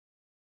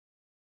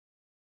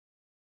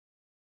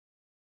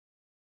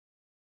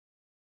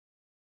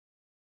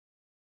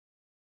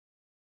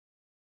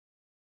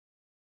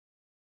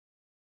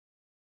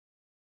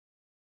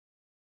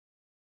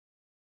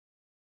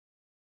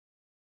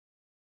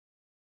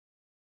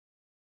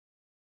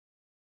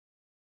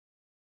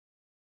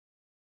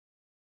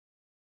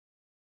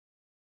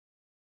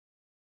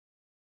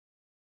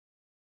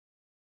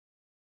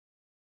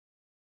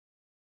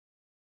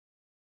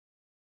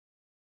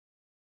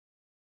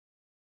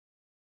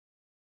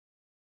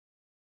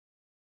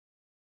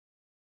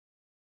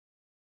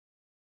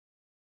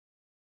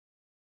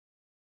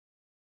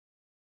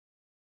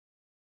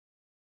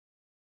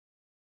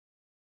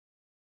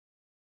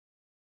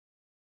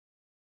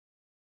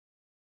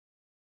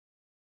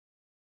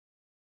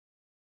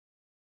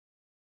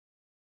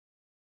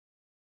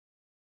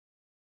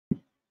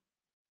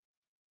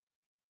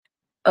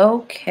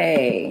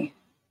Okay.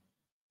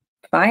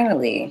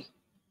 Finally.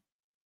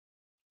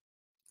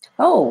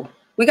 Oh,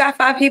 we got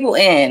 5 people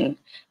in.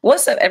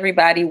 What's up,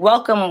 everybody?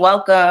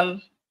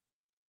 Welcome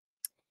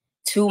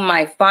to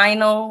my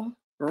final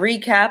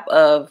recap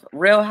of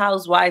Real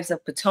Housewives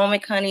of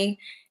Potomac, honey.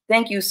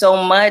 Thank you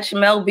so much,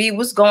 Mel B.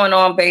 What's going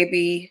on,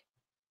 baby?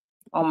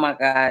 Oh my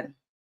God.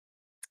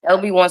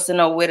 LB wants to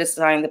know where to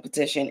sign the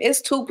petition.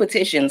 It's 2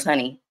 petitions,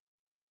 honey.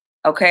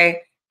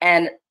 Okay.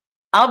 And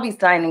I'll be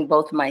signing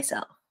both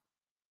myself.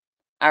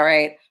 All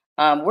right.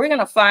 We're going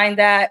to find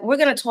that. We're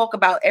going to talk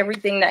about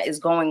everything that is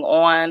going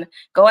on.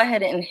 Go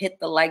ahead and hit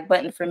the like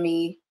button for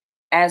me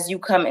as you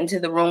come into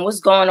the room. What's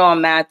going on,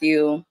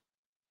 Matthew?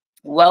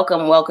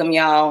 Welcome,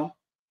 y'all.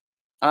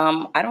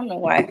 I don't know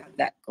why I have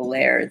that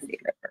glare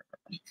there.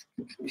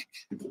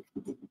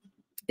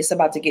 It's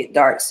about to get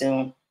dark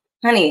soon.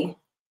 Honey,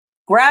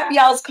 grab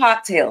y'all's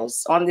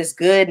cocktails on this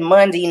good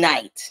Monday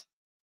night.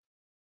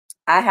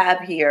 I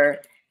have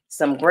here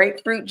some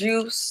grapefruit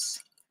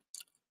juice,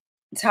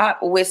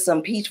 topped with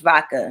some peach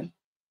vodka.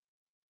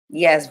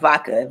 Yes,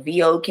 vodka,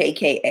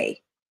 VOKKA.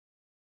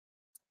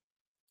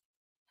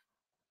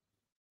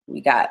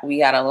 We got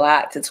a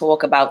lot to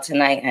talk about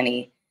tonight,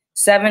 honey.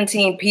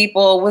 17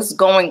 people. What's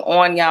going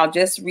on, y'all?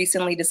 Just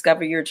recently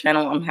discovered your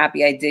channel. I'm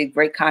happy I did.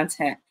 Great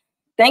content.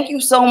 Thank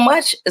you so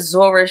much,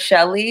 Zora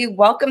Shelley.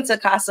 Welcome to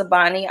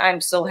Casabani. I'm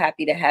so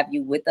happy to have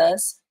you with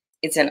us.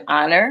 It's an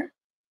honor.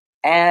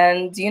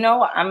 And, you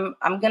know, I'm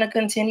going to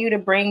continue to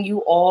bring you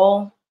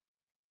all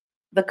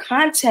the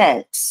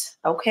content,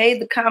 okay?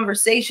 The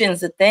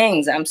conversations, the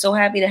things. I'm so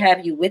happy to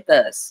have you with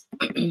us.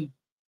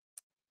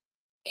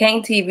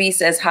 Kane TV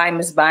says, hi,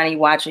 Miss Bonnie,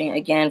 watching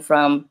again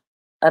from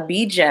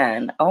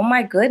Abidjan. Oh,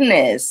 my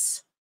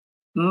goodness.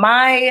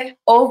 My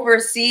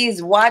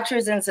overseas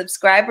watchers and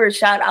subscribers,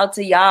 shout out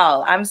to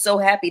y'all. I'm so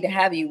happy to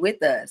have you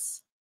with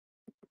us.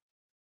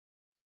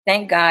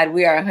 Thank God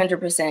we are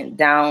 100%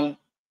 down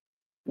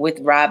with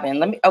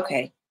Robyn.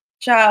 Okay,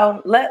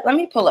 child, let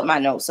me pull up my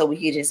notes so we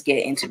can just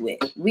get into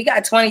it. We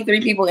got 23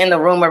 people in the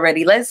room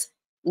already. Let's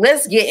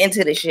get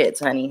into the shit,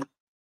 honey.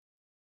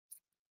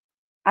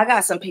 I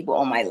got some people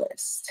on my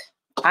list.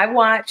 I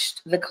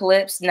watched the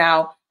clips.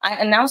 Now, I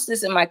announced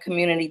this in my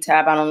community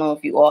tab. I don't know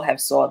if you all have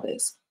saw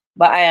this,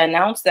 but I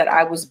announced that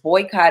I was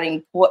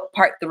boycotting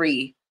part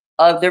 3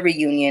 of the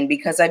reunion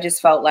because I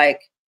just felt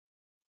like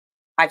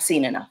I've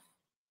seen enough.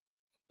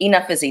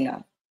 Enough is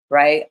enough,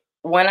 right?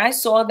 When I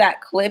saw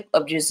that clip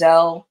of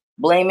Gizelle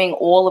blaming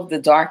all of the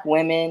dark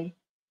women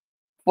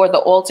for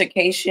the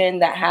altercation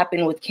that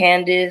happened with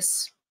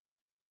Candiace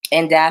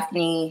and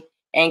Daphne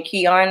and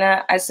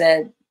Kiana, I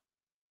said,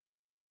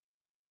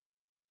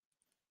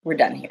 we're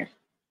done here.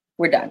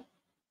 We're done.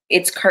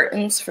 It's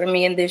curtains for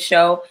me in this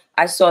show.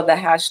 I saw the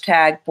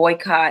hashtag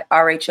boycott,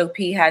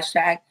 RHOP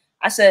hashtag.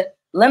 I said,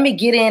 let me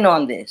get in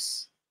on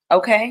this,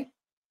 okay?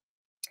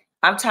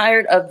 I'm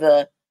tired of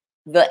the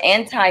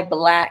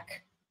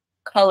anti-Black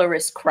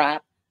colorist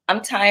crap.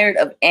 I'm tired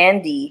of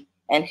Andy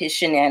and his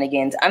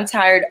shenanigans. I'm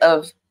tired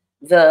of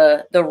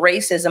the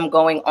racism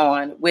going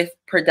on with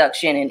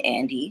production and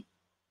Andy.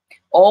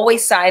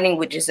 Always siding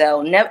with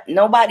Gizelle.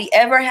 Nobody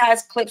ever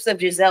has clips of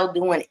Gizelle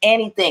doing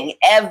anything,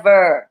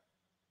 ever.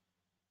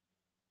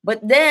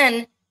 But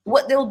then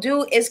what they'll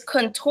do is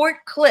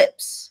contort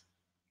clips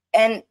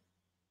and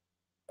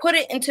put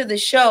it into the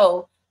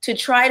show to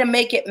try to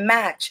make it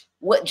match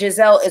what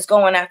Gizelle is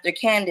going after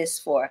Candiace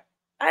for.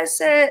 I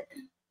said,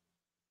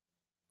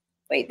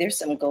 wait, there's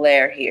some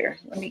glare here.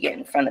 Let me get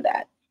in front of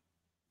that.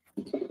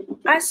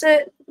 I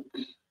said,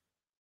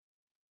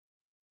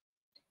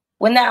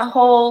 when that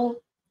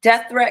whole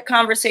death threat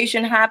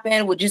conversation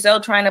happened with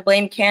Gizelle trying to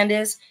blame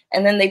Candiace,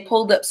 and then they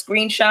pulled up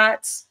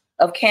screenshots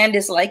of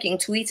Candiace liking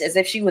tweets as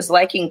if she was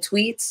liking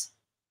tweets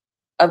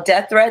of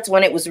death threats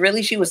when it was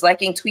really she was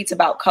liking tweets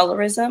about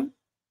colorism.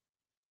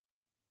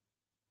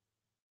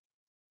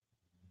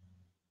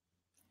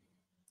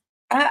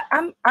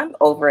 I'm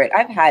over it.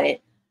 I've had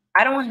it.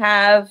 I don't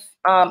have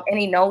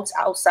any notes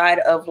outside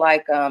of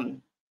like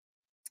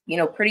you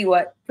know, pretty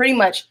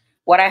much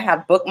what I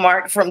have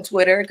bookmarked from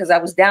Twitter, because I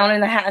was down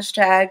in the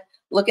hashtag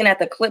looking at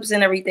the clips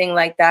and everything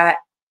like that.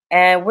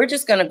 And we're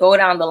just gonna go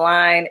down the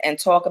line and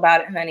talk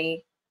about it,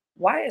 honey.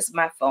 Why is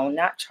my phone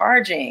not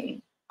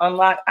charging?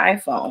 Unlock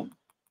iPhone.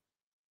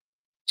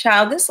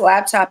 Child, this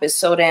laptop is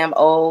so damn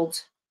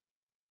old.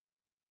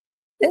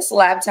 This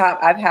laptop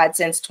I've had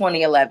since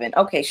 2011.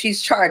 Okay,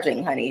 she's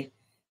charging, honey.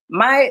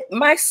 My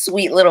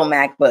sweet little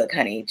MacBook,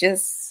 honey,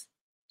 just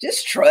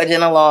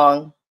trudging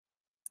along.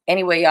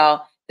 Anyway,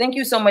 y'all, thank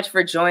you so much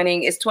for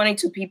joining. It's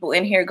 22 people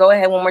in here. Go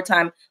ahead one more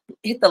time,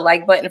 hit the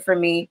like button for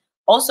me.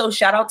 Also,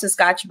 shout out to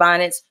Scotch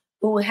Bonnets,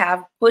 who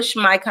have pushed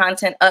my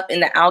content up in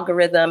the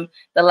algorithm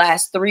the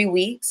last 3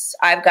 weeks.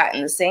 I've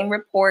gotten the same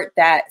report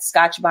that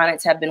Scotch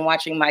Bonnets have been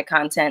watching my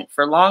content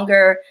for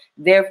longer,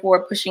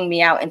 therefore pushing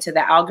me out into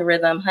the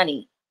algorithm.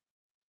 Honey,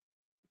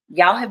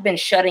 y'all have been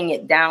shutting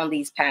it down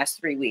these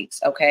past 3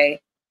 weeks, okay?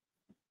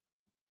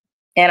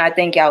 And I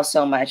thank y'all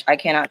so much. I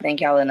cannot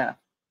thank y'all enough.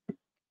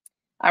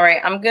 All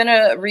right, I'm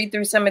gonna read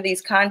through some of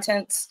these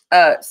comments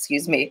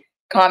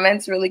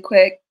comments really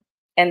quick,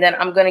 and then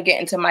I'm going to get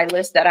into my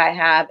list that I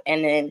have,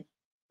 and then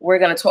we're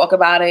going to talk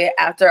about it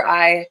after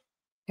I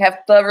have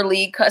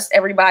thoroughly cussed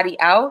everybody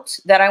out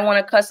that I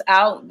want to cuss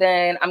out.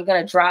 Then I'm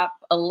going to drop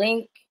a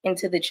link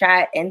into the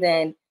chat, and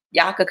then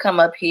y'all could come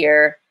up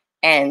here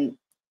and,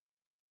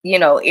 you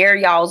know, air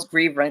y'all's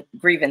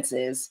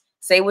grievances,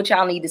 say what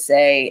y'all need to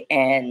say,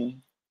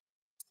 and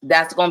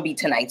that's going to be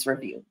tonight's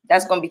review.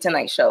 That's going to be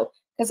tonight's show.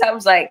 Because I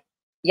was like,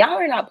 y'all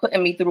are not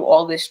putting me through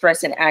all this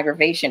stress and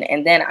aggravation,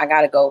 and then I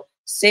got to go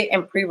sit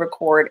and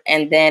pre-record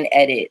and then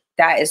edit.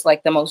 That is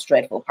like the most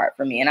dreadful part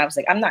for me. And I was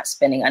like, I'm not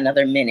spending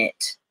another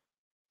minute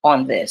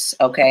on this,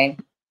 okay?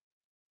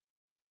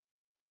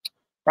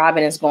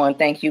 Robyn is going,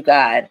 thank you,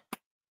 God.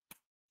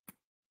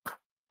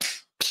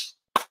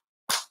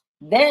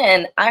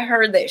 Then I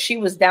heard that she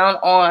was down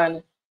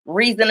on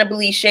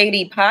Reasonably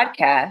Shady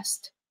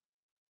podcast,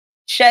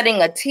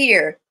 shedding a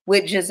tear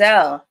with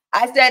Gizelle.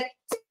 I said,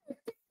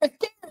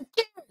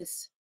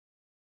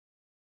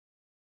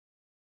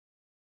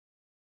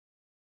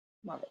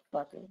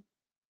 motherfucker.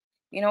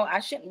 You know, I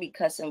shouldn't be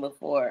cussing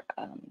before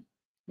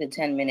the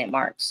 10-minute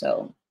mark.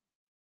 So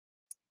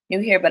new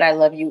here, but I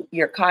love you,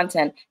 your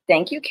content.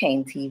 Thank you,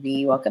 Kane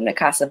TV. Welcome to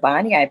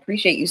Casabani. I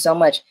appreciate you so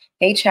much.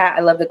 Hey, chat.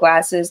 I love the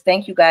glasses.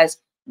 Thank you, guys.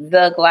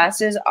 The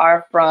glasses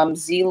are from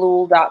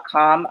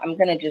zlul.com. I'm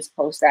going to just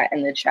post that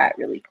in the chat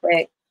really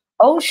quick.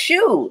 Oh,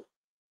 shoot.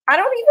 I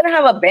don't even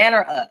have a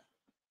banner up.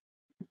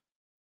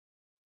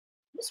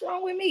 What's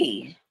wrong with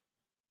me?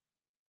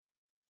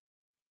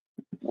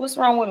 What's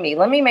wrong with me?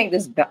 Let me make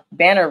this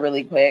banner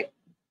really quick.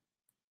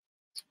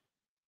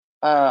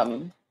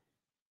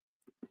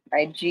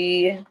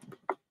 IG.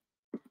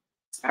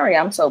 Sorry,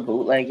 I'm so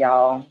bootleg,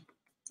 y'all,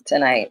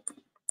 tonight.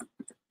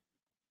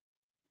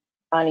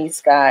 Honey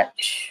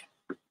Scotch.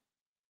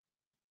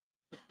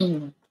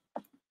 And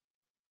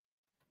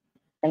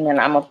then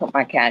I'm going to put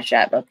my Cash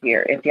App up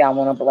here. If y'all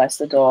want to bless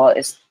the doll,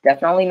 it's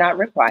definitely not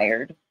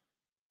required.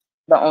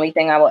 The only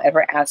thing I will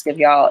ever ask of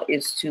y'all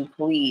is to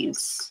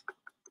please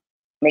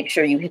make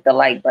sure you hit the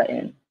like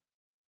button.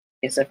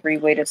 It's a free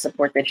way to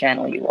support the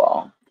channel, you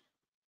all.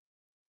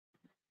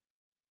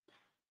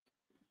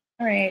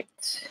 All right.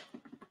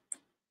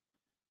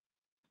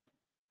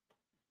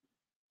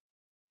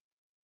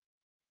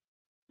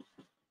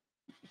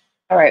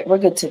 All right, we're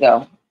good to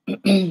go.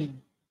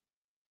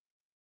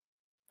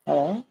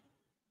 Hello?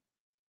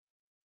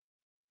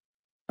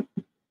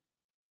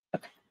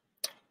 Okay.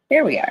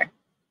 Here we are.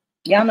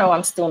 Y'all know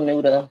I'm still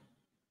new to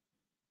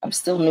the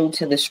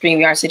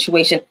StreamYard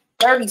situation.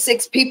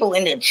 36 people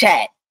in the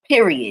chat,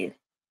 period.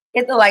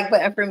 Hit the like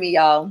button for me,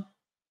 y'all.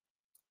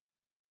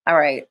 All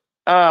right.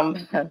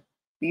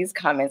 These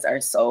comments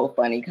are so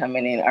funny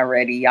coming in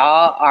already.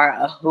 Y'all are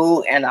a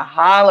hoot and a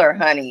holler,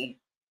 honey.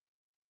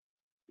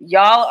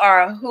 Y'all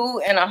are a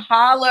hoot and a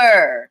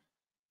holler.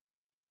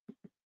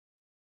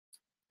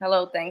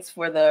 Hello, thanks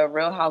for the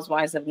Real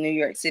Housewives of New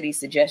York City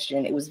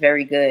suggestion. It was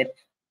very good.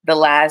 The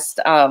last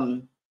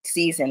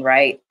season,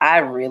 right? I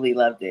really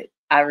loved it.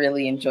 I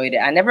really enjoyed it.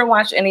 I never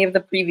watched any of the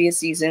previous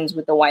seasons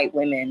with the white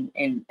women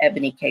and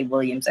Ebony K.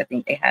 Williams, I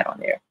think they had on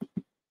there.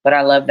 But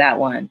I love that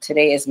one.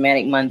 Today is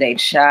Manic Monday.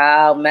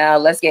 Ciao, Mel.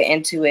 Let's get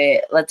into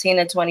it.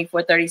 Latina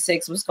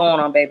 2436, what's going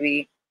on,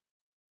 baby?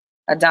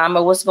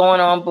 Adama, what's going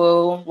on,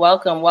 boo?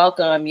 Welcome,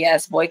 welcome.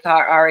 Yes,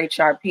 boycott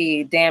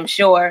RHRP. Damn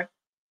sure.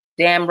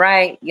 Damn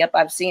right. Yep,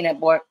 I've seen it.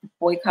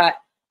 Boycott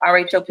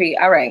RHOP.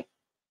 All right.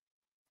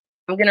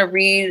 I'm going to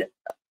read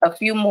a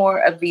few more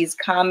of these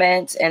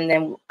comments, and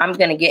then I'm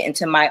going to get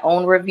into my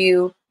own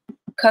review,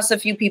 cuss a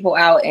few people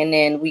out, and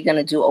then we're going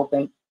to do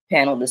open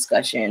panel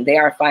discussion. They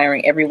are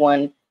firing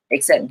everyone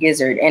except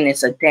Gizzard, and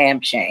it's a damn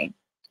shame.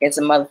 It's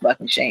a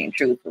motherfucking shame,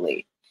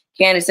 truthfully.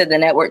 Candiace said the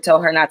network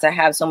told her not to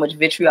have so much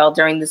vitriol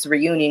during this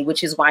reunion,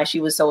 which is why she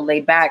was so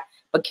laid back.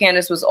 But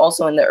Candiace was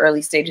also in the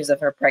early stages of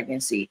her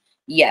pregnancy.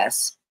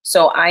 Yes.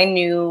 So I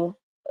knew,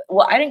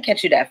 well, I didn't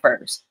catch it at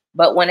first,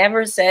 but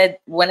whenever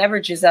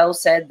Gizelle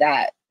said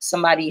that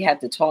somebody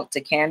had to talk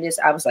to Candiace,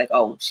 I was like,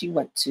 oh, she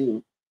went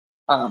to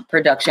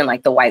production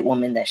like the white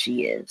woman that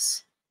she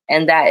is.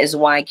 And that is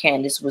why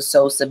Candiace was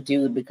so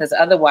subdued, because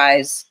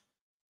otherwise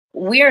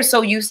we are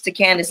so used to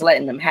Candiace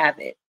letting them have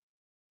it.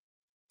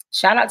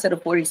 Shout out to the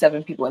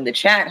 47 people in the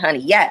chat, honey.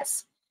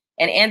 Yes.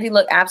 And Andy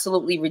looked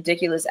absolutely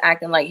ridiculous,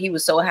 acting like he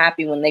was so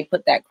happy when they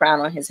put that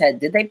crown on his head.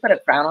 Did they put a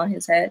crown on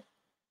his head?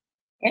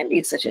 Andy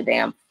is such a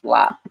damn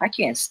flop. I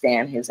can't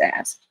stand his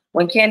ass.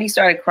 When Candy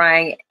started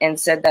crying and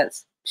said that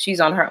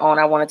she's on her own,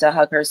 I wanted to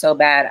hug her so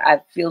bad.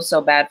 I feel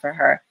so bad for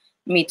her.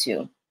 Me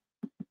too.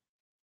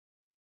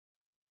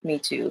 Me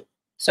too.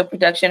 So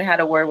production had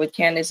a word with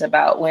Candiace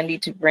about Wendy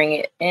to bring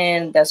it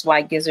in. That's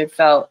why Gizzard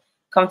felt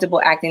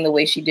comfortable acting the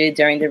way she did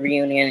during the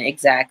reunion.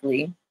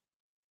 Exactly.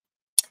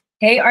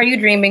 Hey, are you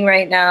dreaming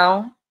right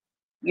now?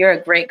 You're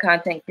a great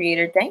content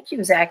creator. Thank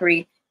you,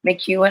 Zachary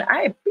McEwen.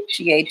 I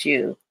appreciate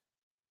you.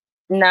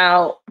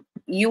 Now,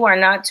 you are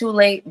not too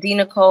late, D.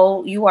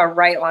 Nicole. You are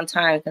right on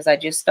time because I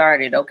just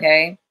started,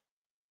 okay?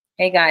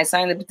 Hey, guys,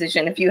 sign the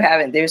petition if you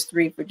haven't. There's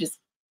 3 for just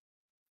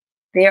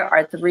There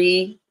are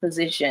 3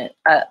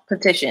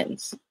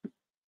 petitions.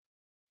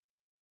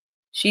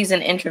 She's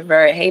an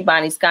introvert. Hey,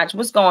 Bonnie Scotch,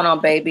 what's going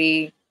on,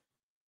 baby?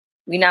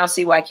 We now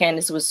see why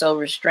Candiace was so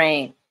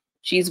restrained.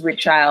 She's with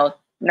child.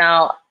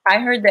 Now, I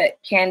heard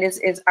that Candiace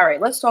is, all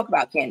right, let's talk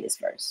about Candiace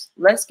first.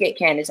 Let's get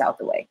Candiace out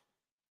the way.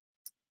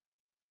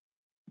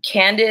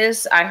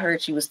 Candiace, I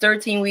heard she was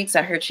 13 weeks.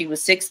 I heard she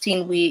was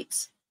 16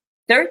 weeks.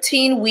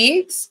 13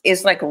 weeks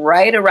is like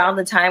right around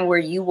the time where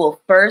you will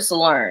first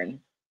learn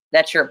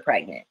that you're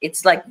pregnant.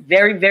 It's like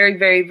very, very,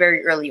 very,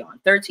 very early on.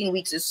 13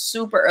 weeks is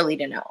super early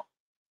to know,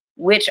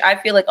 which I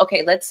feel like,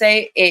 okay, let's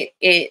say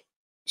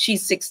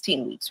she's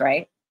 16 weeks,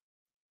 right?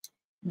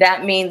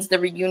 That means the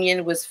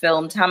reunion was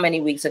filmed how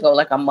many weeks ago?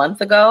 Like a month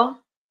ago?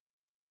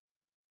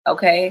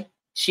 Okay.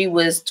 She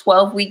was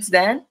 12 weeks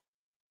then.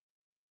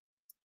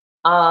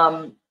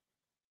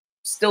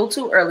 Still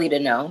too early to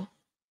know.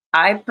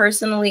 I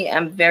personally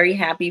am very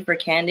happy for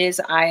Candiace.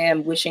 I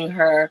am wishing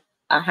her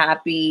a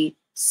happy,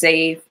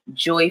 safe,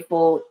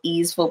 joyful,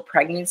 easeful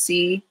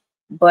pregnancy.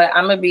 But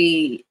I'm going to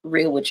be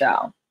real with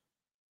y'all.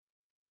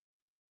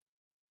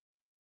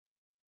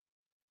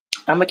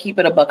 I'm going to keep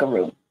it a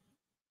buckaroo.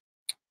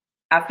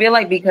 I feel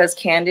like because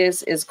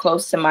Candiace is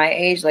close to my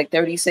age, like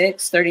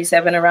 36,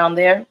 37, around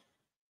there,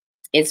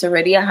 it's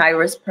already a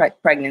high-risk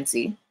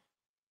pregnancy.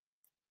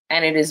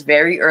 And it is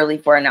very early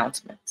for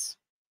announcements.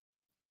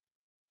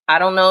 I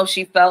don't know if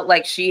she felt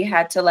like she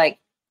had to, like,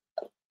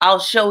 I'll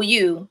show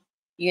you,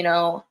 you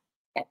know,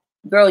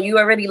 girl, you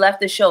already left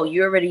the show.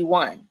 You already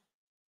won.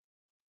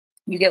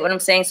 You get what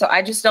I'm saying? So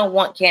I just don't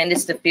want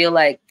Candiace to feel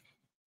like,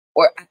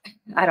 or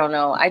I don't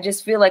know. I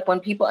just feel like when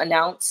people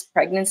announce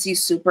pregnancy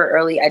super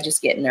early, I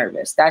just get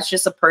nervous. That's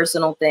just a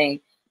personal thing,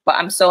 but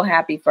I'm so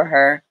happy for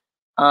her.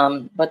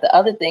 But the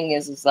other thing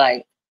is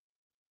like,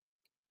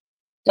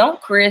 don't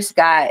Chris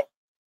got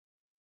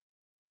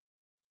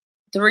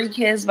 3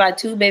 kids by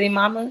 2 baby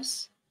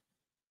mamas?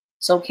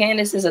 So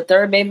Candiace is a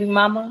 3rd baby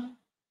mama?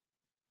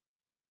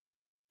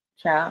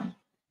 Child.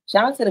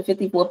 Shout out to the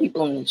 54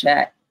 people in the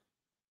chat.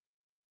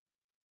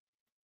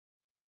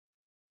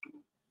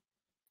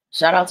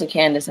 Shout out to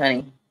Candiace,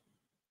 honey.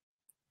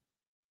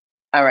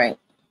 All right.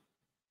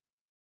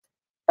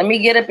 Let me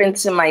get up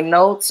into my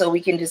notes so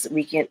we're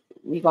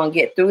gonna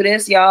get through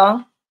this,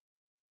 y'all.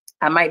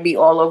 I might be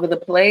all over the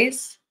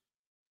place.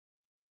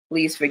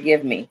 Please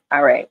forgive me.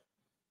 All right.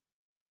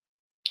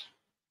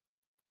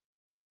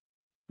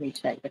 Let me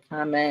check the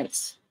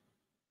comments.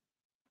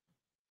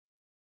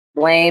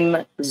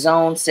 Blame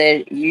Zone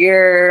said,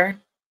 you're...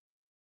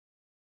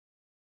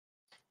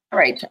 All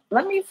right,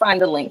 let me find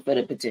the link for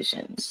the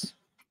petitions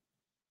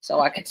so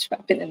I can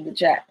drop it in the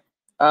chat.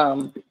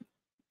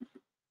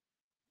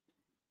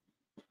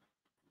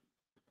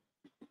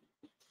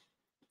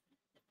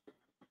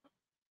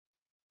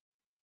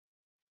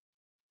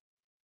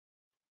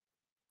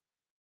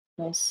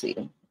 Let's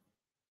see.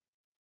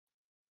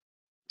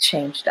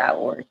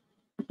 Change.org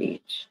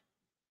page.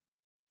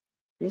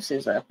 This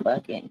is a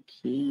fucking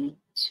key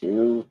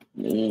to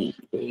me,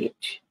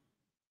 bitch.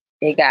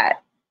 They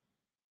got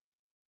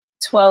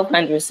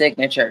 1,200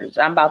 signatures.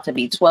 I'm about to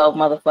be 12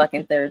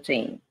 motherfucking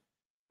 13.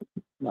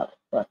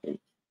 Motherfuckers.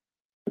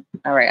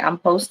 All right, I'm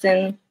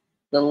posting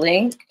the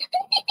link.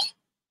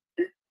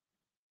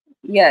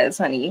 Yes,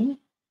 honey.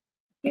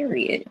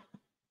 Period.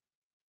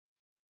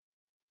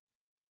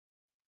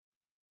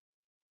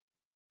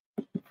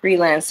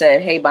 Freelance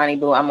said, hey, Bonnie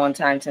Boo, I'm on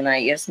time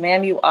tonight. Yes,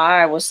 ma'am, you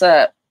are. What's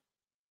up?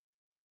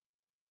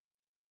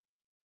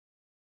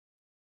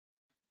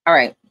 All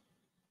right.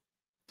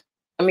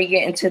 Let me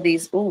get into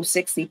these. Ooh,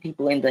 60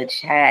 people in the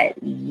chat.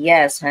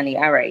 Yes, honey.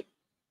 All right.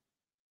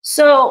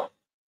 So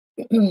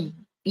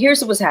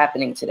here's what's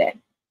happening today.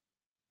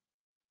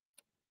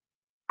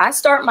 I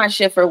start my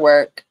shift for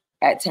work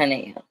at 10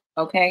 a.m.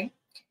 Okay.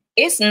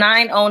 It's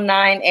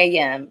 9:09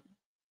 a.m.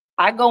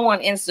 I go on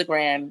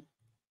Instagram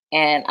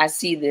and I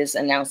see this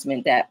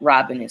announcement that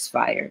Robyn is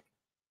fired.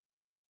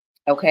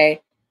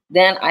 Okay.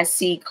 Then I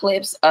see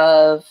clips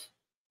of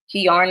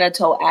Kiarna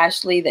told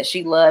Ashley that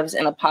she loves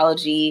an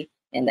apology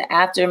in the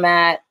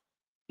aftermath.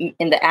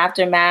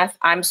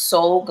 I'm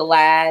so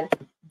glad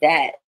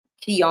that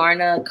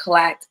Kiarna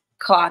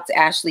clocked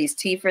Ashley's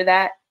tea for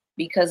that,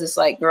 because it's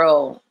like,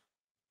 girl,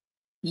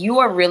 you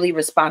are really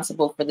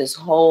responsible for this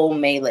whole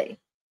melee.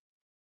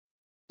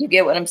 You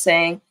get what I'm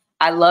saying?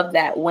 I love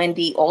that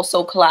Wendy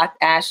also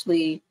clocked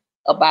Ashley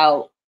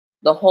about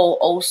the whole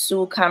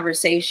Osu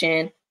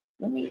conversation.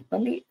 Let me,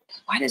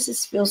 why does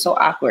this feel so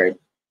awkward?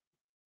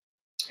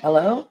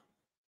 Hello?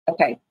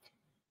 Okay.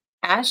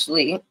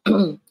 Ashley,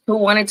 who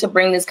wanted to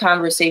bring this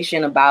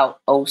conversation about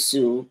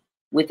Osu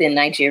within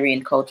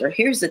Nigerian culture.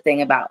 Here's the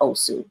thing about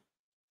Osu.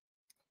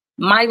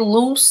 My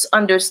loose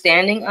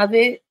understanding of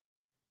it,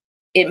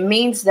 it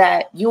means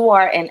that you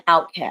are an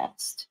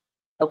outcast,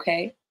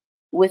 okay,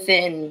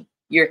 within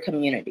your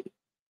community.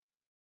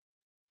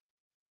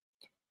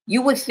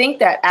 You would think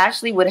that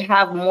Ashley would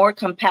have more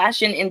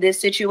compassion in this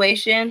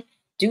situation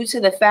due to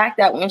the fact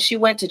that when she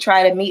went to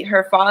try to meet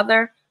her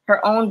father,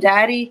 her own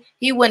daddy,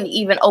 he wouldn't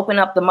even open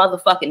up the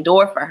motherfucking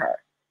door for her.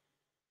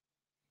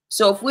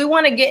 So if we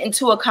want to get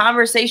into a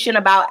conversation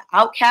about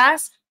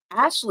outcasts,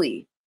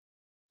 Ashley,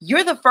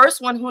 you're the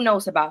first one who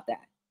knows about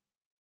that.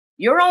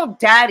 Your own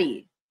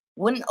daddy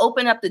wouldn't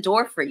open up the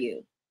door for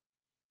you.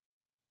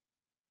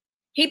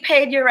 He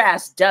paid your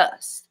ass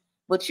dust,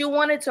 but you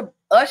wanted to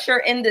usher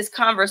in this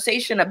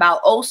conversation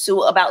about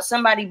Osu, about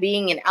somebody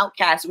being an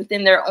outcast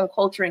within their own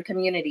culture and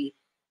community.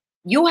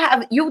 You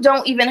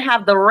don't even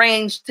have the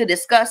range to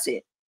discuss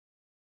it.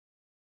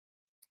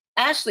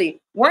 Ashley,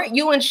 weren't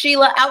you and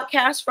Sheila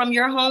outcast from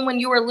your home when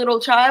you were a little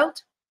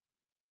child?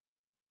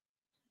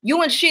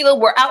 You and Sheila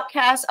were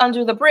outcast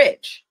under the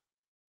bridge.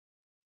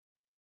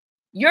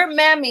 Your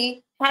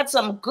mammy had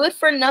some good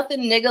for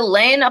nothing nigga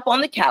laying up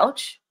on the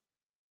couch,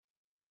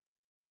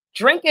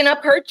 drinking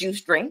up her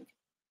juice drink,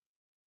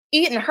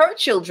 eating her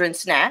children's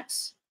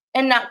snacks,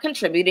 and not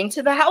contributing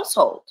to the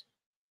household.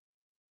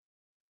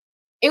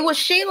 It was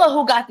Sheila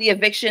who got the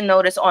eviction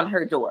notice on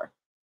her door.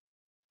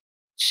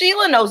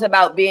 Sheila knows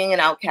about being an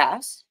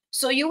outcast.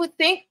 So you would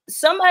think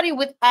somebody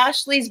with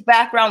Ashley's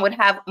background would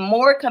have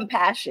more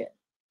compassion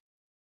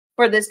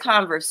for this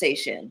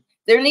conversation.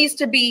 There needs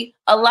to be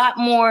a lot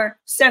more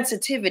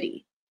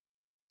sensitivity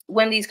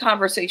when these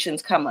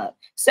conversations come up.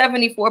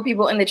 74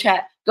 people in the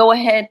chat. Go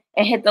ahead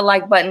and hit the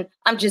like button.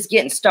 I'm just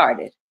getting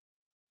started.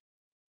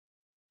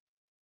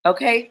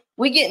 Okay,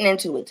 we're getting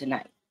into it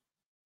tonight.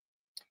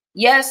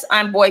 Yes,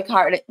 I'm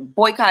boycotting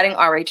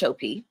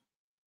RHOP.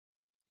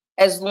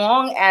 As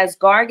long as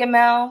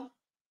Gargamel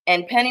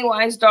and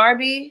Pennywise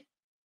Darby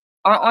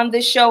are on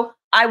this show,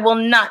 I will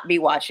not be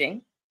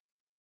watching.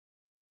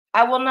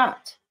 I will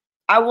not.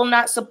 I will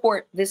not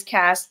support this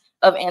cast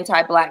of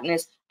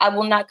anti-Blackness. I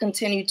will not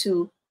continue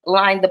to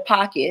line the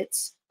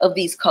pockets of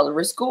these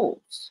colorist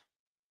ghouls.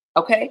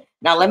 Okay,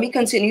 now let me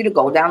continue to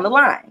go down the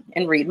line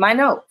and read my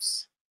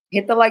notes.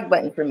 Hit the like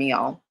button for me,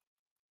 y'all.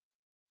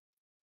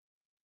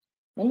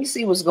 Let me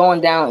see what's going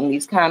down in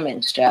these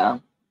comments,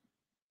 child.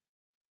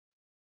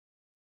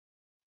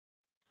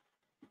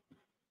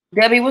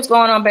 Debbie, what's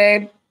going on,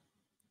 babe?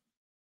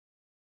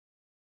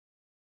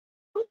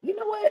 You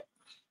know what?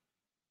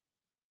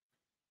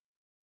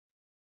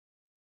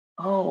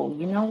 Oh,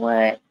 you know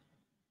what?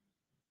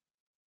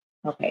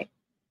 Okay.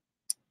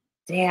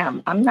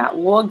 Damn, I'm not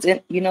logged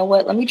in. You know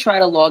what? Let me try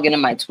to log into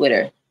my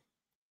Twitter,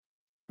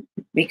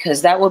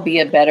 because that would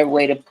be a better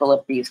way to pull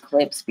up these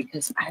clips,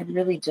 because I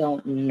really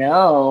don't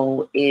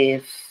know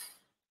if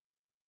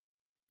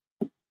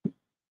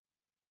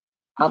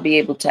I'll be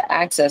able to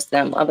access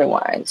them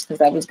otherwise,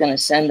 because I was going to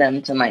send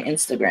them to my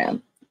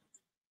Instagram.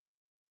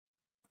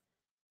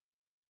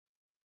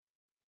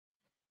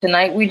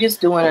 Tonight, we just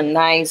doing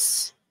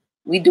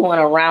we doing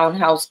a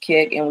roundhouse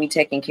kick, and we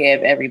taking care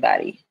of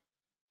everybody.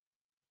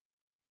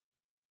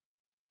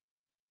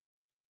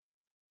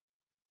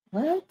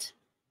 What?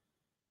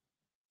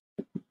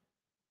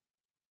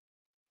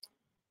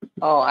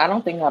 Oh, I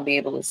don't think I'll be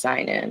able to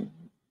sign in.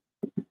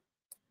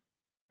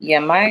 Yeah,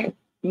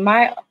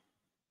 my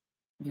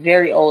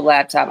very old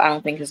laptop, I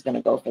don't think it's going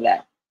to go for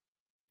that.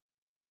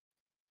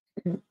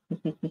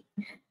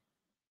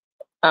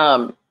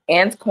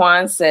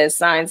 Antoine says,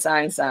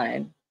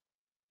 sign.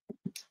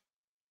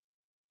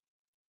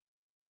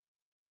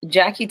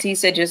 Jackie T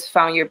said, just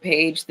found your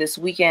page this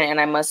weekend,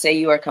 and I must say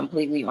you are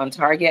completely on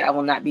target. I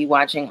will not be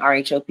watching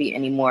RHOP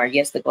anymore.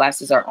 Yes, the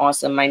glasses are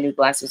awesome. My new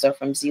glasses are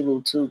from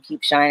Zulu too.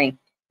 Keep shining.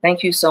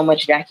 Thank you so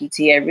much, Jackie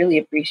T. I really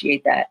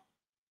appreciate that.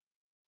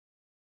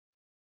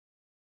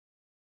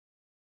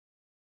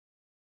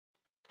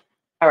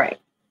 All right.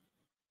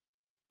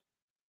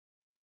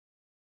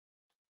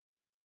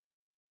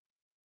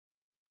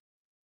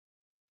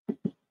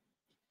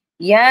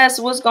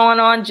 Yes, what's going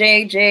on,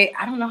 JJ?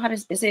 I don't know how to,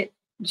 is it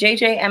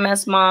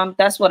JJMS Mom?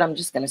 That's what I'm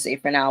just going to say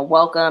for now.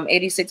 Welcome,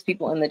 86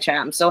 people in the chat.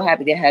 I'm so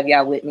happy to have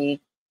y'all with me.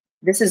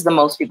 This is the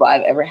most people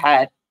I've ever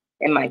had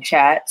in my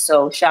chat.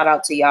 So shout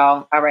out to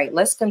y'all. All right,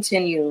 let's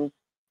continue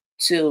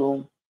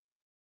to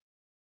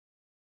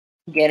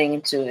getting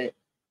into it.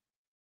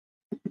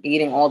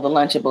 Eating all the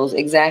Lunchables.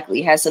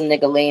 Exactly. Has some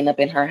nigga laying up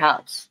in her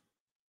house.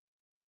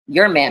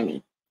 Your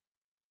mammy,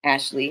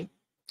 Ashley.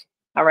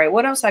 All right,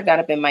 what else I got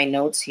up in my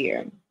notes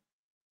here?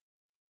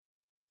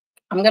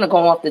 I'm going to go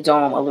off the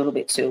dome a little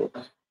bit too.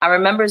 I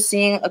remember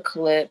seeing a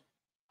clip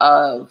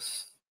of,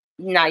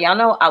 now y'all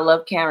know I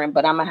love Karen,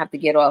 but I'm going to have to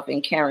get off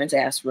in Karen's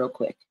ass real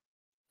quick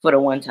for the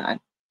one time.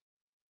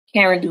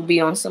 Karen do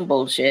be on some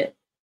bullshit.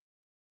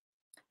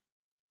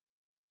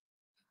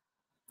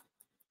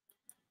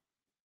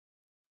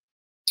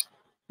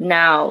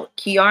 Now,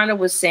 Kiana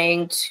was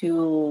saying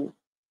to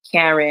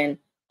Karen,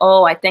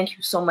 oh, I thank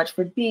you so much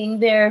for being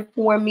there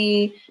for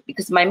me,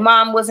 because my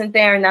mom wasn't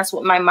there and that's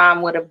what my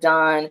mom would have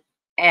done.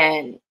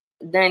 And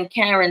then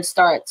Karen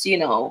starts, you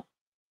know,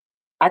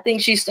 I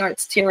think she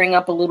starts tearing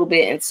up a little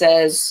bit and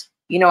says,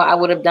 you know, I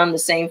would have done the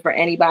same for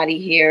anybody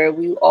here.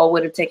 We all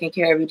would have taken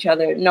care of each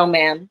other. No,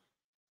 ma'am.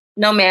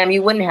 No, ma'am,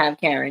 you wouldn't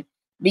have, Karen.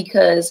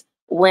 Because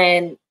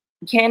when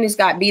Candiace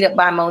got beat up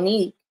by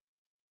Monique,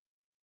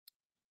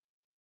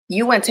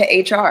 you went to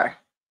HR.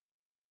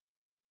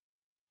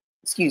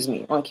 Excuse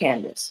me, on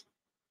Candiace.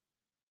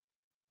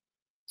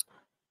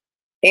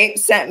 Abe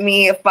sent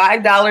me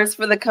 $5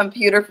 for the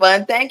computer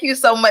fund. Thank you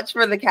so much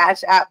for the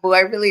Cash App, boo. I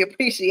really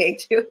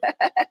appreciate you.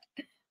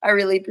 I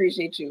really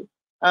appreciate you.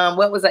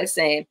 What was I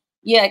saying?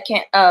 Yeah,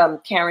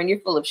 Karen, you're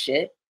full of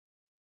shit.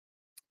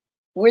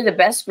 We're the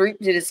best group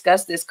to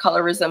discuss this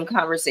colorism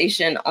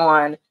conversation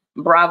on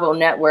Bravo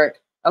Network.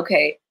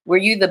 Okay, were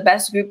you the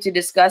best group to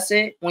discuss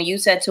it when you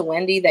said to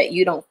Wendy that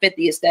you don't fit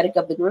the aesthetic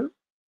of the group?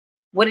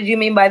 What did you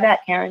mean by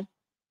that, Karen?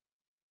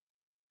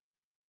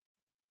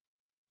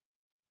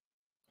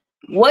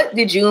 What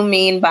did you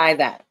mean by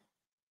that?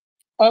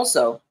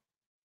 Also,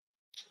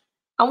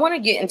 I want to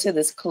get into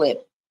this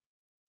clip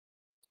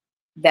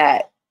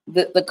that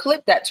the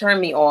clip that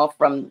turned me off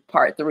from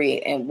part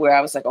 3 and where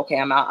I was like, okay,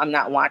 I'm out, I'm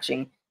not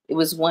watching. It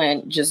was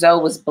when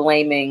Gizelle was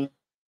blaming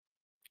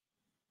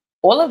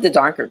all of the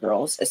darker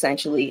girls,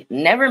 essentially,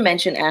 never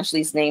mentioned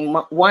Ashley's name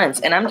once.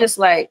 And I'm just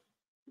like,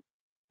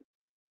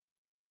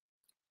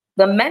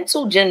 the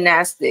mental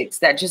gymnastics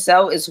that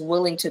Gizelle is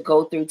willing to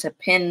go through to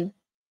pin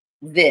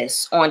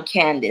this on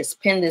Candiace,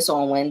 pin this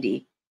on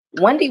Wendy.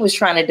 Wendy was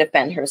trying to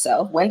defend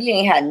herself. Wendy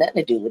ain't had nothing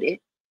to do with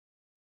it.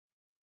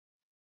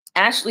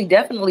 Ashley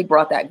definitely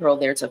brought that girl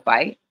there to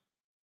fight.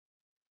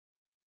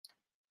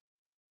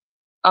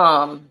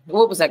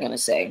 What was I gonna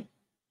say?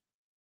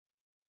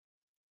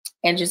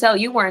 And Gizelle,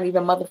 you weren't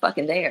even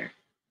motherfucking there.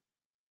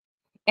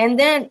 And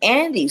then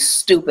Andy's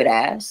stupid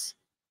ass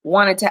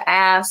wanted to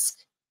ask,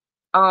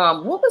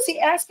 what was he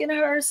asking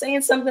her?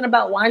 Saying something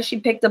about why she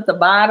picked up the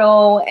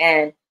bottle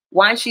and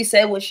why she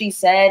said what she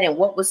said and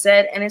what was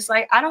said. And it's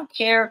like, I don't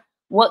care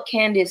what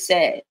Candiace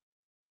said.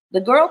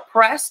 The girl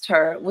pressed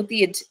her with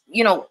the,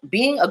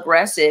 being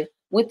aggressive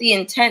with the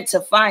intent to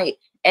fight.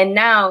 And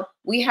now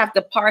we have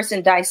to parse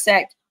and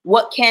dissect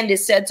what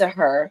Candiace said to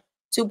her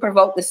to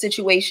provoke the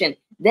situation.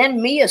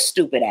 Then Mia,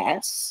 stupid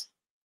ass,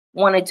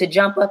 wanted to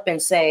jump up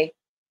and say,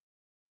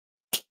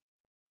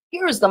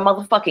 here's the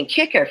motherfucking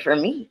kicker for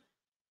me.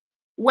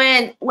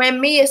 When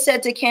Mia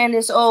said to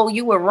Candiace, oh,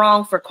 you were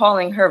wrong for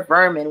calling her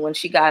vermin when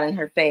she got in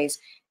her face.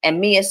 And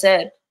Mia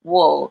said,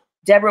 well,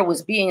 Deborah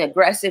was being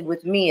aggressive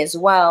with me as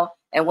well.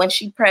 And when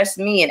she pressed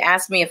me and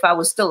asked me if I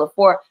was still a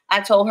 4, I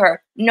told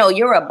her, no,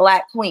 you're a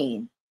black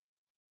queen.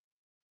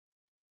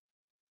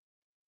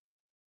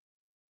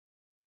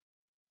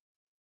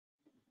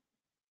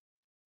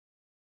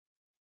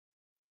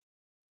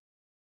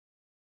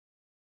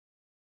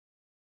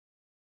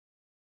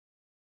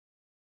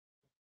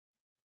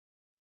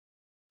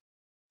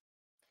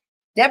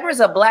 Deborah's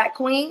a black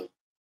queen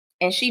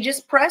and she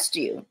just pressed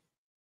you.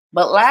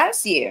 But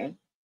last year,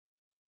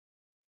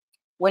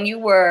 when you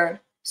were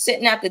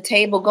sitting at the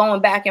table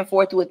going back and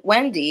forth with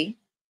Wendy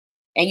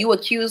and you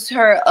accused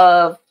her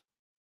of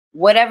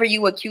whatever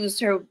you accused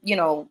her,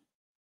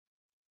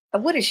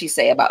 what did she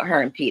say about her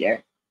and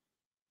Peter?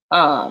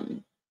 That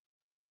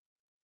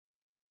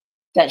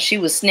she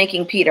was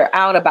sneaking Peter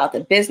out about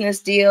the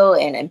business deal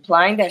and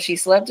implying that she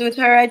slept with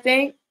her, I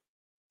think.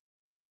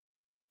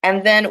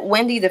 And then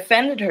Wendy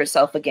defended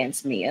herself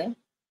against Mia,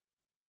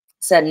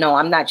 said, no,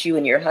 I'm not you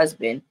and your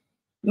husband.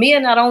 Mia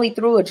not only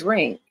threw a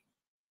drink,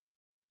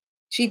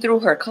 she threw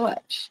her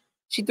clutch.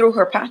 She threw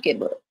her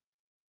pocketbook.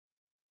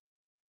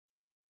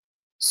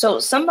 So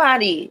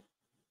somebody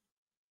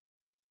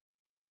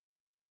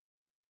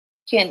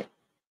can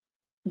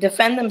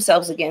defend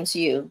themselves against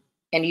you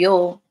and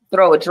you'll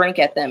throw a drink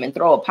at them and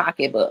throw a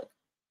pocketbook.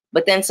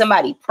 But then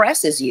somebody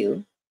presses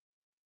you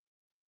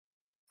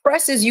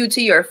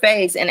to your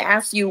face and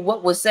asks you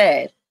what was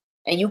said,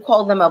 and you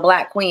call them a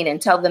black queen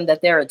and tell them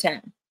that they're a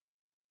 10.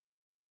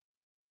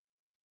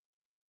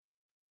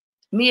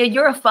 Mia,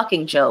 you're a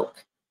fucking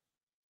joke.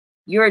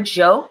 You're a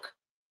joke.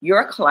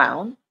 You're a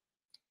clown.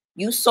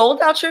 You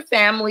sold out your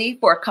family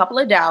for a couple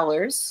of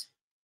dollars.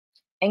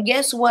 And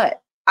guess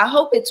what? I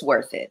hope it's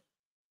worth it.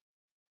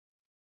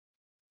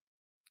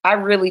 I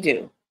really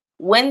do.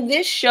 When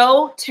this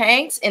show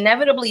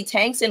inevitably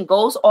tanks and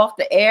goes off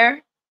the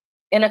air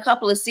in a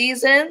couple of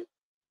seasons,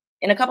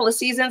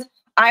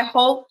 I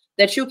hope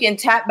that you can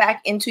tap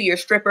back into your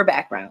stripper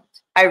background.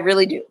 I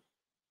really do.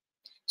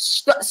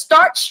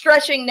 Start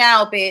stretching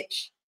now,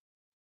 bitch,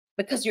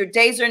 because your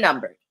days are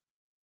numbered.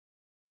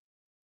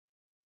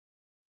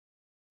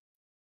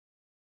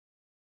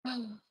 Let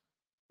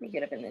me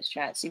get up in this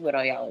chat, see what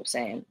all y'all are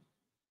saying.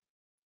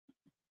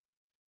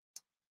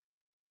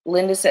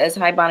 Linda says,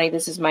 hi, Bonnie.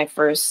 This is my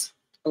first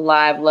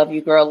live. Love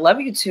you, girl.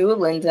 Love you too,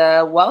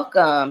 Linda.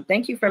 Welcome.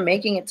 Thank you for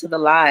making it to the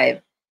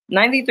live.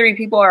 93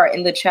 people are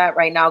in the chat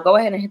right now. Go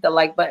ahead and hit the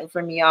like button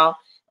for me, y'all.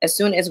 As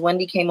soon as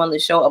Wendy came on the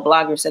show, a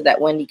blogger said that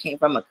Wendy came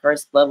from a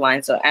cursed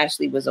bloodline, so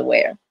Ashley was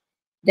aware.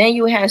 Then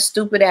you had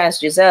stupid ass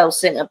Gizelle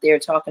sitting up there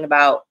talking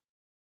about,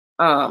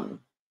 oh,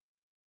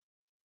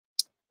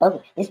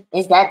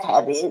 is that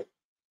taboo?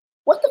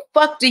 What the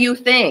fuck do you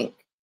think,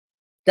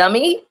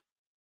 dummy?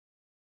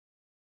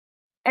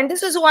 And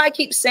this is why I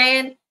keep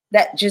saying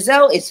that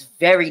Gizelle is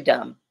very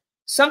dumb.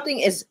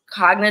 Something is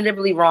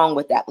cognitively wrong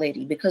with that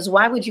lady, because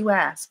why would you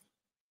ask?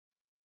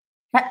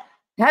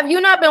 Have you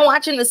not been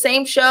watching the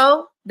same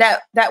show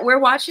that we're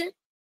watching?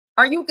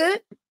 Are you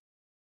good?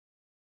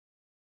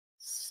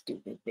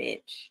 Stupid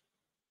bitch.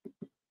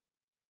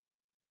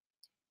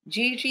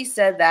 Gigi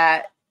said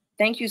that.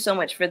 Thank you so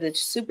much for the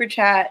super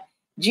chat.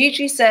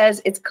 Gigi says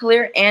it's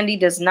clear Andy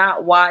does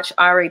not watch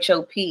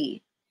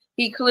RHOP.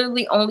 He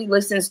clearly only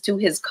listens to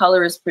his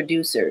colorist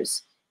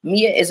producers.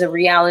 Mia is a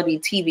reality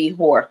TV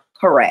whore.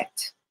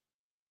 Correct.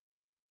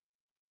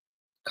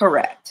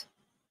 Correct.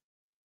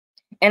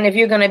 And if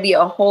you're going to be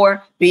a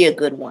whore, be a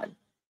good one.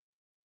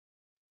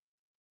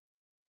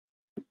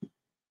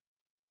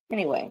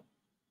 Anyway,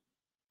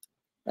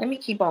 let me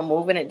keep on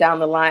moving it down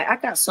the line. I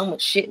got so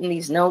much shit in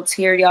these notes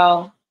here,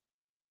 y'all.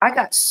 I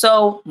got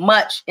so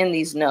much in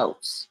these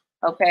notes.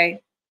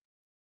 Okay.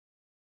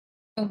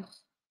 Ugh.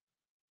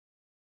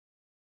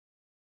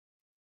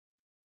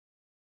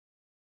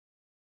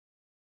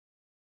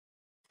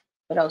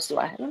 What else do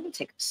I have? Let me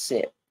take a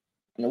sip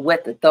and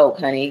wet the throat,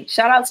 honey.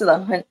 Shout out to the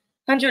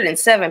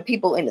 107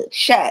 people in the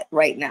chat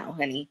right now,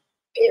 honey.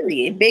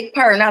 Period. Big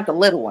purr, not the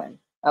little one.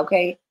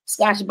 Okay.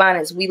 Scotch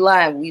bonnets, we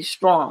live, we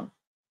strong.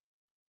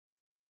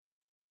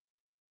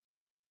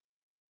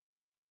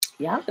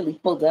 Y'all really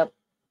pulled up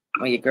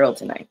on your girl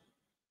tonight.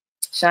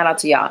 Shout out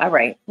to y'all. All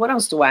right. What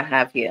else do I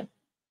have here?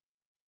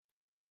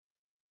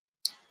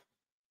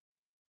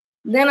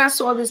 Then I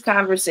saw this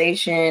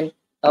conversation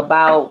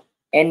about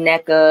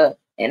Nneka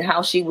and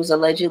how she was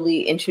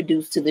allegedly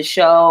introduced to the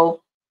show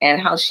and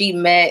how she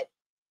met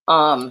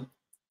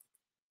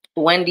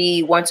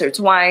Wendy once or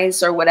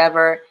twice or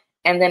whatever.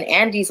 And then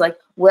Andy's like,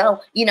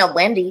 well, you know,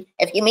 Wendy,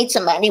 if you meet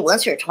somebody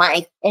once or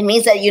twice, it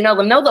means that you know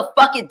them. No, the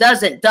fuck it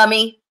doesn't,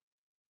 dummy.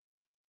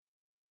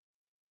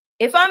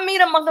 If I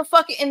meet a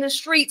motherfucker in the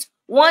streets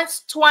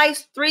once,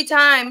 twice, 3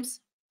 times,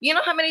 you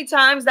know how many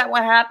times that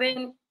would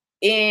happen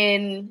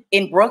in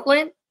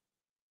Brooklyn,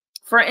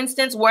 for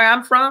instance, where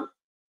I'm from?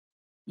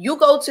 You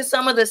go to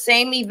some of the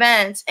same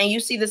events and you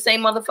see the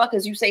same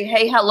motherfuckers. You say,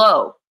 hey,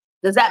 hello.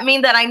 Does that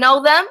mean that I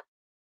know them?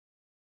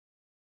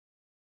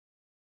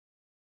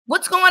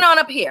 What's going on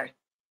up here?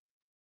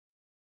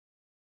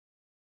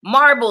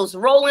 Marbles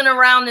rolling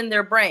around in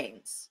their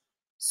brains.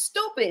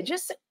 Stupid.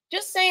 Just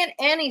saying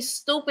any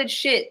stupid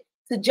shit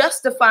to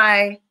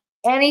justify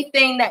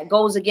anything that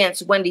goes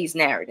against Wendy's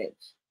narrative.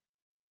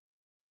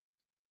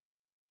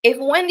 If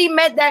Wendy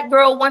met that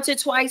girl once or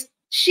twice,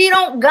 she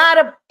don't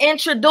gotta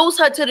introduce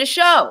her to the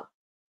show.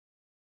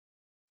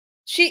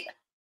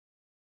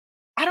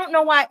 I don't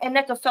know why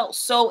Nneka felt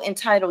so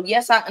entitled.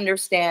 Yes, I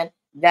understand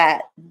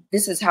that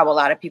this is how a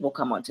lot of people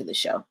come onto the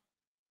show.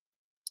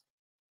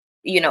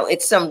 You know,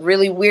 it's some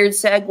really weird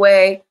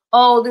segue.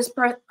 Oh, this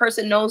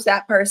person knows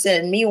that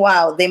person. And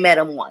meanwhile, they met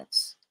him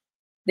once.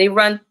 They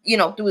run, you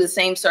know, through the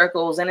same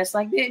circles. And it's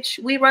like,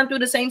 bitch, we run through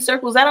the same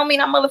circles. That don't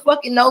mean I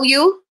motherfucking know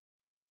you.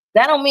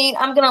 That don't mean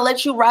I'm going to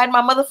let you ride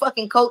my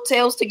motherfucking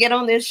coattails to get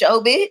on this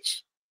show,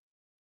 bitch.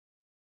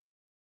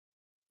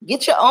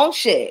 Get your own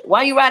shit.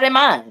 Why you riding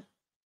mine?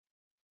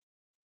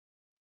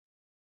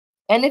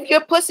 And if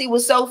your pussy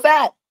was so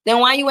fat, then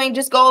why you ain't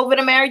just go over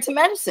to Married to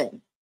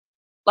Medicine?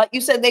 Like you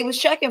said, they was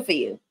checking for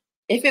you.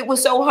 If it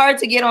was so hard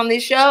to get on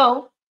this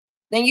show,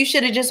 then you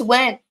should have just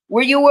went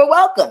where you were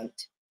welcomed.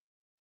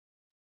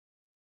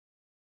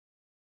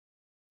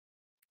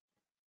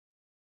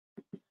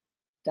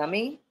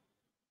 Dummy.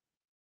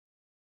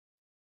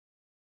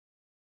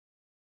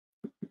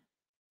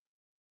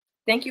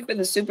 Thank you for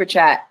the super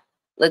chat,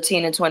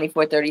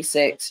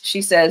 Latina2436.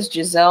 She says,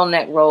 Gizelle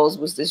neck rolls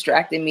was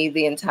distracting me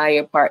the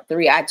entire part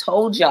 3. I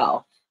told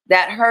y'all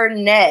that her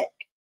neck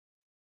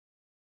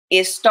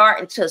is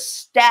starting to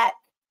stack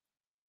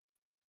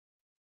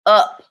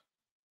up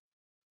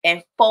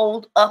and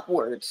fold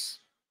upwards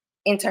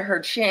into her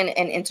chin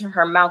and into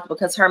her mouth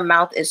because her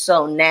mouth is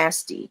so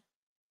nasty,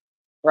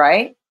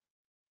 right?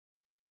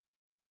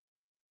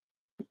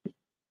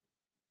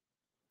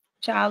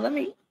 Child, let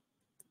me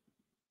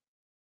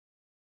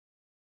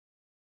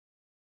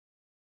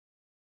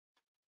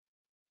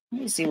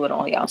see what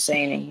all y'all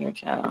saying in here,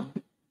 child.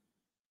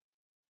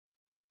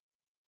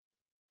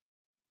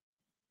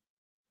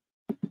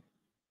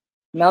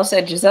 Mel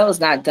said Gizelle is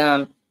not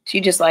dumb.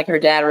 She just like her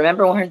dad.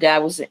 Remember when her dad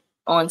was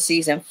on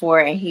season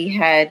 4 and he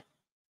had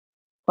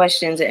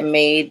questions and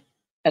made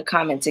a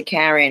comment to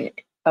Karen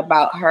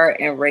about her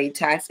and Ray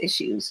tax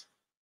issues?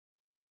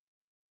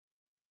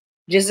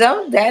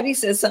 Gizelle, daddy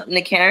said something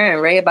to Karen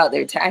and Ray about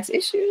their tax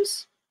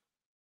issues?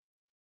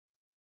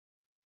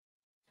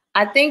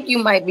 I think you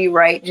might be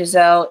right,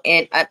 Gizelle,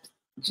 and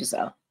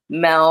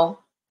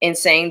Mel, in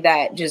saying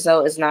that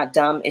Gizelle is not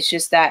dumb. It's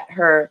just that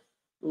her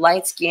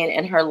light skin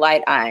and her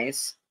light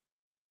eyes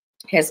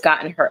has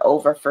gotten her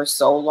over for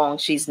so long.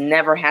 She's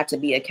never had to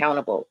be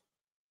accountable,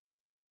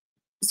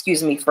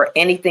 excuse me, for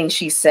anything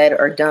she said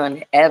or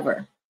done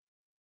ever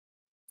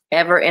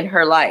in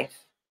her life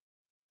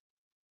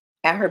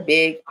at her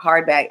big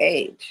hardback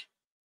age.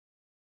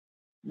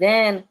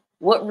 Then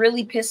what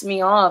really pissed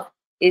me off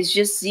is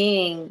just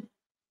seeing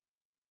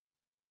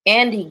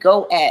Andy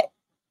go at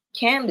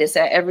Candiace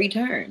at every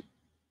turn,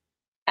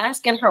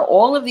 asking her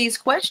all of these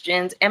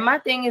questions. And my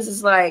thing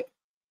is like,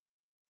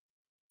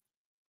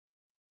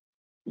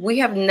 we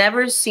have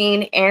never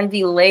seen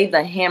Andy lay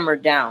the hammer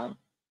down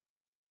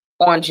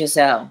on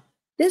Gizelle.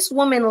 This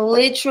woman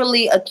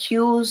literally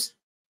accused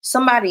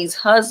somebody's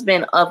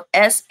husband of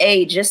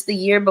SA just the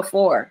year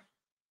before.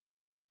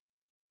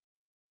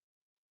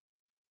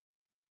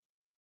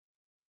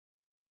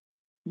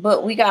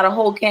 But we got to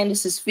hold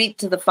Candiace's feet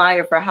to the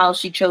fire for how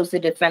she chose to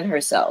defend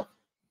herself.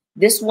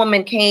 This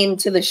woman came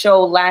to the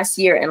show last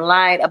year and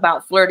lied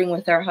about flirting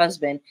with her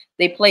husband.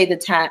 They played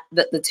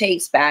the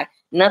tapes back.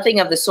 Nothing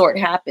of the sort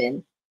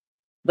happened.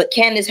 But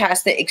Candiace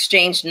has to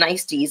exchange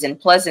niceties and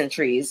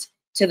pleasantries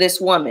to this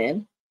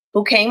woman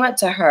who came up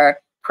to her,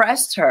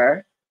 pressed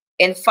her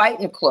in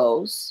fighting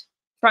clothes,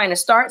 trying to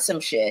start some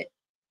shit.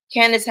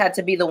 Candiace had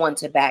to be the one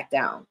to back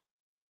down.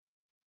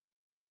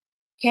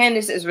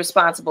 Candiace is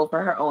responsible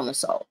for her own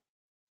assault.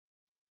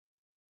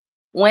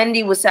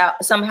 Wendy was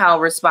somehow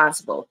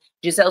responsible.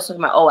 Gizelle's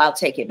talking about, oh, I'll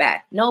take it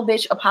back. No,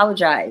 bitch,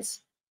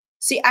 apologize.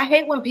 See, I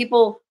hate when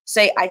people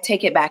say, I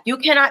take it back. You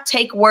cannot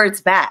take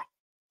words back.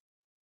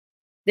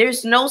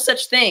 There's no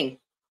such thing.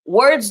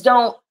 Words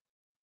don't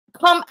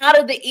come out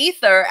of the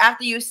ether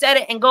after you said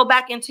it and go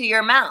back into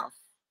your mouth.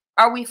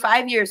 Are we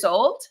 5 years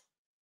old?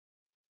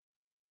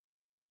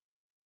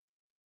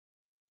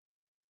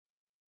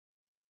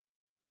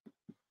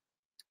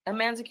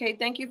 Amanda K,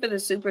 thank you for the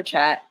super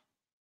chat.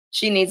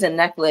 She needs a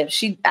neck lift.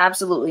 She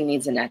absolutely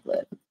needs a neck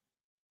lift.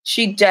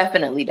 She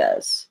definitely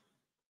does.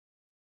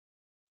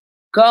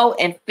 Go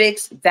and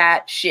fix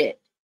that shit.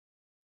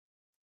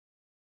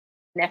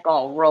 Neck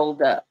all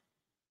rolled up.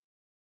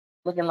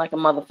 Looking like a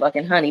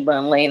motherfucking honey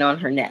bun laying on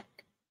her neck.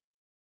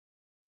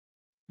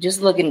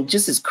 Just looking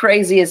just as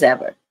crazy as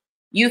ever.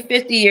 You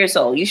 50 years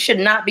old. You should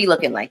not be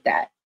looking like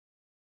that.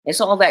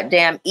 It's all that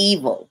damn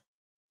evil.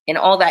 And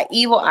all that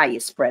evil eye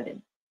is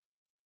spreading.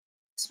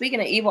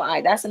 Speaking of evil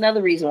eye, that's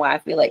another reason why I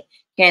feel like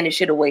Candiace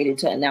should have waited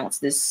to announce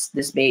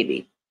this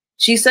baby.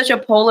 She's such a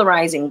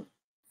polarizing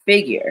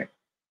figure,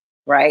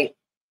 right?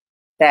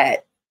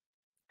 That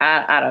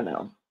I don't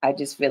know. I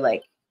just feel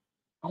like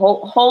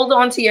hold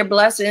on to your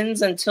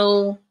blessings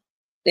until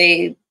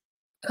they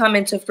come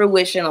into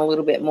fruition a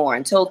little bit more,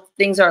 until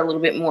things are a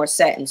little bit more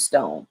set in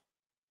stone.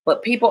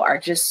 But people are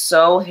just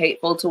so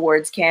hateful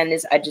towards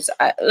Candiace.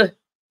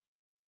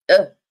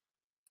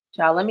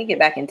 Child, let me get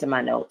back into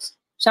my notes.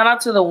 Shout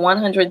out to the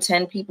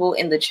 110 people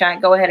in the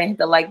chat. Go ahead and hit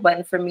the like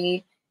button for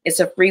me.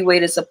 It's a free way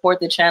to support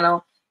the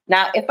channel.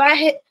 Now, if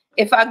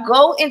I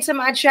go into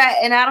my chat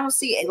and I don't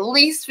see at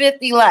least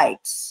 50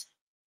 likes,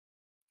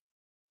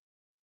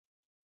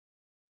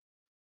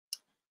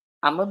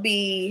 I'm going to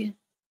be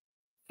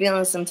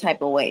feeling some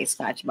type of way,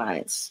 Scotch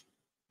Bonnets.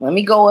 Let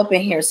me go up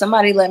in here.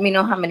 Somebody let me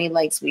know how many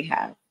likes we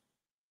have.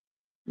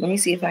 Let me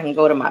see if I can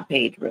go to my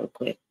page real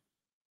quick.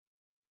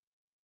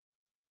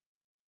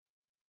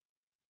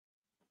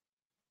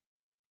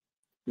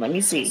 Let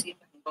me see.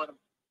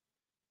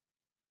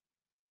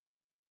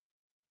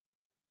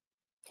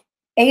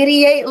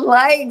 88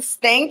 likes.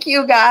 Thank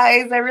you,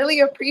 guys. I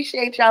really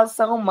appreciate y'all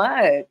so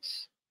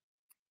much.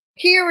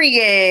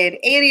 Period.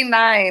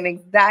 89,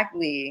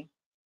 exactly.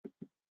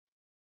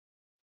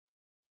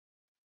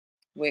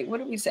 Wait, what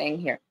are we saying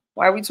here?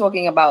 Why are we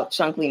talking about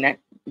chunky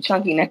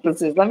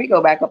necklaces? Let me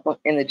go back up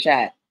in the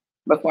chat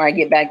before I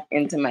get back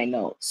into my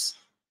notes.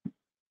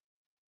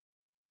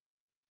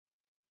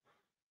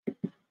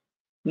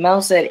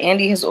 Mel said,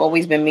 Andy has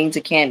always been mean to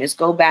Candiace.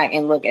 Go back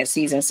and look at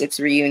season 6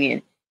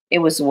 reunion. It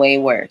was way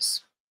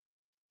worse.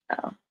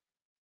 Oh.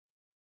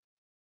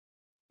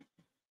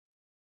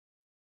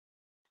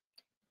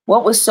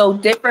 What was so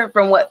different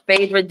from what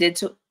Phaedra did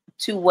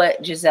to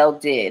what Gizelle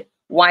did?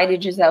 Why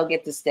did Gizelle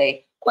get to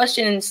stay?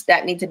 Questions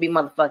that need to be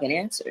motherfucking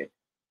answered.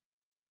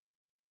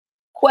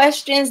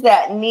 Questions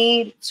that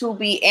need to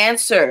be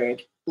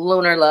answered,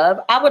 Lunar Love.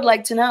 I would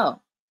like to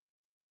know.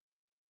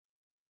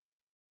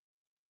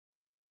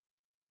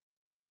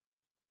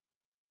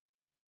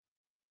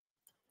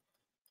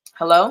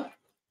 Hello?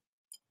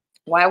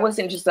 Why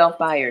wasn't Gizelle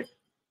fired?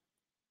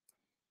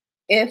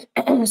 If,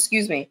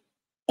 excuse me,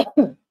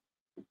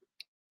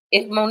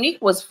 if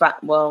Monique was fired,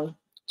 well,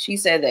 she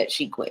said that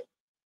she quit.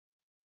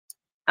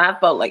 I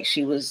felt like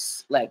she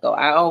was let go.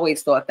 I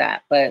always thought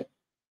that, but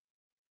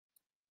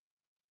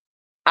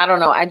I don't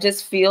know. I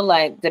just feel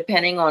like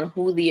depending on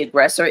who the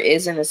aggressor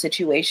is in the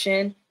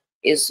situation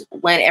is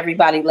when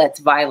everybody lets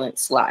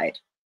violence slide.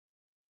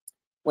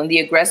 When the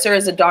aggressor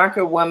is a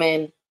darker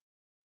woman,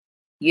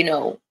 you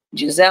know,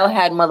 Gizelle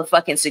had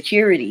motherfucking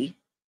security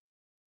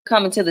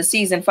coming to the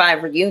season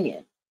 5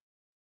 reunion.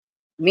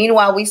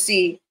 Meanwhile, we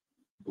see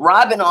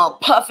Robyn all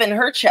puffing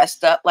her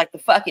chest up like the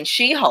fucking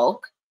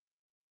She-Hulk.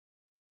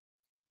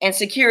 And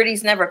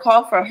security's never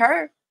called for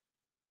her.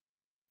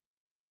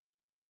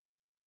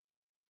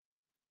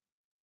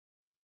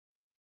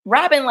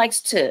 Robyn likes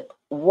to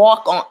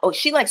walk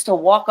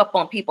up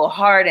on people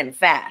hard and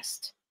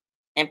fast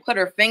and put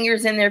her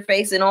fingers in their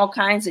face and all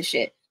kinds of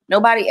shit.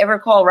 Nobody ever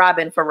called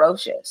Robyn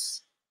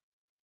ferocious.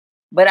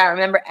 But I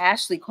remember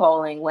Ashley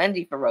calling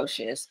Wendy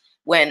ferocious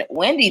when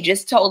Wendy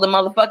just told the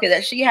motherfucker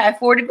that she had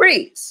 4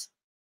 degrees.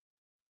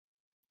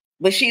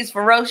 But she's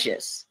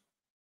ferocious.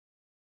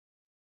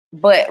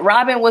 But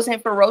Robyn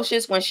wasn't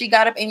ferocious when she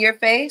got up in your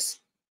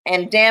face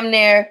and damn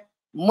near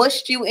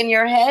mushed you in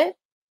your head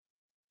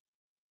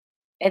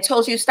and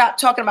told you stop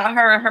talking about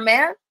her and her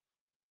man?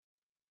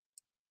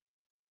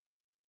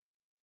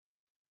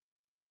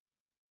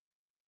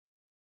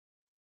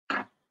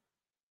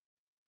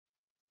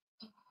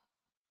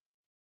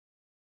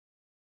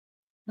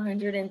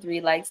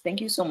 $103 likes.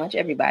 Thank you so much,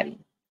 everybody.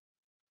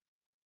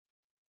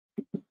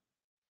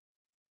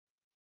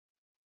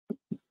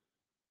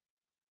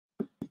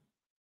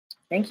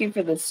 Thank you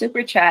for the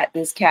super chat.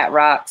 This cat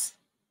rocks.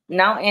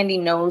 Now Andy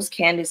knows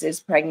Candiace is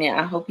pregnant.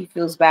 I hope he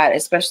feels bad,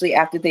 especially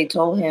after they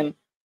told him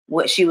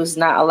what she was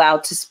not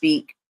allowed to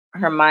speak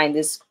her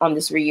mind on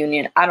this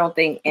reunion. I don't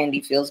think Andy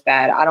feels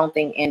bad. I don't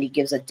think Andy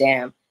gives a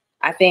damn.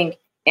 I think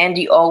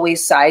Andy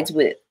always sides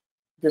with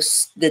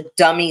the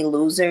dummy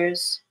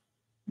losers,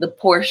 the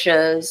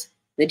Portias,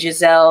 the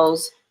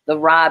Gizelles, the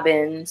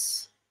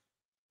Robyns.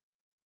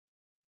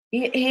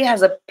 He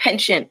has a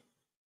penchant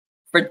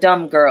for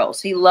dumb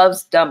girls. He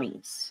loves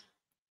dummies.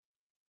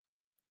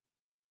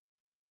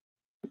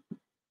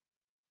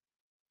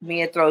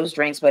 Mia throws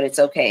drinks, but it's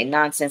okay.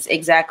 Nonsense.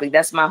 Exactly.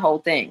 That's my whole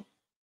thing.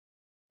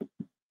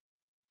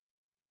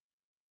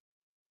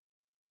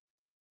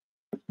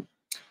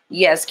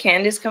 Yes,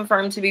 Candiace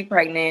confirmed to be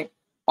pregnant.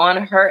 On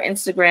her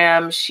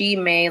Instagram, she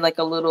made like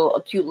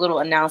a cute little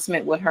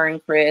announcement with her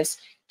and Chris.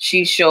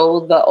 She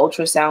showed the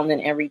ultrasound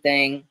and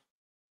everything.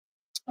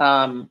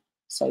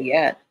 So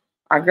yeah,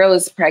 our girl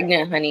is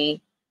pregnant,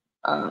 honey.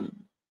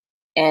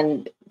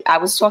 And I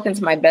was talking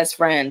to my best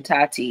friend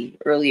Tati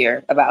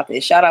earlier about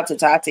this. Shout out to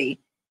Tati.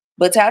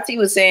 But Tati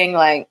was saying,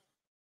 like,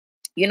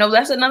 you know,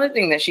 that's another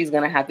thing that she's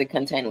gonna have to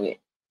contend with,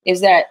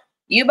 is that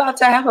you about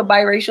to have a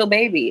biracial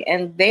baby,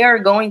 and they are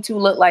going to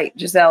look like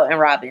Gizelle and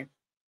Robyn.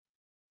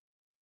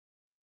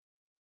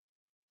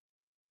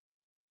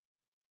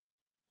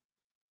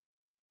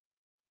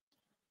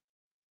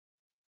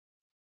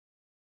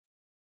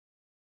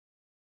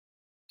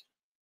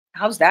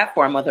 How's that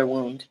for a mother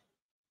wound?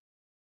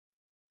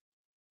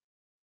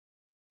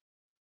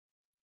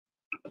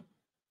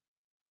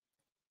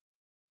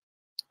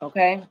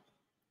 Okay.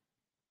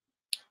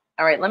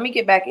 All right, let me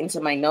get back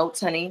into my notes,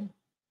 honey.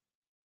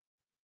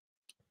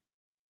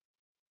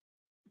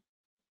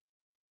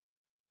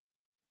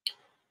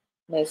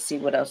 Let's see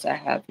what else I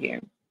have here.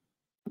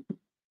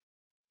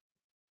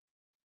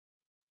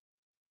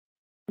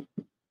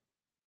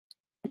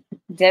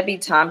 Debbie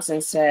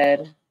Thompson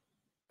said,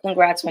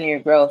 congrats on your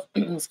growth.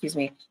 Excuse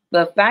me.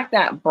 The fact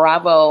that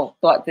Bravo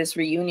thought this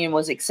reunion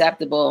was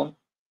acceptable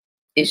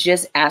is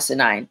just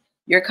asinine.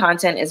 Your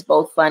content is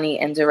both funny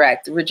and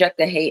direct. Reject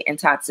the hate and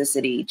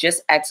toxicity.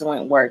 Just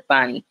excellent work,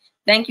 Bonnie.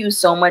 Thank you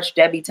so much,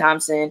 Debbie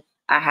Thompson.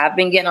 I have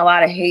been getting a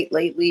lot of hate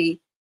lately.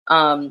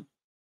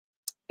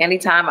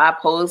 Anytime I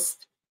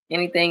post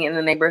anything in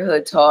the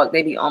neighborhood talk,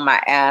 they be on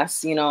my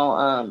ass. You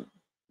know,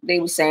 they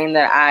were saying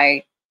that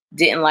I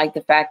didn't like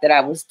the fact that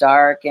I was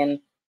dark. And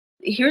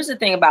here's the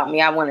thing about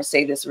me. I want to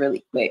say this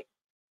really quick.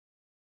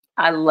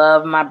 I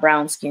love my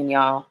brown skin,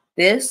 y'all.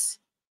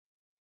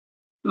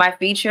 My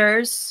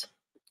features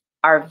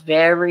are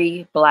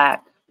very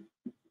black.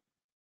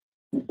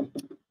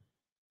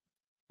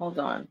 Hold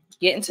on.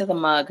 Get into the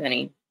mug,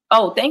 honey.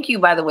 Oh, thank you,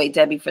 by the way,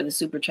 Debbie, for the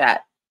super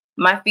chat.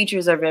 My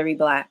features are very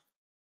black.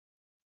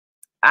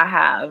 I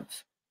have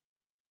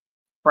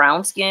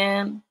brown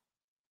skin.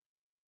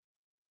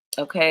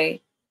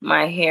 Okay.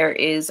 My hair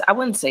is, I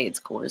wouldn't say it's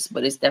coarse,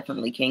 but it's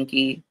definitely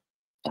kinky.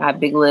 I have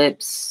big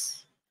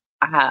lips.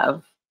 I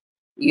have,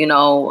 you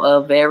know,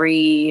 a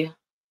very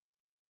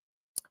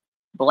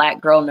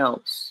black girl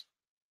nose.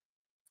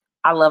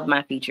 I love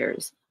my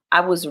features.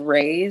 I was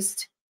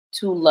raised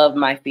to love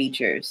my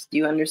features. Do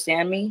you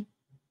understand me?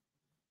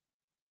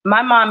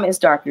 My mom is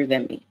darker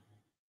than me.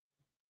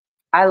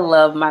 I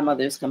love my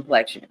mother's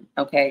complexion.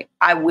 Okay.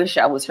 I wish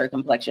I was her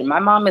complexion.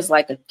 My mom is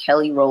like a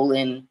Kelly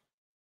Rowland,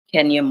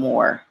 Kenya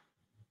Moore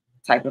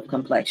type of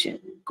complexion.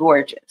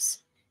 Gorgeous.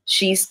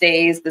 She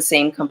stays the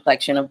same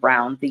complexion of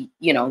brown,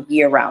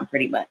 year round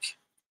pretty much.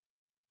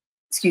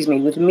 Excuse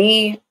me. With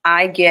me,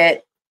 I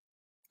get,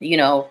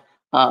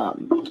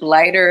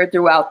 lighter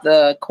throughout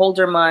the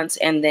colder months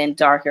and then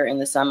darker in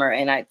the summer.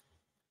 And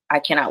I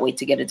cannot wait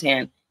to get a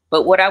tan.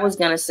 But what I was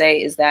going to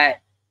say is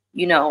that,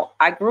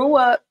 I grew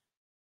up,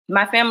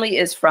 my family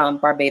is from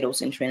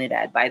Barbados and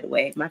Trinidad, by the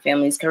way. My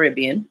family's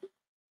Caribbean.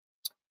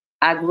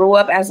 I grew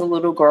up as a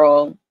little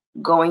girl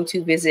going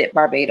to visit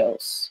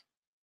Barbados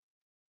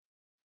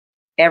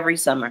every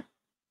summer,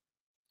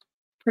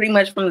 pretty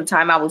much from the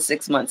time I was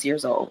 6 months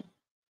years old.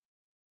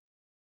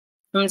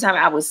 From the time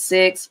I was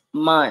 6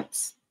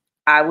 months,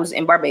 I was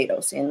in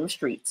Barbados in the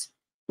streets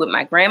with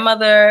my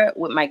grandmother,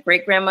 with my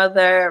great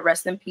grandmother.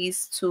 Rest in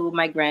peace to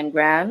my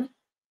grand.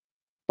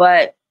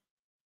 But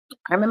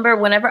I remember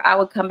whenever I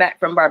would come back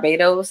from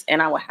Barbados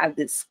and I would have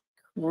this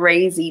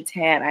crazy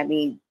tan. I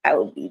mean, I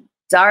would be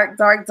dark.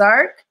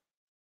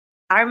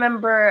 I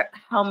remember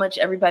how much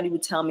everybody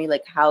would tell me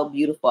like how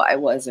beautiful I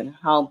was and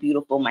how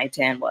beautiful my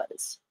tan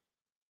was.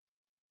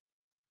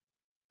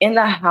 In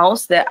the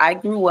house that I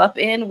grew up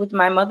in with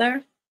my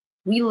mother,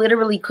 we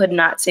literally could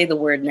not say the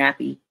word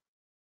nappy.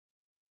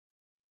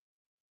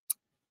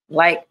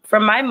 Like for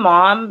my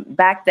mom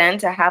back then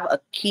to have a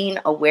keen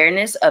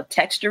awareness of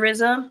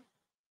texturism.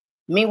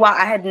 Meanwhile,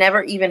 I had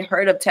never even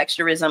heard of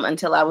texturism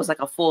until I was like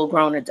a full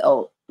grown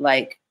adult,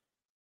 like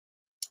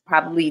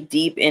probably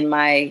deep in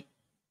my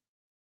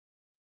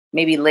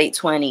maybe late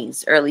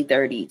 20s, early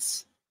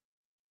 30s,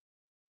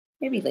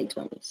 maybe late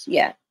 20s.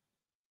 Yeah.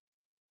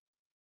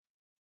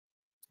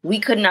 We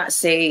could not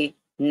say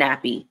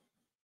nappy.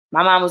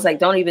 My mom was like,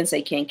 don't even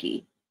say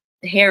kinky.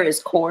 The hair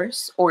is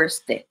coarse or is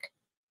thick.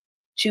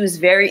 She was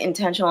very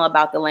intentional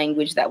about the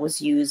language that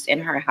was used in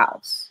her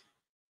house.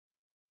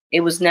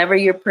 It was never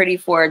you're pretty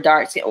for a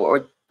dark skin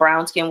or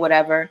brown skin,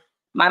 whatever.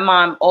 My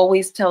mom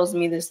always tells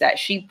me this, that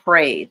she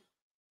prayed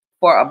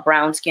for a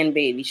brown skin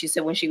baby. She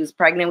said when she was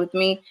pregnant with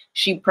me,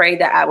 she prayed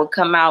that I would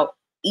come out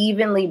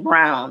evenly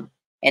brown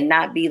and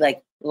not be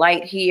like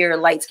light here,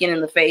 light skin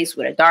in the face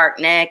with a dark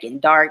neck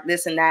and dark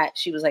this and that.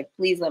 She was like,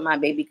 please let my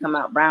baby come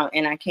out brown.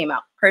 And I came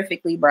out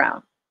perfectly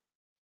brown.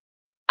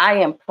 I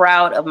am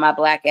proud of my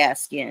black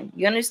ass skin.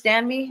 You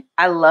understand me?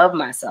 I love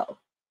myself.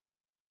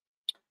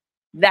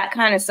 That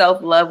kind of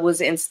self-love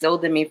was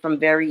instilled in me from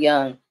very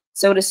young.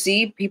 So to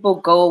see people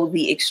go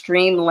the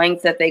extreme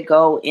length that they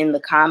go in the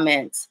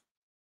comments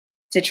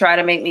to try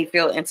to make me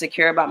feel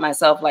insecure about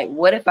myself, like,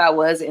 what if I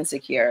was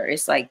insecure?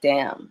 It's like,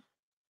 damn,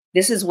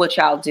 this is what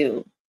y'all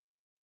do.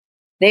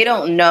 They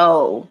don't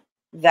know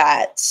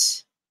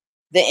that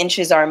the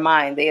inches are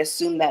mine. They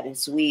assume that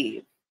it's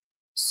weave.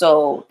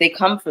 So they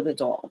come for the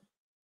doll.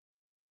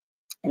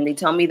 And they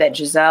tell me that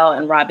Gizelle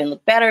and Robyn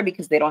look better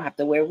because they don't have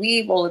to wear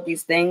weave, all of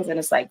these things. And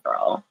it's like,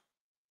 girl.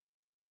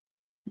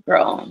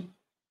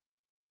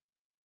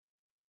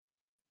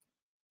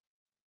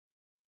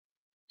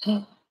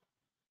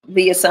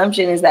 The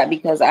assumption is that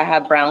because I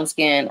have brown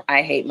skin,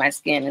 I hate my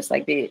skin. It's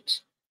like, bitch,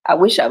 I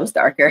wish I was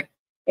darker.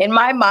 In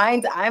my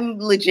mind, I'm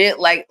legit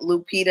like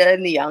Lupita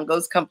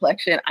Nyong'o's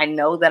complexion. I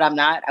know that I'm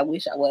not. I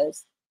wish I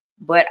was.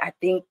 But I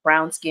think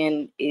brown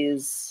skin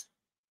is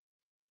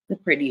the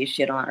prettiest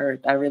shit on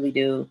earth. I really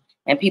do.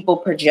 And people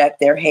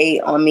project their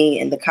hate on me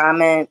in the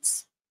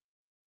comments.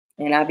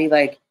 And I'd be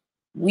like,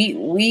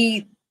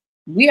 we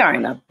are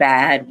in a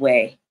bad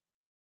way.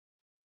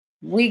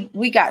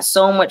 We got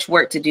so much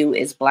work to do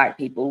as Black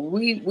people.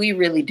 We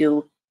really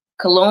do.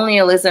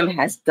 Colonialism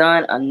has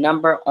done a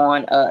number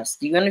on us.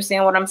 Do you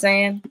understand what I'm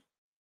saying?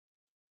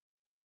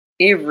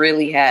 It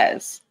really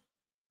has.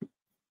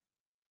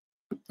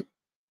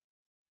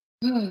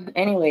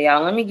 Anyway,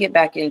 y'all, let me get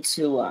back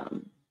into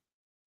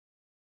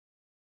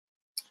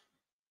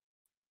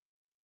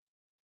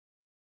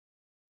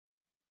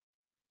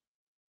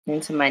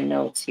my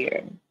notes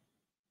here.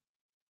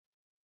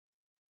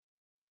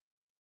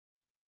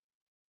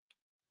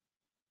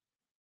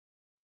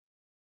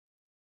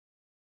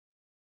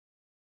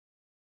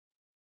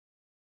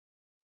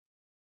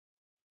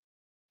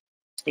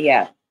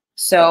 Yeah.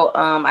 So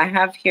I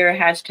have here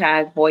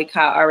hashtag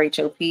boycott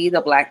RHOP.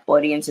 The Black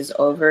audience is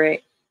over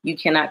it. You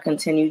cannot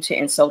continue to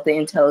insult the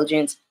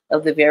intelligence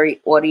of the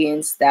very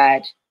audience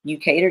that you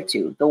cater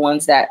to, the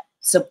ones that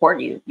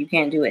support you. You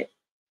can't do it.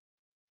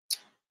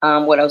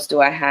 What else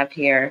do I have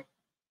here?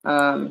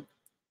 I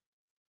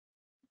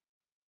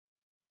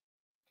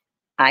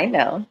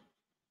know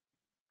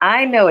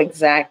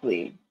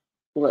exactly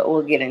what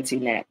we'll get into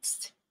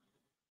next.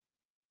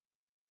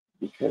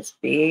 Because,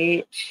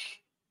 bitch,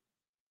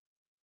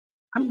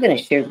 I'm going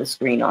to share the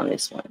screen on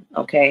this one,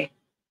 okay?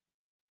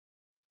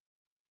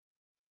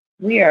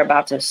 We are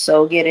about to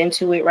so get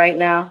into it right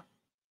now.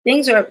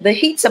 The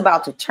heat's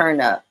about to turn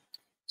up.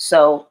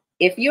 So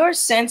if you're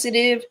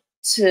sensitive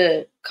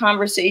to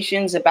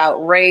conversations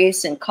about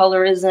race and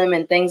colorism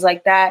and things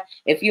like that,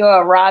 if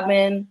you're a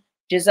Robyn,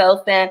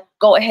 Gizelle fan,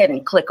 go ahead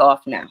and click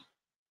off now.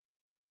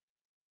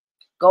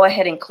 Go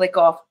ahead and click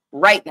off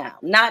right now.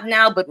 Not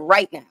now, but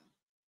right now.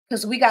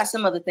 Because we got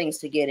some other things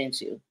to get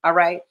into, all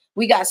right?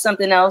 We got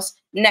something else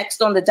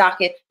next on the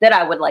docket that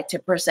I would like to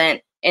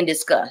present and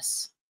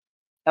discuss,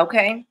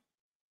 okay?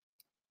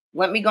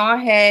 Let me go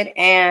ahead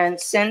and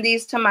send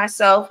these to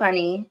myself,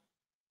 honey.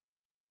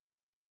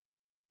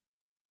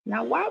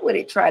 Now, why would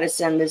it try to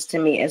send this to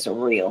me as a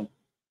reel?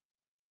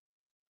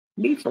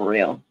 Be for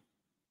real.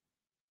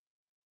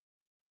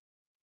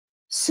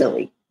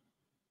 Silly.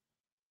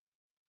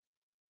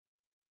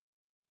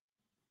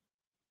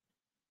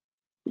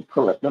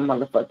 Pull up the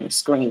motherfucking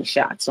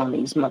screenshots on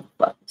these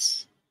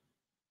motherfuckers.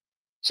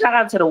 Shout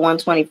out to the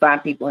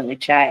 125 people in the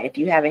chat. If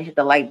you haven't hit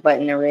the like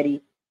button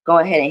already, go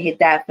ahead and hit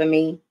that for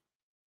me.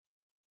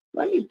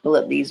 Let me pull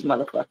up these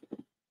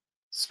motherfucking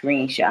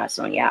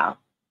screenshots on y'all.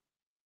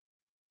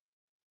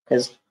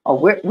 Because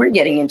we're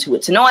getting into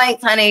it tonight,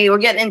 honey. We're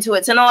getting into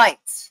it tonight.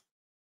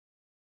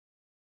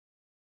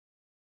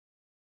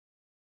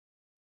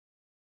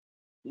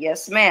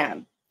 Yes,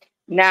 ma'am.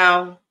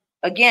 Now,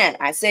 again,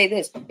 I say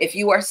this. If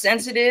you are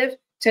sensitive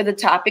to the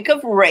topic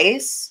of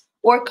race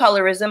or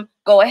colorism,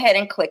 go ahead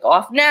and click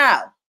off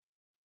now.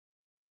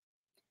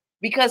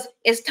 Because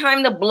it's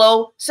time to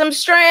blow some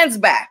strands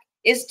back.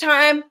 It's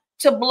time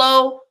to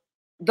blow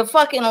the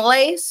fucking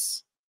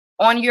lace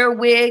on your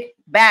wig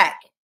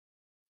back.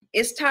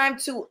 It's time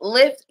to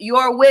lift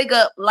your wig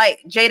up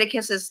like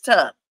Jadakiss's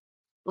tub.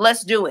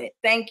 Let's do it.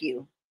 Thank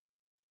you.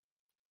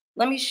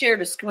 Let me share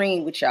the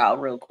screen with y'all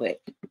real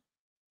quick,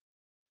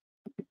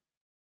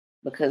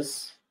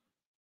 because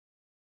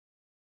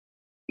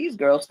these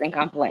girls think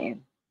I'm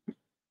playing.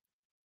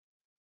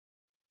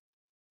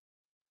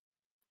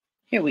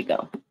 Here we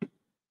go.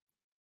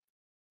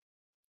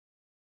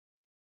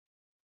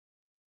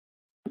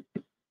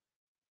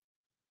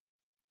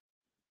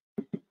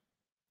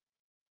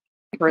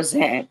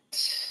 Present.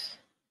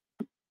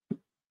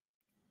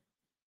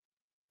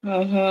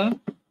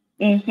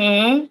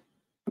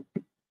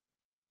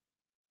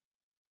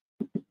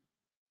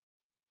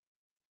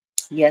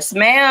 Yes,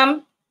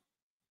 ma'am.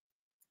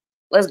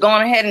 Let's go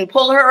on ahead and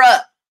pull her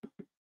up.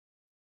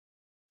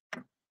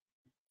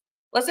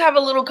 Let's have a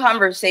little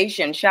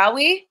conversation, shall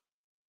we?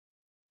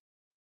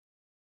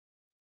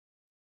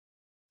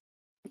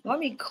 Let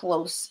me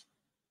close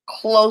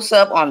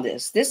up on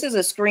this. This is a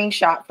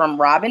screenshot from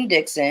Robyn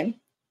Dixon.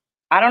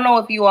 I don't know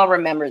if you all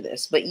remember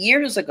this, but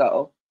years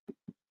ago,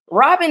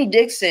 Robyn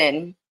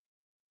Dixon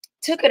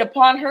took it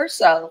upon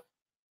herself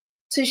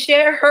to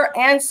share her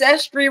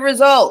ancestry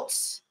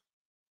results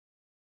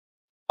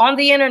on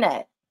the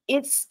internet.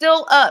 It's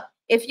still up.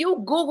 If you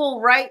Google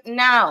right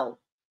now,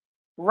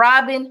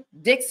 Robyn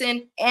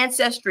Dixon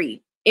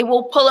ancestry, it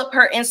will pull up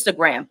her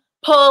Instagram.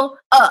 Pull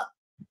up.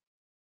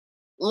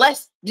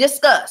 Let's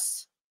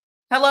discuss.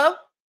 Hello?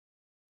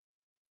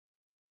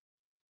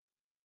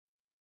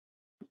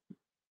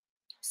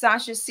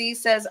 Sasha C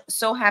says,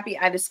 so happy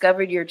I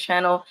discovered your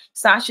channel.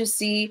 Sasha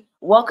C,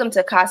 welcome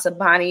to Casa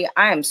Bonnie.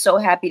 I am so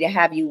happy to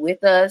have you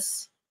with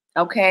us.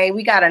 Okay,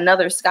 we got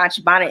another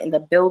Scotch Bonnet in the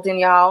building,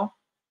 y'all.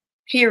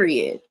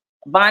 Period.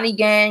 Bonnie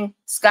gang,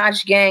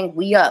 Scotch gang,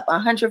 we up.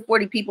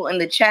 140 people in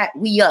the chat,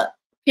 we up.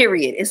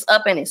 Period. It's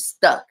up and it's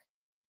stuck.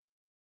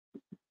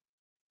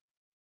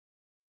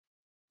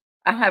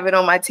 I have it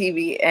on my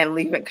TV and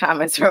leaving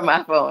comments from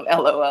my phone.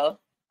 LOL.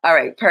 All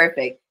right,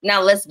 perfect.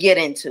 Now let's get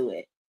into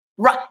it.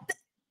 Right.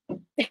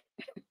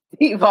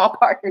 Yvonne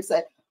Parker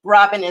said,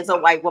 Robyn is a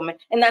white woman.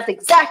 And that's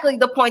exactly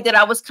the point that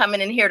I was coming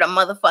in here to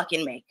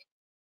motherfucking make.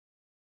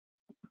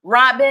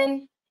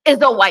 Robyn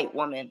is a white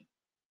woman.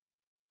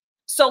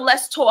 So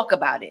let's talk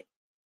about it.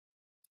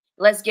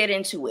 Let's get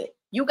into it.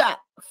 You got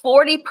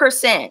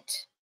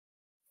 40%,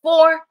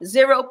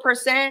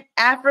 40%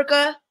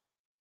 Africa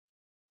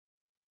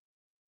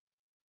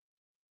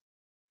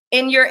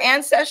in your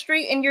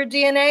ancestry, in your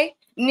DNA.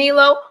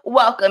 Nilo,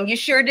 welcome. You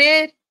sure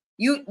did.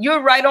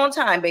 You're right on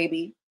time,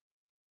 baby.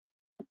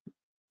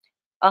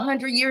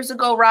 100 years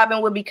ago,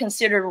 Robyn would be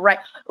considered right.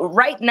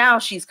 Right now,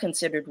 she's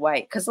considered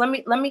white. Because let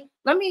me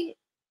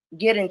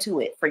get into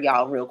it for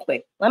y'all real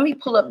quick. Let me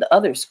pull up the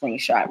other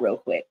screenshot real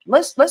quick.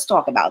 Let's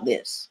talk about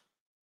this.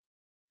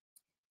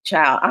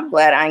 Child, I'm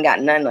glad I ain't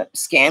got none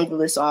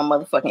scandalous on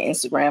motherfucking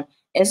Instagram.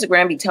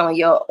 Instagram be telling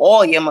y'all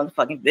all your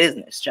motherfucking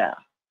business, child.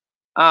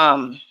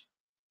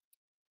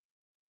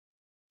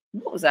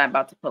 What was I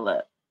about to pull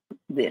up?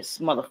 This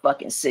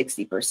motherfucking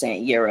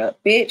 60% Europe,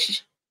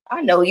 bitch.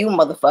 I know you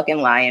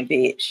motherfucking lying,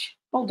 bitch.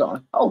 Hold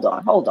on.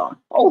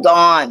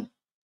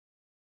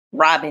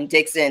 Robyn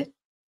Dixon.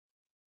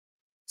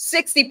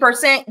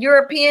 60%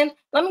 European.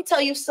 Let me tell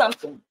you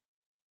something.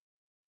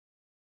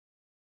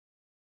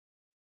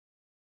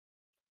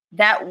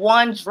 That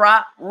one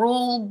drop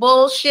rule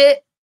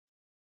bullshit,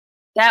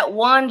 that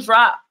one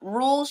drop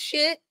rule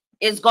shit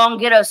is gonna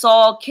get us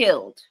all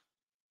killed.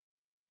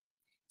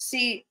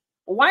 See,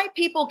 white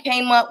people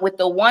came up with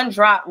the one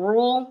drop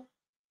rule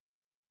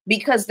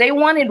because they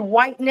wanted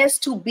whiteness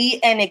to be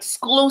an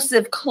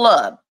exclusive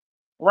club,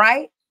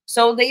 right?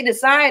 So they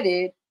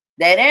decided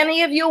that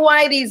any of you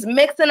whiteys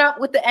mixing up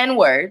with the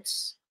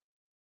N-words,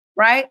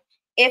 right?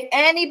 If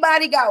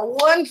anybody got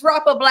one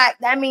drop of black,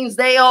 that means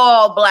they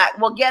all black.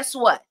 Well, guess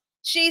what?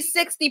 She's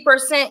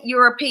 60%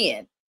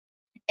 European.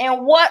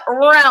 In what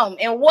realm,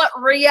 in what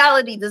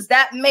reality does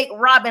that make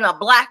Robyn a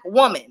black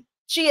woman?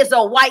 She is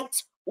a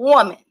white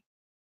woman.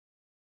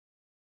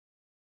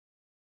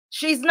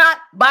 She's not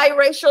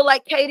biracial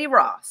like Katie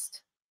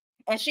Ross.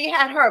 And she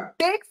had her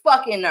big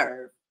fucking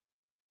nerve.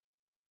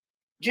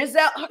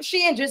 Gizelle,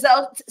 she and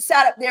Gizelle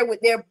sat up there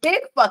with their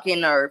big fucking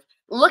nerve,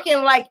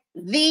 looking like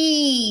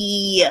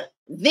the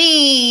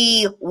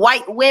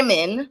white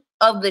women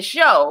of the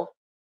show,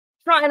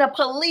 trying to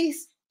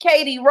police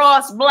Katie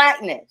Ross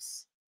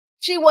blackness.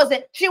 She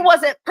wasn't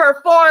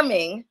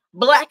performing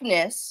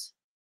blackness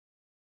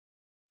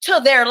to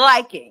their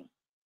liking.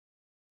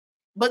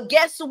 But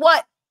guess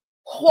what,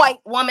 white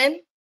woman?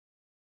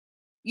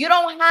 You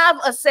don't have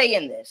a say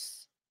in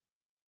this,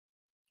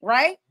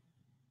 right?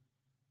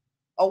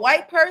 A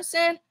white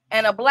person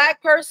and a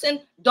black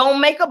person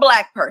don't make a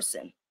black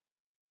person.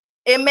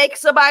 It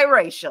makes a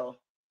biracial.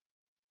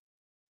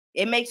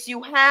 It makes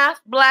you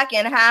half black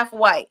and half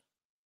white.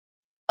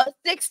 A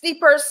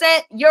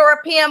 60%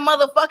 European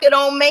motherfucker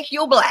don't make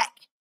you black.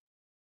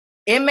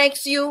 It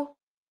makes you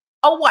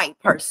a white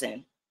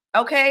person.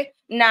 Okay?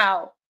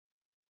 Now,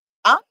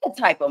 I'm the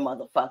type of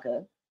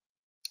motherfucker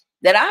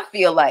that I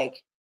feel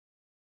like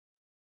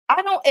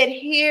I don't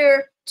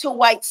adhere to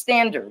white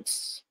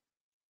standards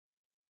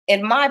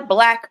in my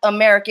Black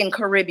American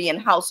Caribbean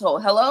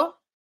household. Hello?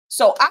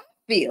 So I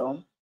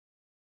feel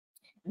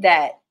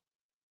that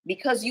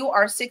because you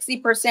are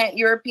 60%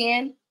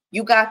 European,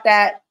 you got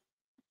that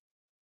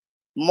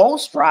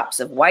most drops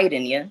of white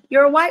in you.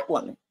 You're a white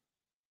woman.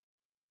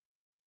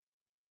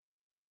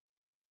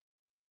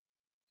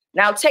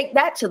 Now take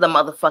that to the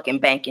motherfucking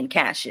bank and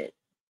cash it.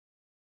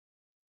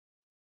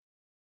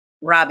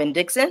 Robyn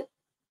Dixon,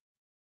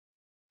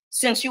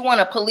 since you want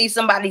to police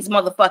somebody's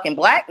motherfucking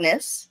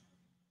blackness,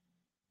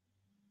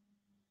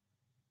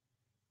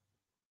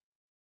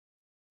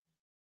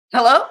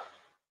 hello?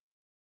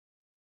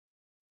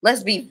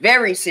 Let's be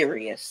very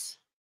serious.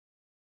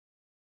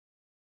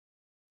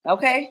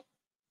 Okay?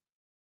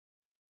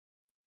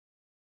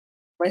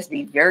 Let's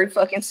be very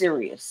fucking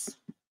serious.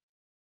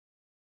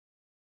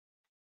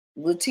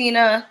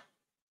 Latina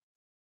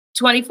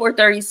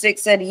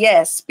 2436 said,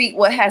 yes, speak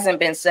what hasn't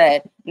been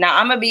said. Now,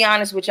 I'm going to be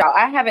honest with y'all.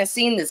 I haven't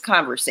seen this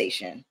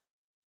conversation.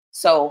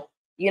 So,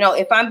 you know,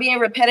 if I'm being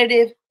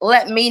repetitive,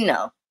 let me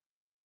know.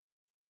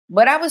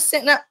 But I was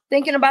sitting up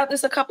thinking about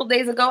this a couple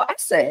days ago. I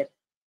said,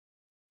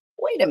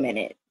 wait a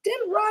minute.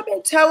 Didn't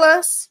Robyn tell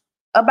us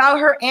about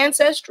her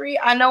ancestry?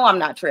 I know I'm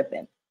not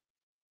tripping.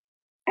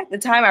 At the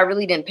time, I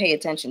really didn't pay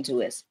attention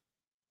to it.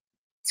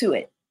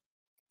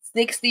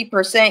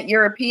 60%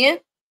 European.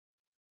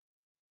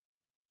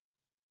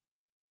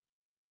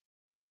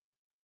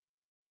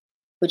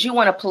 But you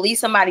want to police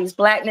somebody's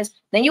blackness,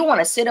 then you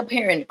want to sit up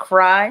here and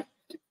cry.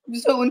 I'm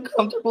so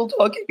uncomfortable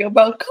talking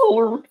about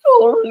color.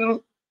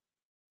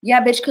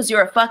 Yeah, bitch, because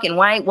you're a fucking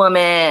white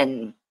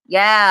woman.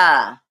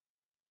 Yeah.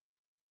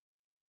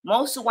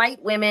 Most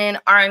white women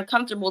are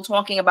uncomfortable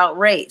talking about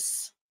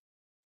race.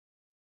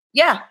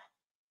 Yeah.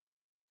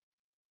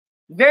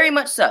 Very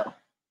much so.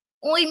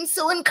 Oh, I'm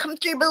so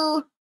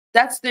uncomfortable.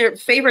 That's their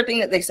favorite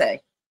thing that they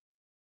say.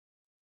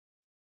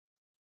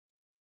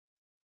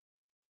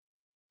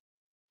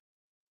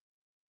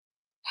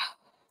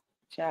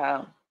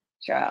 Ciao.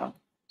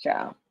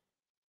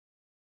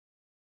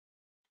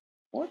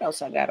 What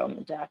else I got on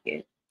the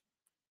docket?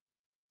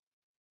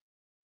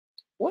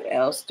 What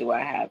else do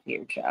I have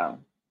here, child?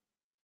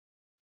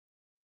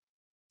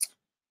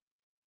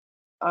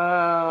 Do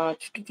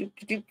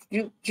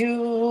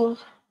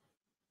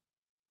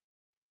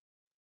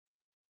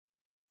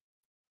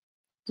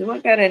I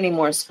got any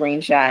more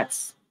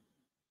screenshots?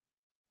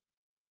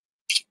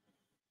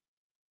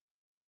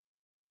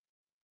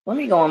 Let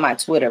me go on my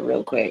Twitter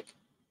real quick.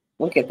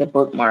 Look at the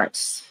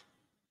bookmarks.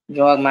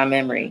 Jog my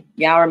memory.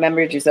 Y'all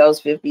remember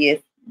Gizelle's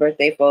 50th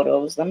birthday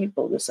photos? Let me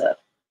pull this up.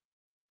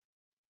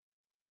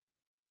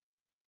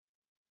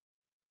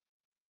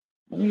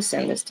 Let me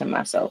send this to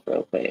myself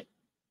real quick.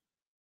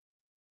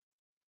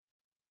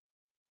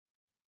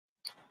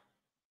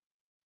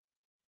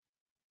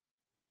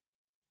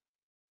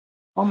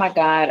 Oh my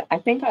God. I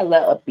think I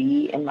let a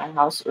bee in my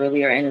house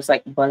earlier and it's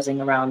like buzzing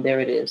around. There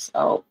it is.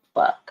 Oh,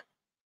 fuck.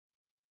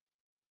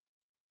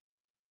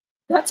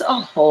 That's a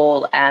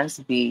whole ass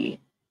bee.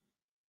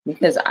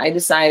 Because I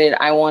decided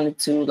I wanted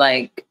to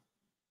like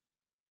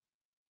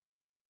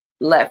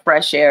let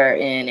fresh air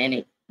in and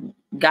it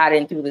got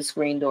in through the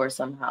screen door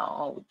somehow.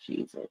 Oh,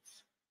 Jesus.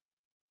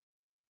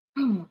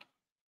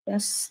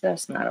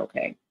 That's not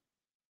okay.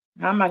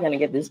 How am I going to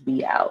get this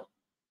bee out?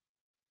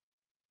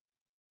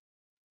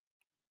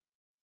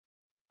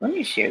 Let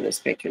me share this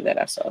picture that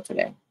I saw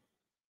today.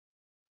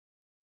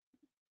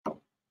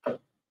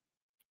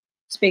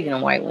 Speaking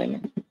of white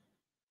women,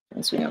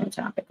 since we're on the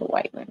topic of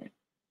white women.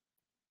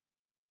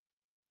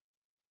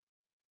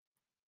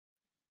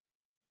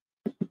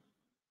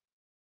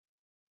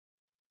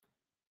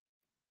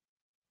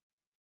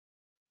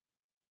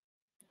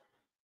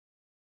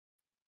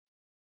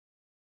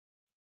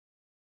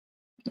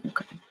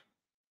 Okay.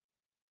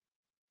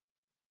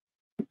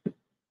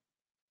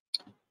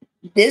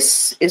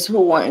 This is who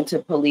wanted to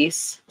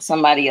police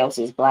somebody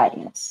else's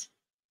blackness.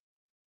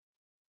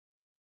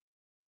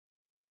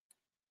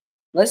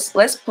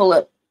 Let's pull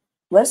up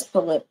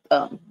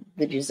the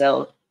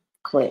Gizelle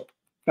clip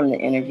from the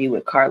interview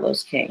with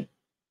Carlos King.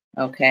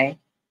 Okay.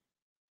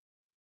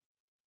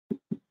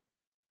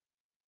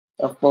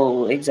 A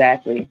fool,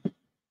 exactly.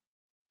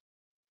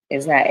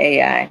 Is that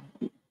AI?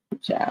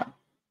 Child.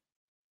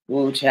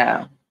 Woo,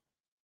 child.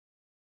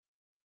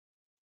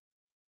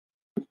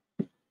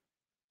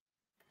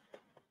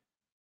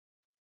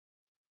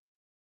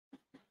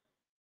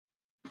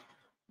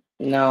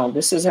 No,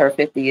 this is her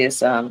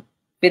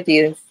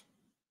 50th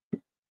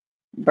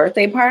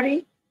birthday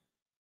party.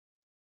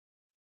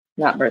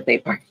 Not birthday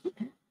party.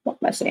 What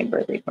am I saying?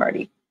 Birthday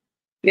party.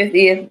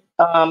 50th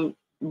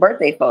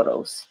birthday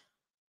photos.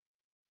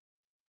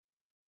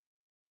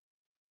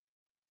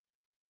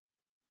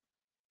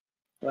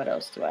 What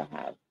else do I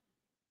have?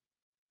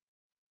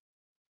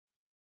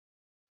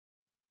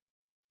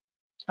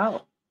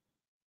 Oh.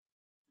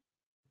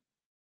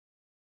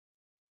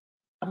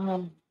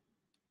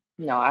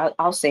 No,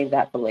 I'll save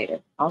that for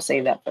later. I'll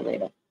save that for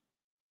later.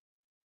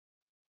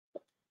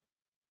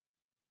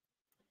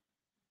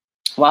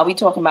 While we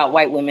talking about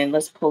white women,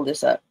 let's pull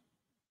this up.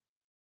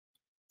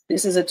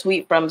 This is a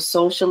tweet from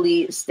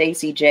Socially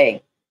Stacy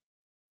J.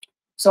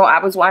 So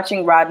I was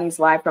watching Rodney's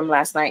live from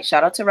last night.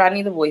 Shout out to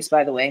Rodney the Voice,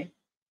 by the way.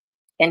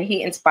 And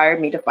he inspired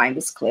me to find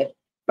this clip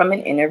from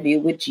an interview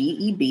with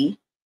GEB.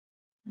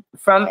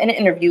 From an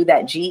interview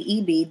that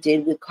GEB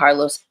did with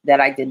Carlos that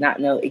I did not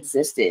know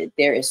existed.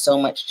 There is so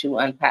much to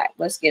unpack.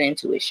 Let's get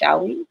into it,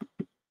 shall we?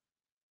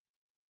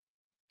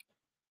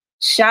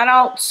 Shout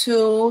out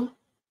to,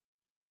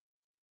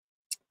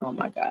 oh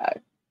my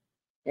God,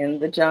 In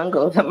the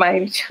Jungle, the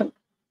Mighty Jungle.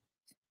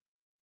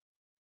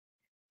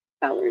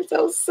 That was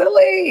so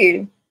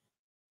silly.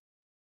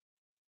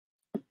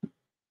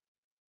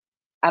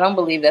 I don't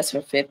believe that's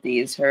her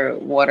 50s. Her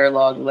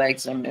waterlogged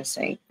legs are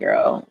missing,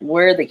 girl.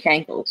 Where are the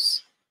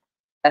cankles?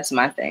 That's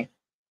my thing.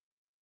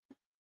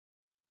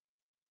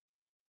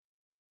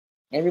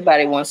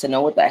 Everybody wants to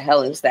know what the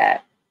hell is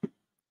that.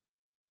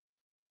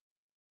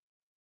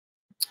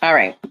 All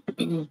right.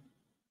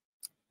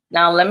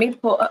 Now let me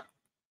pull up.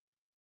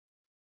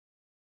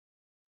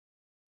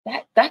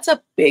 That's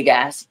a big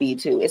ass bee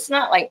too. It's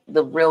not like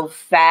the real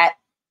fat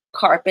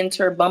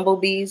carpenter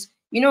bumblebees.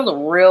 You know the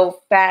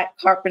real fat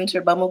carpenter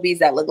bumblebees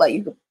that look like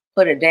you could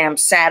put a damn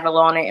saddle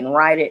on it and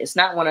ride it. It's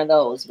not one of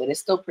those, but it's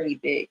still pretty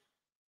big.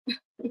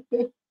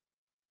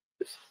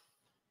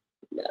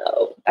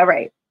 No. All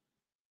right.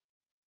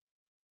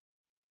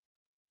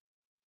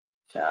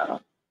 So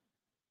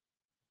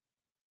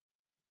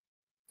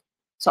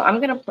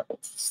I'm going to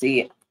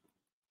see.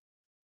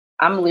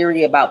 I'm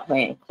leery about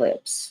playing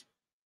clips.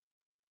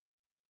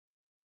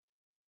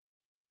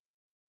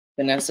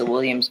 Vanessa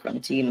Williams from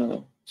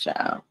Temu.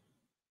 Ciao.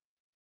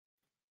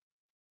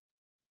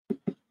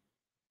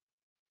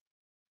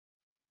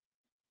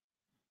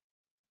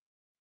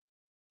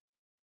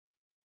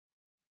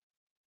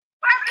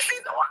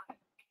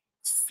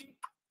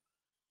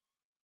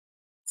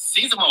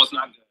 Season 1 was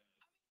not good.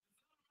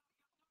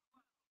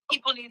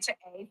 People need to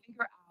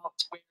figure out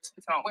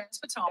where's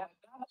Potomac.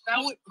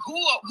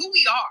 Who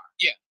we are.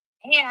 Yeah.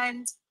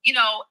 And you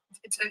know,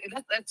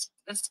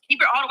 let's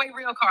keep it all the way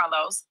real,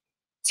 Carlos.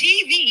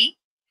 TV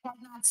has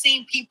not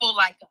seen people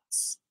like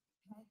us.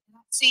 Has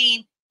not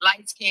seen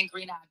light-skinned,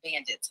 green-eyed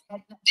bandits.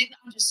 Didn't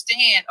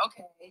understand.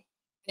 Okay,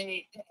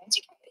 they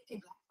educated. They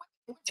black women.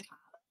 They went to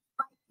college.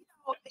 Like, you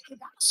know,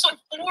 that was so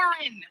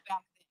foreign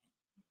back then.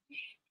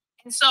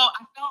 And so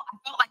I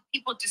felt like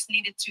people just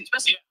needed to,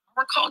 especially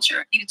our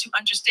culture, needed to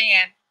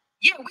understand.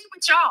 Yeah, we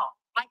with y'all.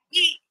 Like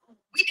we down.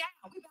 We down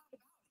about it.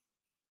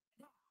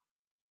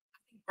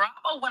 I think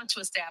Bravo wanted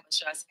to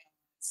establish us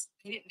as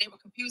they were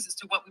confused as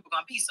to what we were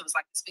going to be. So it was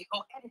like this big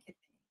whole etiquette thing.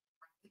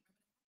 Right?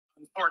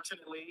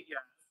 Unfortunately,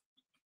 yeah.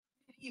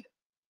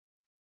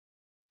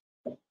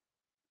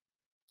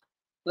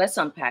 Let's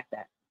unpack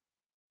that.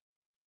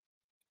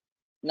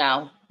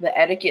 Now, the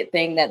etiquette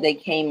thing that they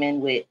came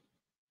in with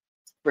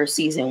for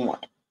season 1.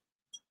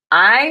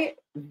 I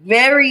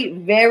very,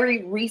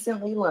 very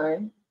recently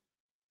learned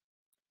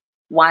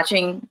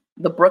watching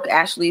the Brooke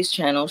Ashley's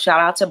channel. Shout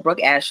out to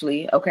Brooke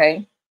Ashley,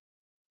 okay?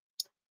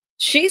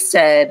 She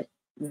said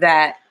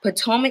that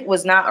Potomac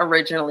was not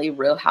originally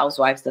Real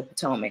Housewives of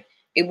Potomac.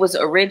 It was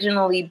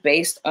originally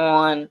based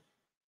on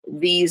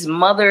these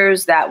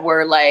mothers that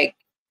were like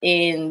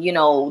in, you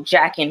know,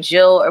 Jack and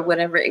Jill or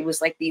whatever. It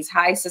was like these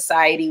high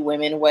society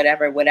women,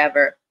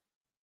 whatever.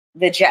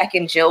 The Jack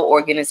and Jill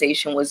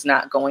organization was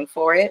not going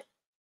for it.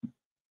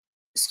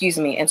 Excuse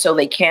me. And so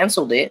they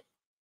canceled it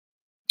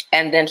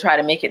and then try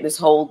to make it this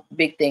whole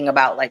big thing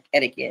about like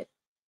etiquette.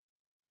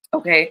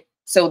 Okay.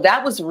 So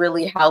that was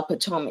really how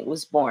Potomac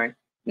was born.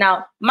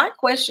 Now, my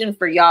question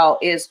for y'all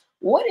is,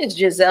 what does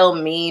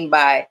Gizelle mean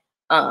by,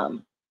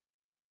 what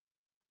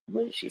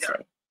did she say?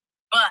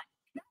 But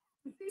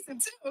season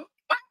 2,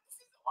 what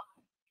season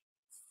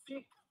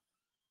 1?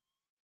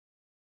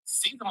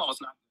 Season 1 was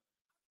not.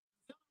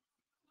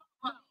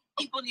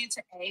 People need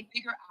to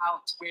figure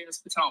out where's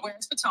Potomac.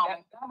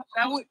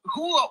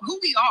 Who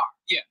we are.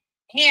 Yeah.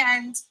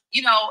 And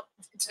you know,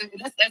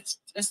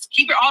 let's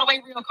keep it all the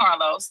way real,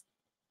 Carlos.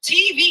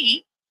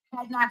 TV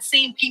has not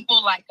seen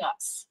people like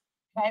us.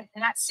 Has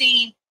not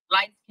seen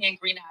light-skinned,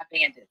 green-eyed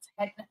bandits.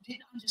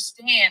 Didn't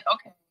understand.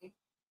 Okay,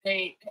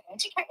 they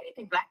educated.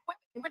 They black women.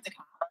 They went to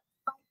college.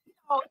 Like, you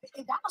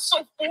know, that was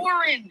so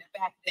foreign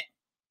back then.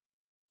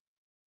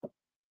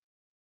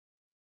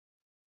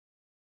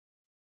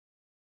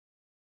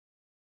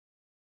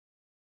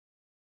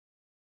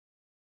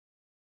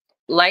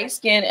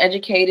 Light-skinned,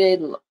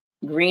 educated,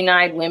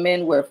 green-eyed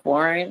women were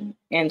foreign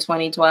in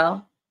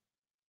 2012.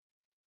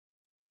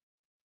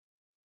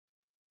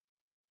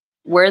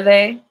 Were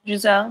they,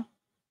 Gizelle?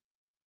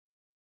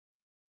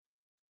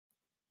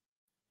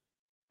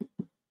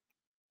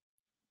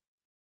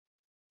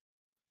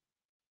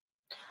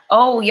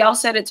 Oh, y'all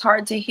said it's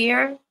hard to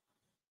hear?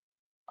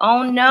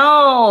 Oh,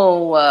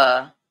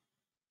 no.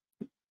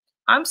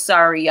 I'm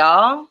sorry,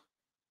 y'all.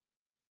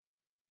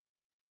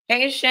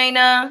 Hey,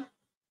 Shayna.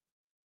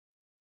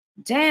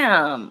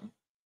 Damn.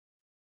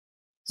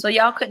 So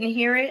y'all couldn't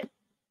hear it?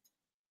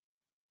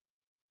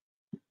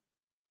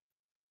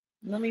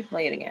 Let me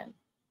play it again.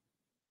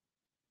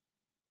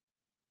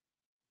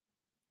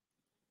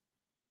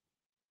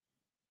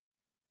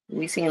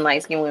 We seen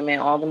light-skinned women,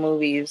 all the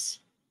movies.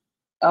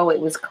 Oh, it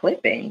was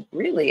clipping.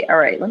 Really? All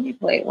right, let me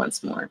play it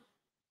once more.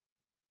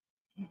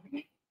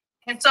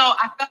 And so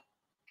I felt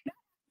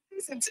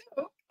season 2.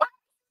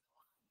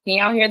 Can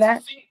y'all hear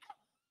that?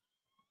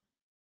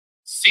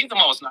 Season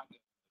 1 was not good.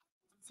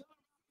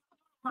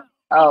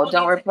 Oh,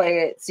 don't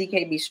replay it.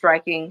 CKB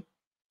striking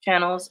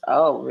channels.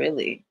 Oh,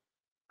 really?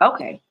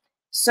 Okay.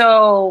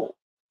 So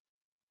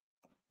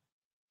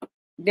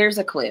there's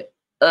a clip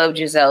of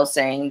Gizelle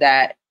saying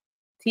that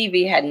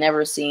TV had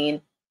never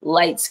seen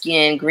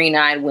light-skinned,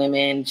 green-eyed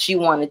women.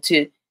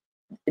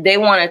 They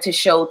wanted to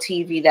show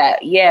TV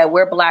that, yeah,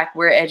 we're Black,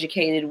 we're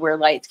educated, we're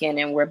light-skinned,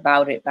 and we're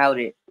about it.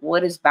 What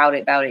does about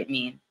it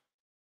mean?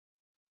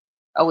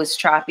 Oh, it's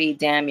choppy.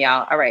 Damn,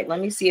 y'all. All right,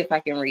 let me see if I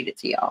can read it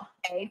to y'all.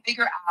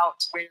 Figure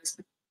out where's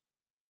the...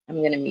 I'm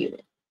going to mute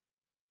it.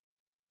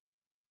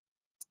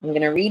 I'm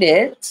going to read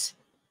it.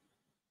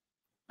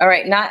 All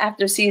right, not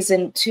after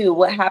season 2.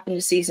 What happened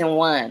to season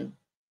 1?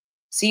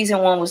 Season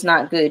 1 was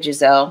not good,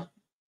 Gizelle.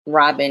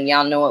 Robyn,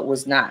 y'all know it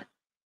was not.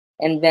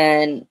 And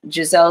then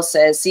Gizelle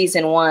says,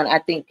 season 1, I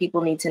think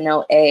people need to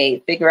know,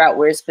 figure out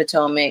where's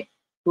Potomac,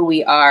 who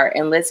we are,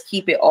 and let's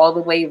keep it all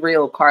the way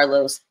real,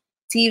 Carlos.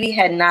 TV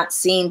had not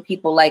seen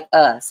people like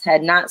us,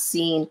 had not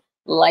seen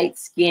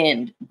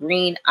light-skinned,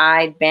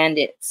 green-eyed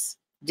bandits.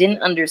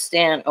 Didn't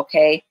understand,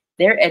 okay?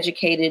 They're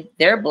educated,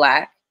 they're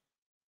Black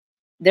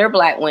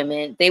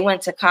women. They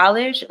went to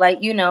college,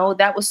 like, you know,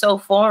 that was so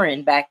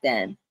foreign back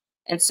then.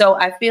 And so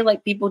I feel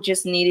like people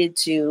just needed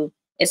to,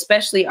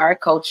 especially our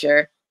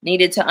culture,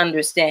 needed to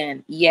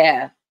understand,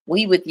 yeah,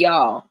 we with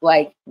y'all,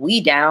 like,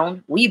 we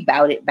down, we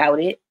bout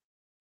it.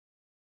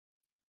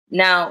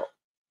 Now,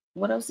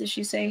 what else did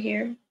she say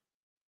here?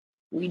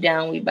 We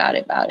down, we bout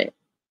it.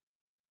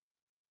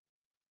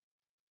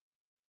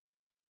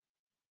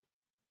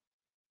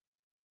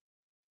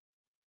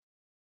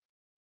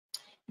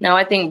 Now,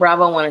 I think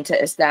Bravo wanted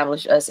to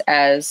establish us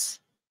as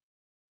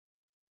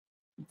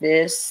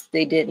this.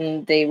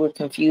 They were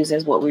confused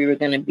as what we were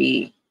going to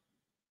be.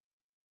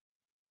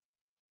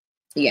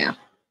 Yeah.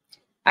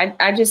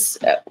 I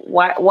just,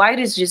 why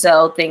does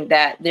Gizelle think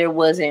that there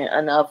wasn't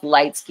enough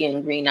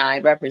light-skinned,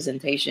 green-eyed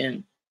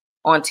representation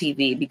on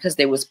TV? Because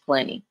there was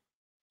plenty.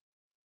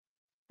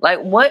 Like,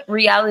 what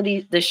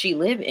reality does she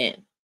live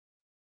in?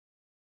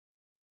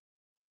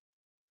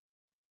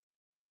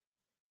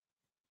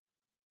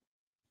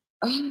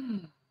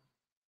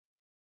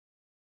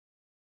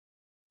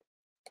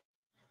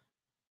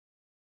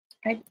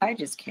 I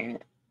just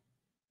can't.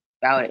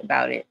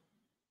 About it.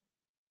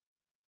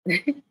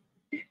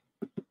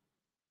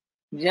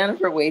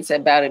 Jennifer Wade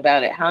said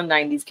about it. How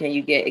 90s can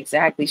you get?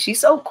 Exactly. She's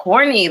so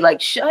corny.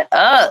 Like, shut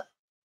up.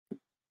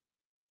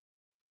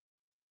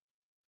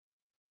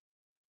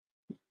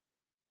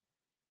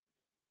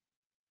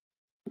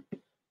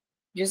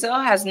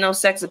 Gizelle has no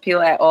sex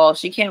appeal at all.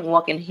 She can't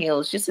walk in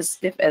heels, just as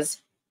stiff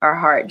as her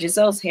heart.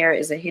 Gizelle's hair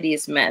is a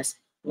hideous mess.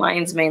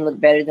 Lion's mane look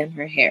better than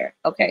her hair.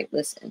 Okay,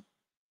 listen.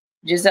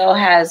 Gizelle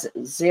has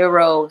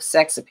zero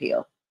sex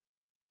appeal.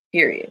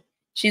 Period.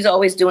 She's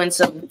always doing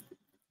some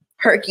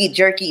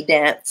herky-jerky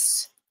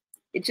dance.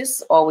 It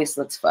just always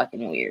looks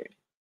fucking weird.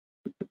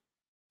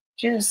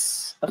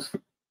 Just, ugh.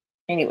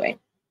 Anyway.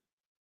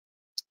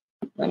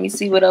 Let me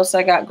see what else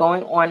I got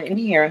going on in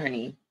here,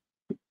 honey.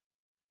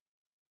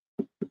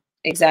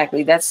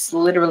 Exactly. That's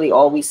literally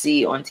all we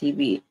see on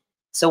TV.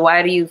 So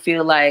why do you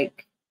feel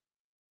like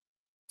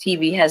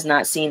TV has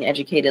not seen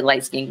educated,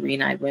 light-skinned,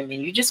 green-eyed women?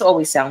 You just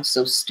always sound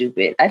so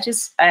stupid. I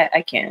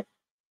can't.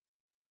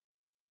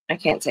 I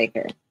can't take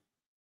her.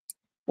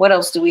 What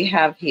else do we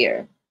have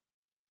here?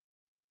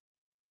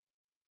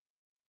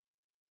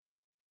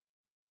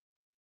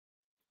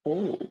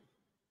 Ooh.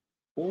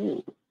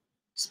 Ooh.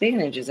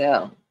 Speaking of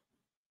Gizelle,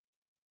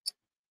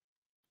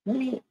 let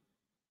me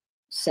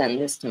send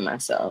this to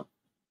myself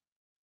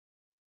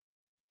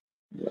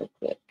real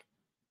quick.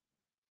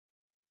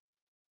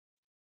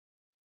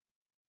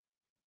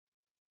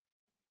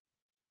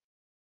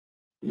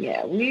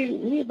 Yeah,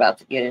 we about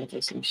to get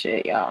into some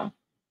shit, y'all.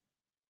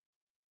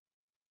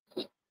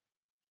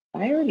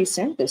 I already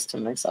sent this to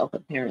myself,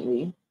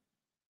 apparently.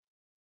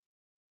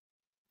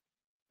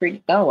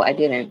 Oh, I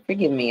didn't.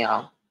 Forgive me,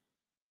 y'all.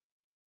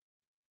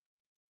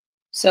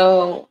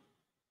 So,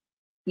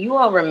 you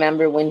all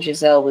remember when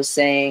Gizelle was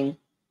saying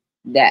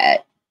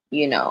that,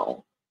 you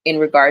know, in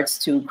regards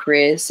to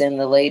Chris and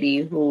the lady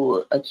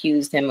who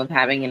accused him of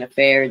having an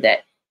affair,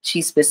 that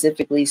she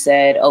specifically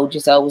said, oh,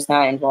 Gizelle was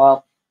not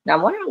involved.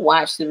 Now, when I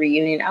watched the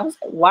reunion, I was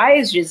like, why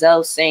is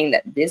Gizelle saying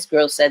that this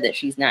girl said that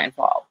she's not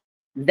involved?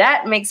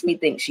 That makes me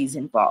think she's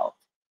involved.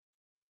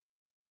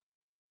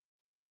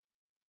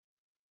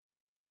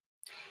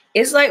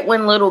 It's like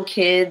when little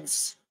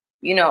kids,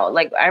 you know,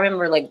 like I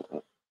remember like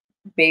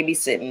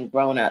babysitting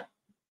growing up,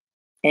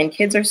 and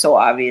kids are so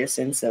obvious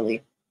and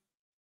silly.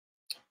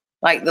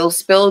 Like they'll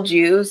spill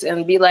juice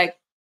and be like,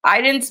 I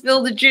didn't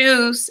spill the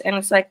juice. And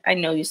it's like, I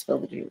know you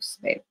spilled the juice,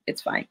 babe.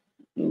 It's fine.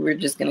 We're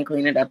just going to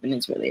clean it up and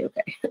it's really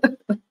okay.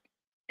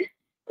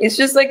 It's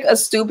just like a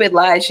stupid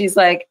lie. She's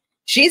like,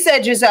 she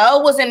said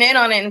Gizelle wasn't in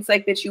on it. And it's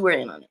like, bitch, you were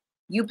in on it.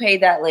 You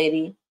paid that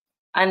lady.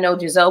 I know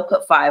Gizelle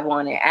put 5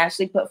 on it.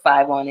 Ashley put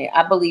 5 on it.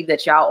 I believe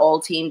that y'all all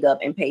teamed up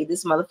and paid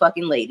this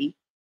motherfucking lady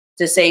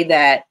to say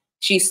that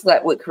she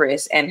slept with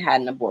Chris and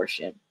had an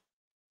abortion.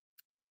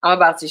 I'm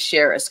about to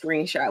share a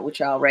screenshot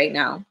with y'all right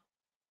now.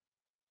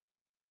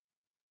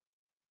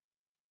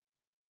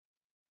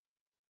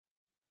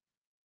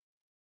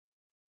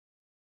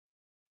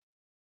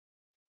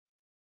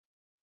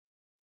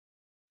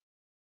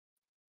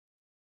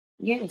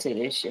 Get into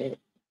this shit.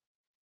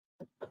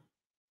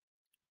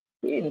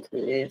 Get into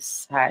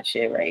this hot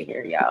shit right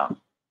here, y'all.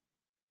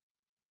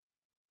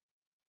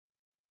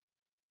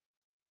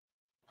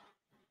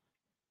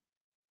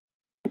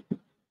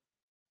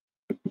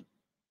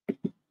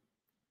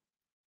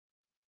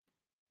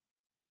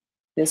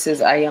 This is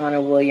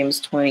Ayanna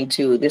Williams,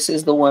 22. This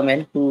is the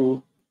woman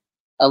who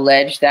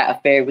alleged that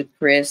affair with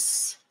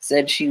Chris,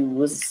 said she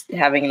was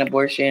having an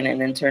abortion, and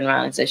then turned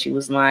around and said she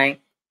was lying.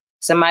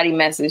 Somebody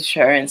messaged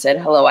her and said,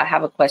 hello, I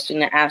have a question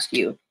to ask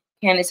you.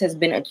 Candiace has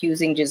been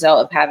accusing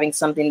Gizelle of having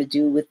something to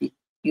do with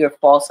your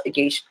false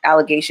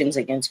allegations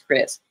against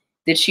Chris.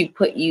 Did she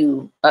put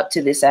you up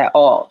to this at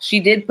all? She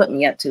did put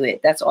me up to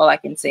it. That's all I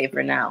can say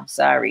for now.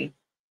 Sorry.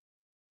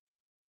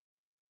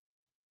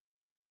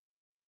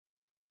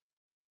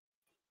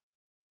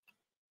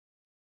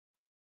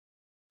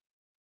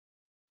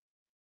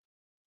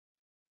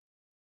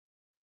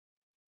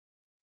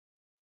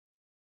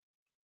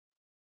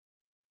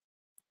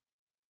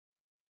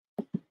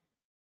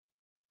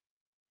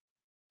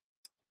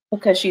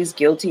 Because she's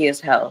guilty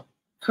as hell.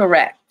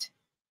 Correct.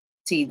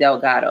 T.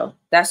 Delgado.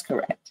 That's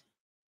correct.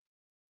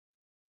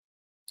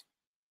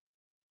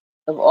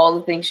 Of all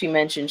the things she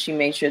mentioned, she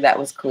made sure that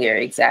was clear.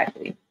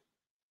 Exactly.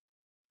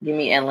 Give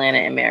me Atlanta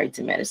and Married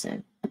to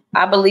Medicine.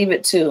 I believe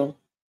it too.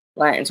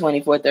 Latin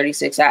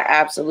 2436. I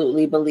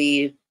absolutely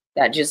believe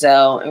that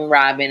Gizelle and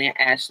Robyn and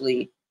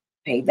Ashley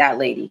paid that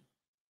lady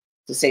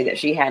to say that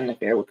she had an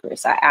affair with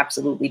Chris. I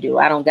absolutely do.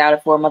 I don't doubt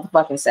it for a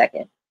motherfucking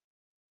second.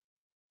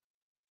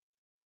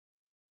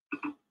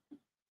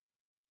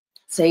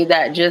 Say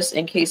that just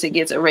in case it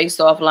gets erased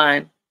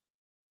offline.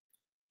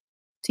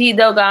 T.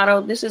 Delgado,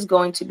 this is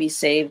going to be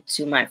saved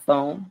to my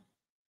phone,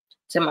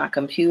 to my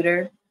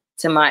computer,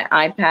 to my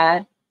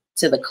iPad,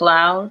 to the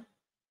cloud.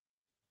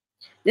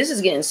 This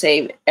is getting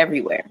saved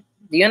everywhere.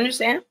 Do you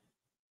understand?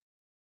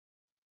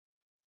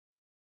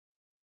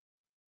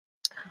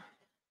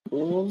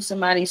 Ooh,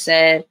 somebody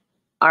said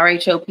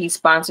RHOP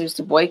sponsors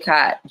to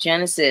boycott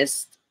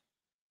Genesis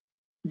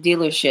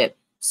dealership,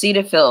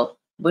 Cedarfield,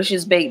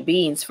 Bush's Baked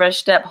Beans, Fresh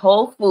Step,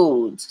 Whole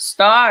Foods,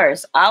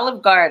 Stars,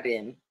 Olive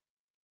Garden,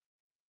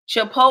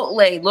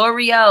 Chipotle,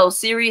 L'Oreal,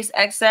 Sirius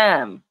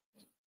XM,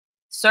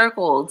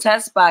 Circle,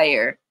 Test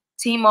Buyer,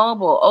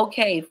 T-Mobile,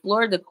 OK,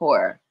 Floor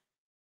Decor.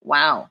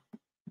 Wow.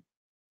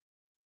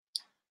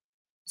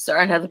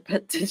 Start another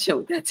petition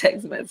with that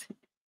text message.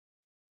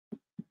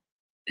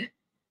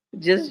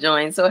 Just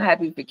joined. So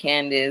happy for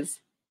Candiace.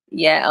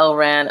 Yeah,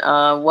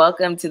 Elran.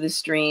 Welcome to the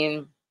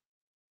stream.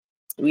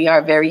 We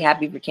are very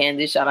happy for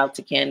Candiace. Shout out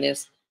to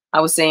Candiace. I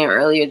was saying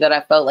earlier that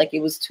I felt like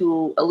it was a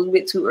little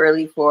bit too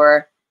early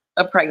for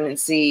a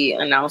pregnancy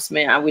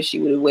announcement. I wish she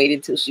would have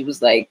waited till she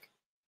was like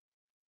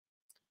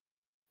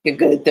a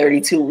good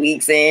 32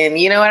 weeks in.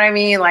 You know what I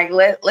mean? Like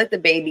let the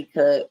baby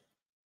cook.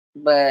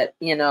 But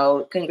you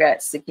know,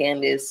 congrats to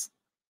Candiace.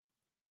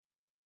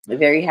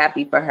 Very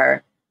happy for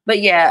her.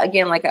 But yeah,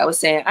 again, like I was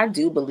saying, I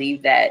do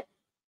believe that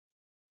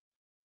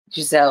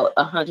Gizelle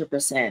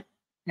 100%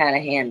 had a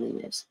hand in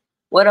this.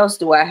 What else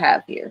do I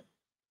have here?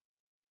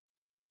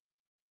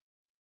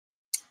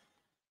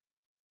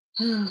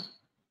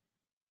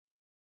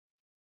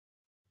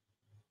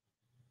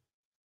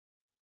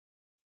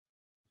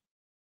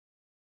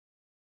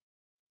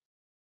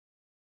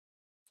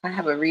 I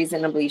have a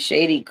reasonably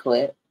shady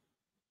clip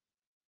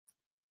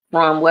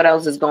from What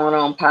Else Is Going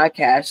On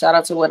podcast. Shout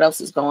out to What Else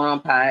Is Going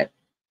On pod.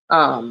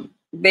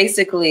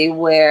 Basically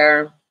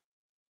where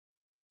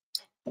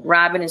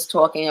Robyn is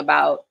talking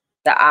about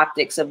the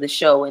optics of the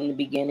show in the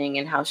beginning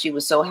and how she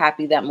was so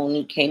happy that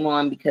Monique came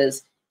on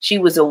because she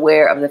was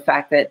aware of the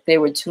fact that there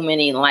were too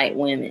many light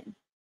women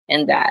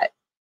and that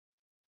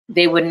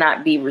they would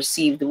not be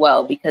received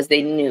well because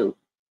they knew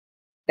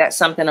that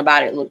something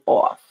about it looked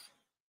off.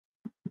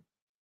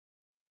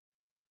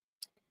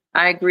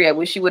 I agree. I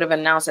wish she would have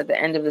announced at the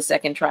end of the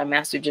second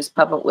trimester, just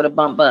pop up with a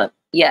bump.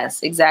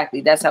 Yes,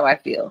 exactly. That's how I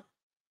feel.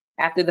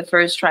 After the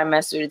first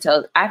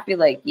trimester I feel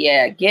like,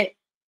 yeah, get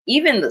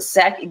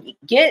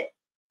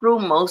through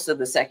most of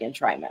the second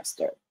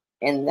trimester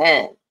and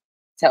then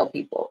tell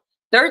people.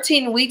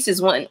 13 weeks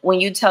is when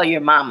you tell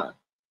your mama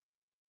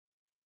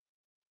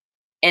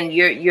and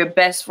your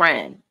best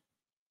friend,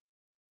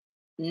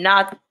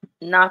 not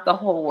the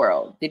whole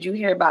world. Did you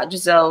hear about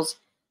Gizelle's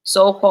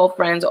so-called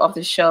friends off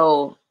the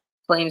show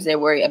claims they're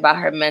worried about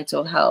her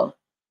mental health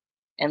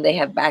and they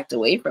have backed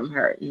away from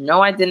her?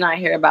 No, I did not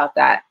hear about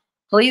that.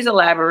 Please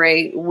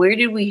elaborate. Where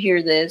did we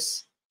hear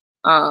this?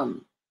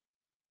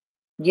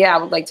 Yeah,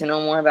 I would like to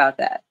know more about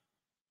that.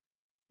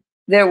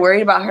 They're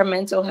worried about her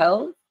mental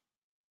health?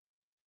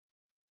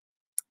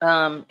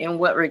 In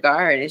what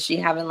regard? Is she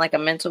having like a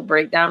mental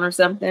breakdown or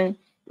something?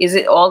 Is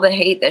it all the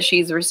hate that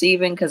she's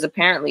receiving? Because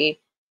apparently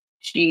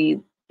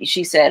she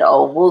said,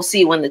 "Oh, we'll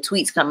see when the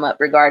tweets come up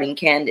regarding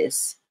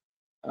Candiace,"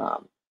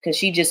 because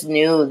she just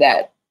knew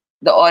that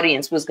the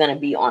audience was going to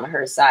be on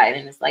her side,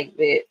 and it's like,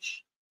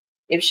 bitch,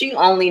 if she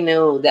only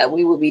knew that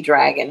we would be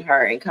dragging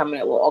her and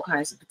coming up with all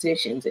kinds of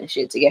petitions and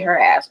shit to get her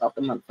ass off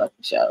the motherfucking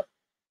show.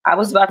 I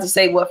was about to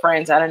say what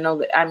friends. I don't know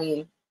that. I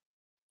mean,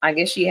 I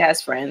guess she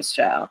has friends,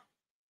 child.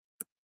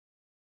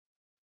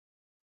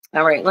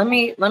 All right, let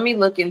me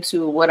look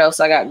into what else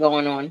I got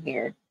going on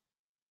here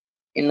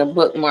in the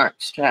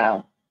bookmarks,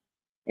 child.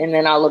 And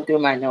then I'll look through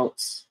my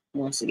notes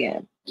once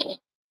again.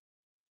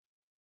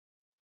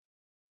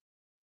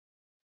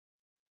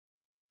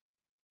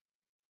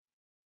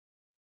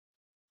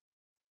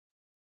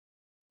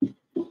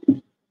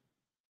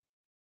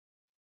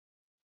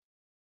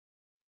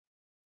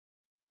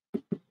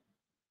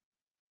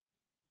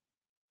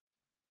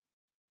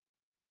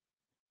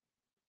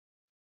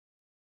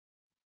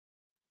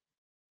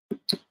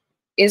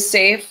 It's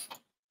safe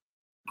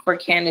for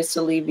Candiace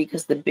to leave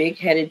because the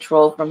big-headed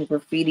troll from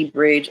Graffiti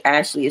Bridge,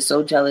 Ashley, is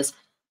so jealous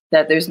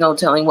that there's no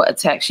telling what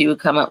attack she would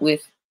come up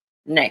with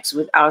next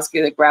with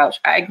Oscar the Grouch.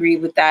 I agree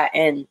with that.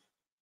 And,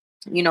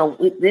 you know,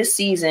 with this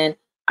season,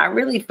 I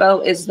really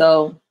felt as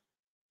though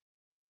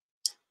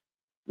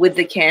with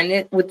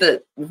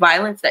the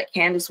violence that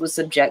Candiace was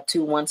subject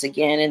to once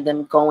again, and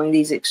them going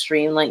these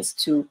extreme lengths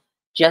to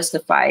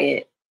justify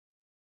it.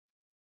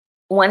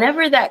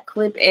 Whenever that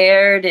clip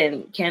aired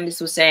and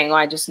Candiace was saying, "Oh,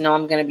 I just know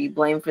I'm going to be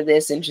blamed for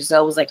this," and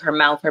Gizelle was like, her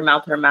mouth,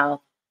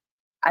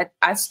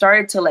 I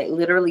started to like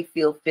literally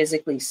feel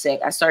physically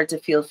sick. I started to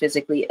feel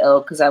physically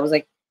ill because I was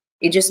like,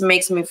 it just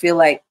makes me feel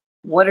like,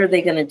 what are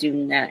they going to do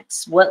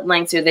next? What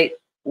lengths are they,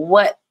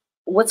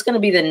 what's going to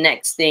be the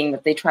next thing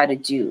that they try to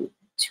do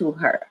to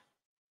her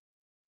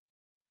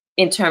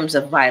in terms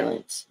of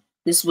violence?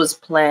 This was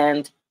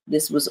planned.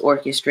 This was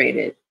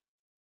orchestrated.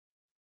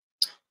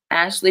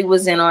 Ashley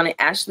was in on it.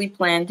 Ashley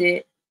planned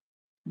it.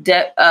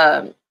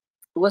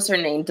 What's her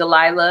name?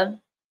 Delilah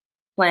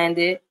planned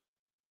it.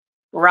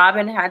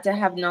 Robyn had to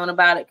have known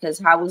about it because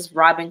how was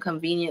Robyn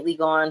conveniently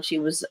gone? She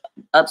was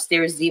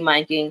upstairs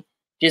demicing.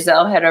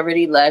 Gizelle had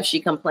already left.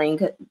 She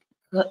complained.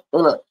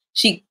 Look,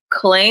 she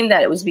claimed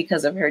that it was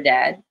because of her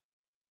dad.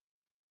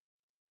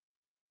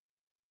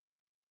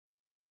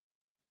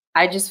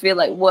 I just feel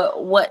like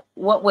what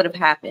would have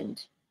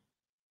happened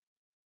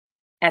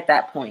at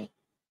that point?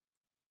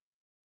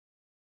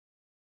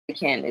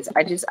 Candiace,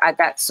 I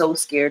got so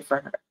scared for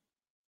her,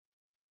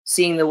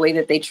 seeing the way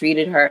that they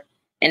treated her.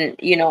 And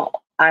you know,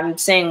 I'm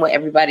saying what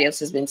everybody else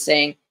has been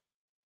saying.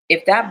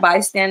 If that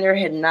bystander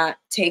had not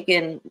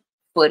taken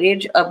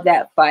footage of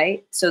that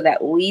fight so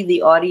that we,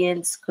 the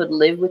audience, could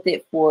live with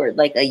it for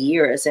like a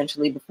year,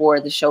 essentially, before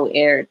the show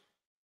aired,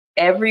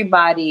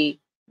 everybody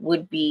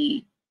would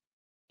be,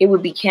 it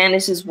would be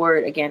Candiace's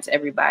word against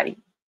everybody.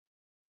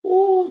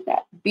 Ooh,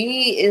 that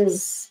B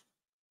is,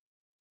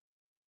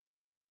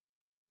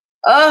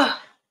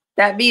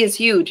 that B is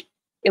huge.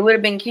 It would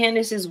have been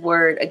Candiace's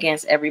word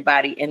against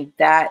everybody, and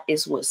that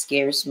is what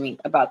scares me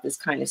about this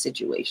kind of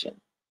situation.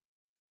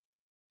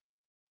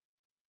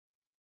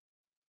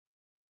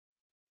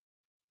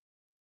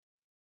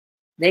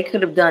 They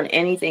could have done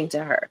anything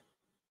to her,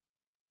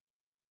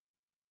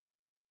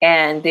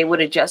 and they would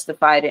have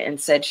justified it and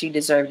said she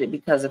deserved it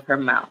because of her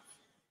mouth.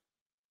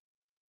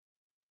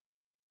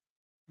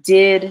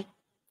 Did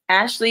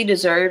Ashley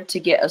deserve to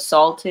get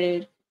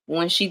assaulted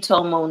when she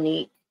told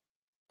Monique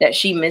that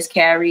she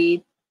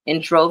miscarried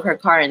and drove her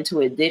car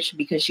into a ditch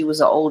because she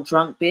was an old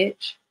drunk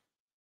bitch?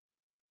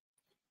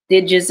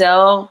 Did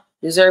Gizelle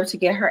deserve to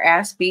get her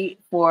ass beat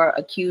for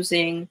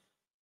accusing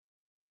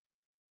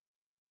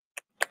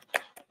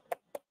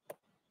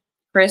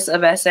Chris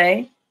of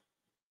SA?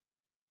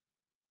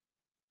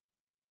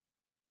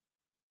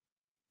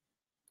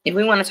 If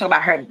we want to talk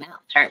about her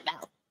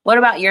mouth. What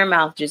about your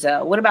mouth,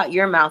 Gizelle? What about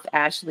your mouth,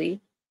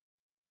 Ashley?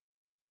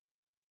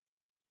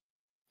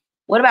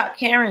 What about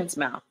Karen's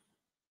mouth?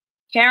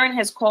 Karen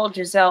has called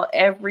Gizelle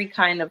every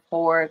kind of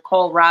whore,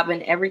 called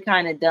Robyn every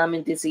kind of dumb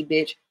and dissy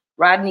bitch.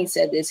 Rodney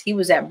said this. He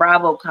was at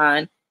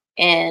BravoCon,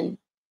 and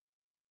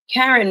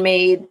Karen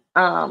made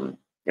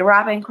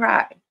Robyn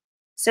cry.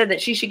 Said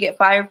that she should get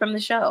fired from the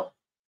show.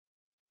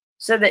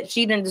 Said that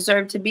she didn't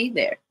deserve to be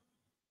there.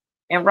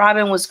 And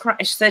Robyn was crying.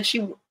 She said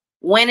she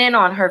went in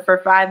on her for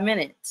 5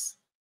 minutes,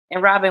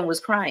 and Robyn was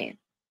crying.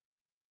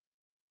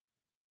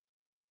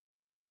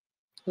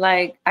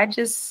 Like,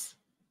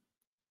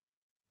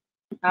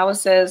 Howard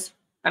says,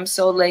 "I'm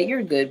so late.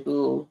 You're good,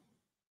 boo.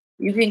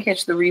 You can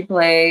catch the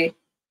replay.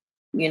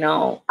 You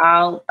know,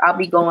 I'll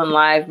be going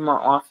live more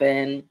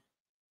often."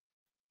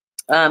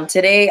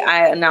 Today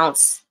I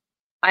announced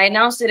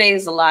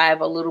today's live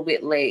a little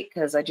bit late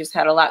because I just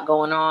had a lot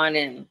going on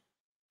and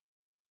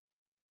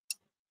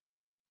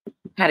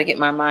had to get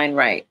my mind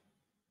right.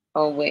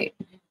 Oh wait,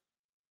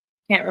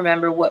 can't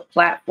remember what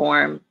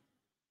platform.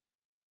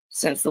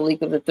 Since the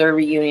leak of the third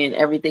reunion,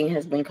 everything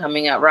has been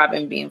coming out.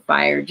 Robyn being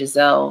fired,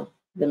 Gizelle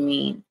the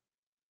meme.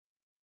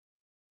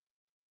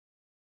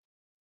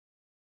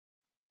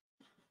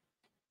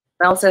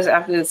 Mel says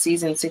after the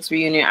season 6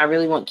 reunion, I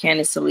really want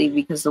Candiace to leave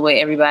because the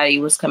way everybody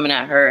was coming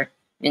at her,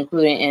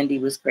 including Andy,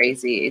 was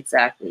crazy.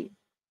 Exactly.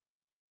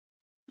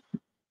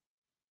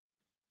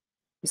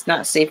 It's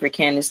not safe for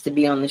Candiace to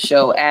be on the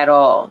show at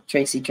all,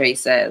 Tracy Trey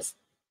says.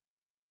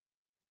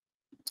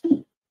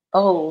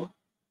 Oh,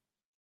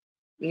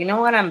 you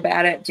know what I'm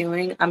bad at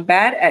doing? I'm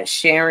bad at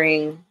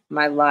sharing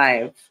my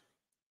live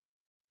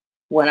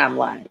when I'm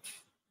live.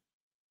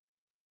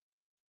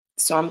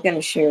 So I'm going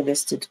to share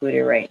this to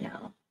Twitter right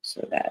now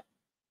so that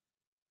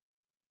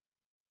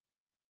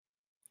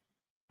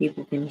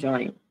people can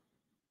join.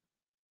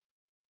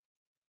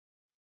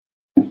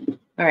 All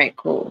right,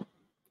 cool.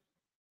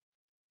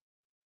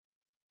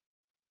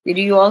 Did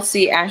you all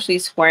see Ashley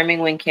squirming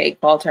when Kate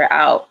called her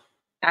out?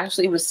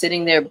 Ashley was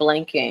sitting there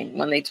blinking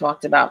when they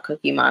talked about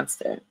Cookie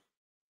Monster.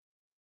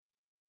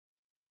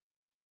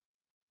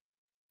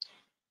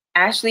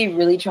 Ashley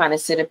really trying to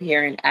sit up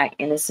here and act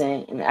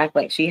innocent and act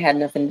like she had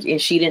nothing,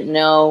 and she didn't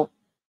know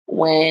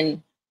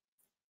when,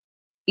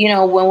 you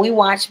know, when we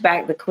watch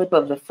back the clip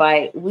of the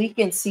fight, we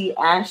can see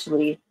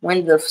Ashley,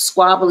 when the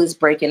squabble is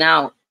breaking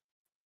out,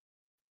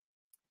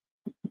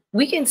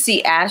 we can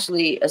see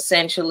Ashley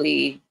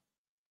essentially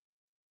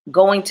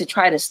going to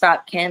try to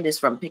stop Candiace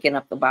from picking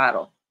up the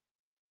bottle.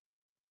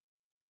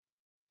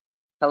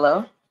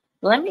 Hello?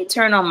 Let me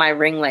turn on my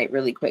ring light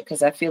really quick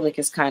because I feel like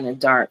it's kind of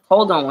dark.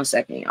 Hold on one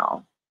second,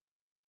 y'all.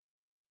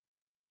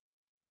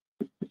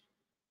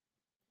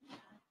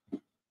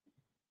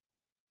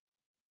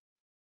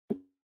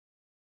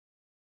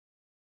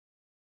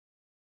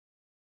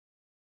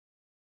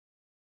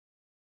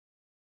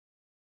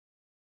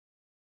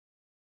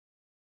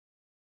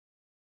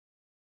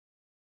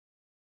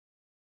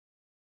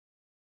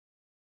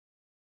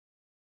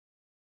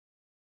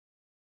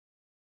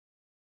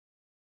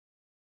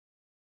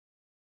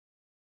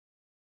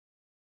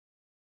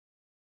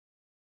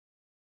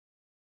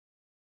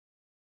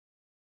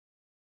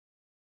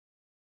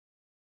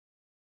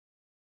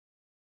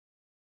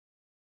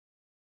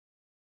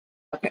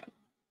 Okay.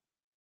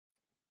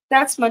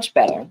 That's much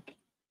better.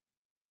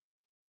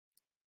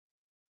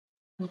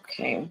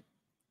 Okay.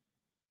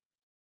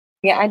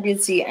 Yeah, I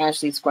did see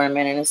Ashley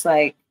squirming, and it's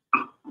like,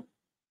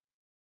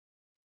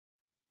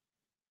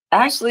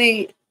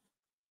 Ashley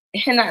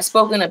had not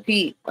spoken to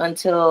Pete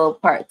until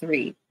part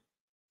 3.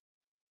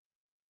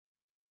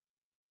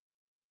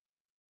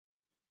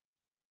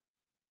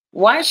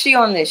 Why is she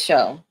on this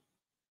show?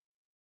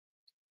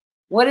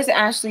 What does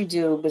Ashley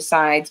do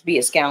besides be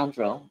a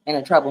scoundrel and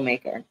a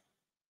troublemaker?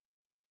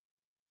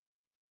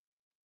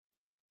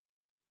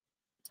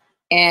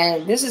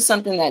 And this is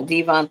something that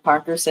Devon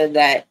Parker said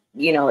that,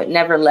 you know, it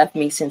never left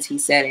me since he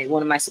said it.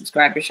 One of my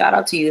subscribers, shout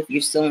out to you if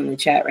you're still in the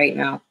chat right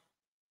now.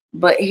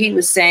 But he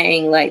was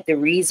saying, like, the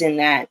reason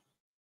that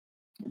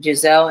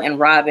Gizelle and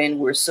Robyn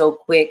were so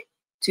quick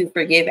to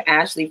forgive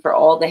Ashley for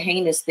all the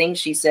heinous things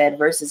she said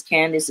versus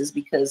Candiace is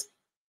because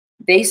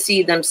they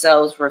see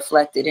themselves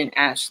reflected in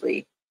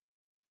Ashley.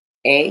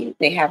 A,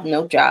 they have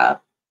no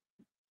job.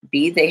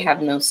 B, they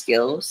have no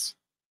skills.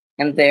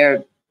 And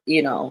they're,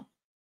 you know,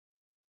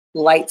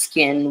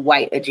 light-skinned,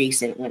 white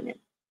adjacent women.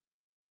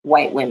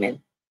 White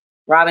women.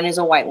 Robyn is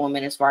a white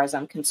woman as far as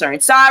I'm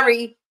concerned.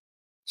 Sorry,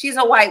 she's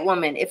a white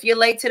woman. If you're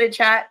late to the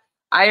chat,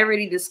 I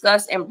already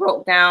discussed and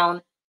broke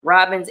down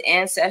Robyn's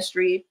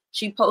ancestry.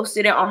 She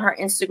posted it on her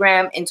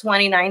Instagram in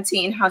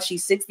 2019, how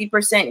she's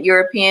 60%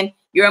 European.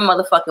 You're a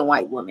motherfucking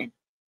white woman.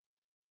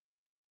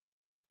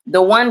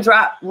 The one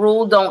drop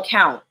rule don't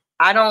count.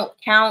 I don't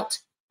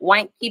count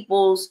white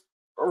people's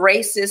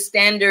racist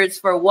standards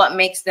for what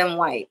makes them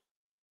white.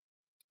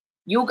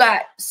 You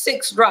got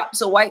 6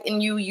 drops of white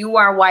in you. You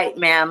are white,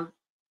 ma'am.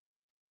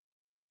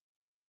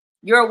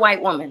 You're a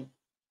white woman.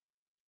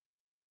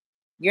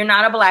 You're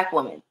not a black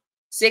woman.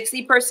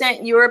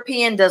 60%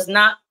 European does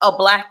not a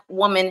black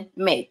woman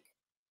make.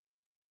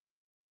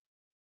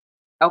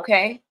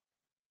 Okay?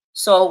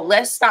 So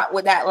let's stop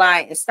with that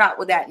lie and stop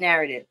with that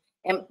narrative.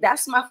 And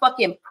that's my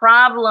fucking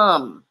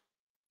problem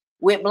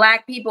with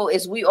black people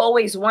is we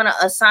always want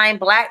to assign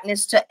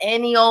blackness to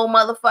any old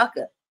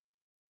motherfucker.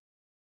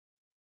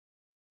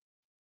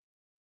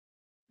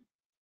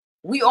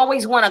 We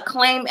always want to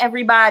claim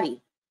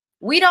everybody.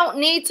 We don't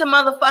need to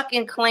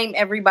motherfucking claim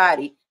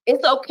everybody.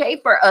 It's okay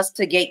for us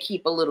to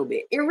gatekeep a little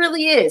bit. It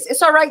really is.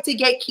 It's all right to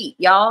gatekeep,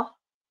 y'all.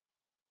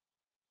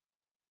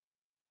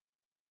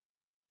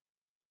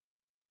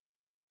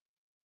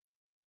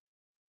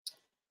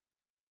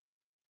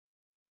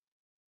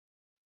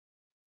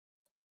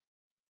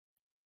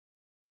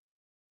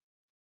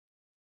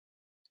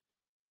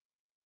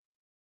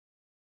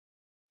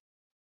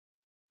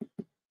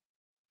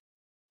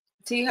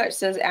 T. Hutch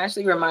says,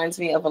 Ashley reminds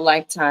me of a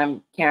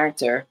Lifetime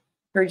character.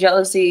 Her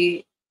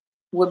jealousy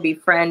would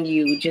befriend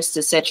you just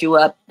to set you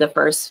up the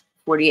first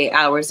 48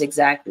 hours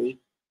exactly.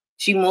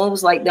 She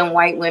moves like them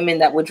white women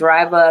that would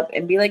drive up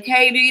and be like,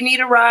 hey, do you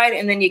need a ride?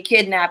 And then you're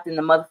kidnapped in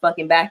the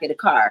motherfucking back of the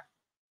car.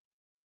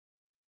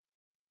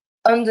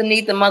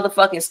 Underneath the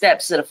motherfucking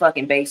steps to the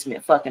fucking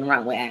basement, fucking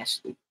run with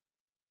Ashley.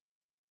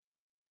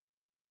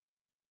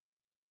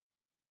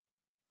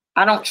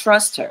 I don't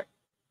trust her.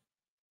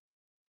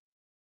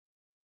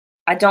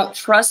 I don't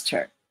trust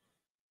her.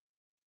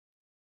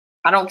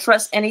 I don't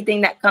trust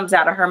anything that comes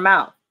out of her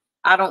mouth.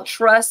 I don't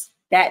trust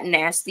that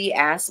nasty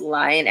ass,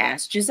 lying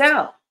ass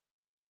Gizelle.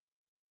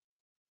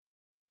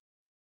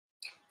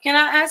 Can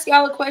I ask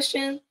y'all a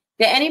question?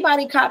 Did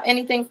anybody cop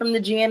anything from the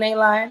GNA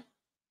line?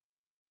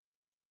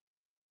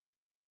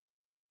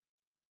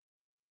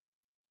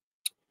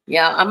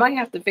 Yeah, I might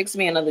have to fix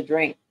me another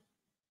drink.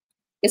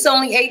 It's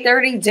only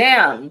 8:30.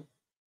 Damn.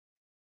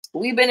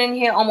 We've been in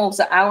here almost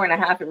an hour and a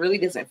half. It really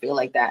doesn't feel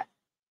like that.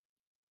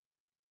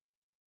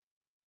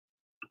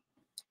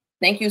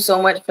 Thank you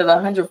so much for the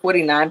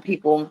 149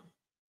 people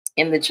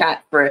in the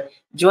chat for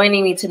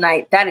joining me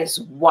tonight. That is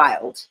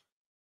wild.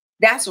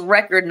 That's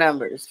record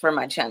numbers for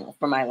my channel,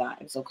 for my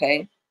lives,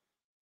 okay?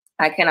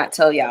 I cannot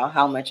tell y'all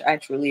how much I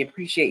truly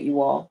appreciate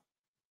you all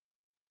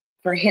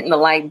for hitting the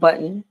like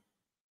button.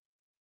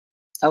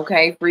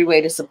 Okay, free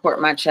way to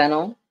support my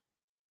channel.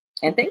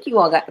 And thank you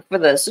all for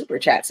the super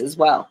chats as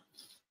well.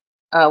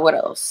 What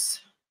else?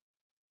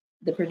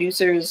 The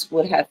producers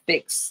would have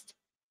fixed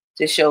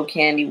to show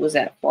Candy was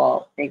at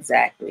fault.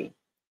 Exactly.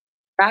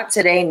 Not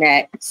today,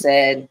 Net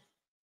said,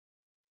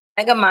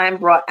 Megamind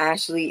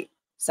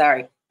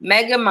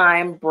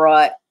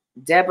brought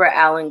Deborah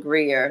Allen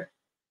Greer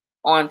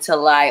on to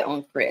lie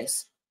on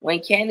Chris. When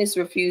Candiace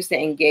refused to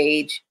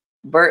engage,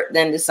 Bert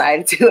then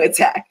decided to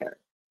attack her.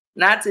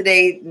 Not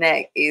today,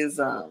 Net is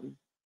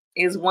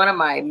one of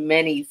my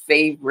many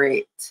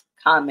favorite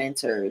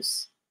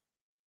commenters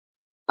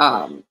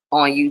on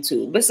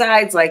YouTube.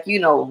 Besides, like, you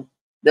know,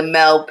 the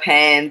Mel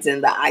Pens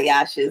and the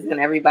Ayashas and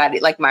everybody,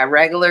 like my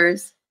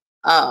regulars.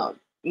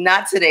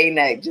 Not today,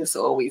 Net just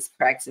always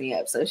cracks me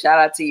up. So shout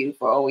out to you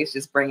for always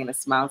just bringing a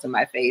smile to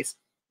my face.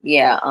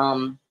 Yeah.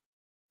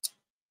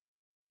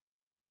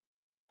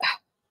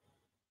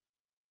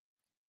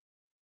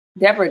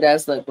 Deborah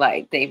does look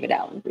like David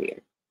Allen Greer.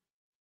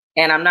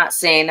 And I'm not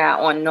saying that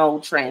on no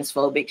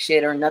transphobic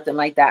shit or nothing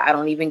like that. I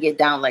don't even get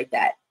down like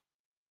that.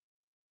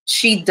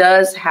 She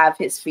does have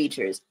his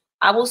features.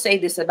 I will say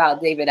this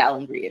about David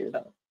Allen Greer,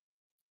 though.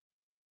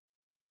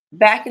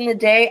 Back in the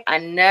day, I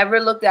never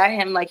looked at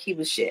him like he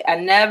was shit. I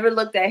never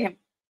looked at him.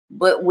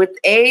 But with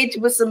age,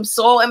 with some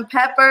salt and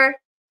pepper,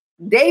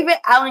 David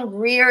Allen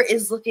Greer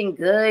is looking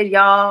good,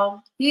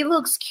 y'all. He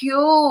looks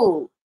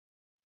cute.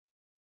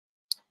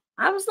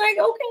 I was like,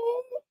 okay.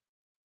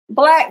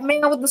 Black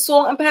man with the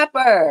salt and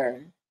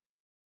pepper.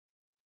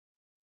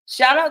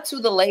 Shout out to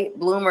the late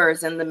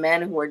bloomers and the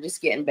men who are just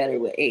getting better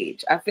with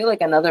age. I feel like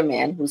another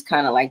man who's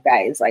kind of like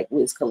that is like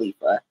Wiz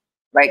Khalifa.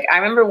 Like, I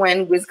remember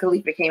when Wiz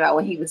Khalifa came out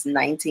when he was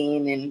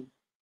 19. And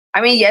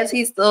I mean, yes,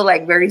 he's still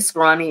like very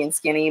scrawny and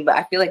skinny, but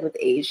I feel like with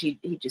age, he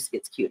just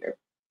gets cuter.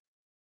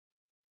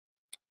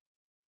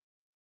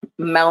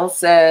 Mel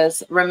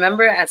says,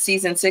 remember at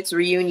season 6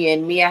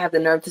 reunion, Mia had the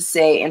nerve to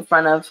say in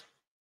front of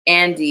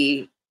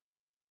Andy,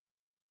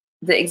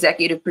 the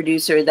executive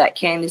producer, that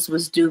Candiace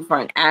was due for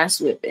an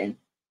ass whipping.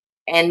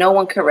 And no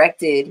one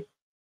corrected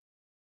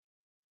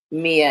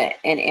Mia,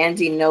 and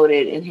Andy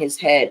noted in his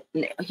head,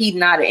 he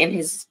nodded in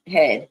his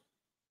head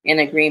in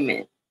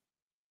agreement.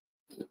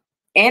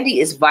 Andy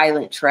is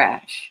violent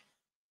trash.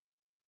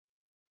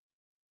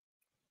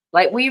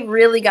 Like, we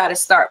really got to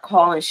start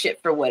calling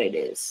shit for what it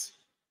is.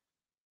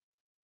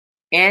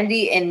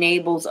 Andy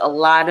enables a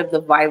lot of the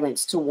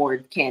violence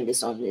toward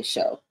Candiace on this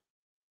show.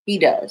 He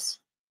does.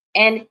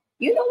 And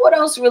you know what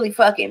else really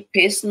fucking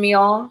pissed me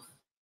off?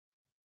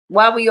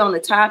 While we on the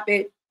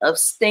topic of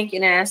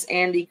stinking ass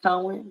Andy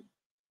Cohen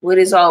with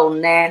his old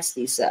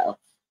nasty self,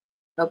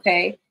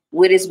 okay?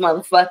 With his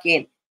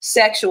motherfucking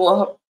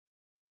sexual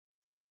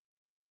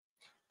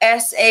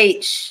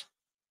SH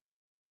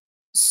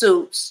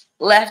suits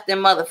left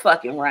and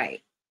motherfucking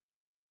right.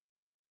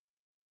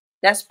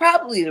 That's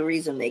probably the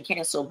reason they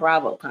canceled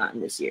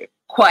BravoCon this year,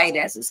 quiet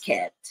as is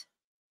kept.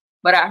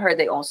 But I heard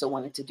they also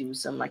wanted to do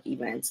some like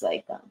events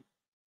like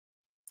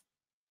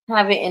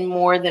have it in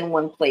more than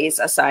one place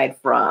aside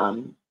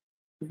from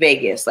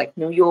Vegas, like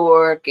New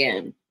York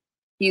and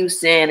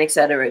Houston, et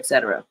cetera, et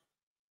cetera.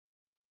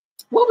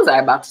 What was I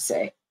about to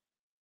say?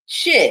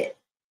 Shit.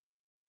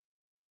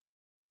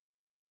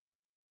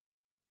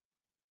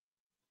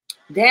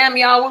 Damn,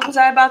 y'all, what was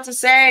I about to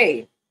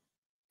say?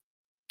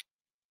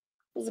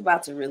 I was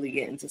about to really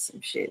get into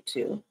some shit,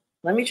 too.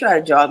 Let me try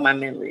to jog my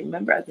memory.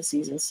 Remember at the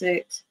season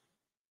 6,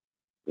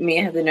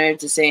 Mia had the nerve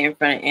to say in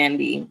front of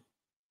Andy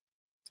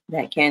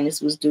that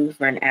Candiace was due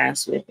for an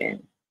ass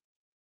whipping,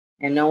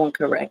 and no one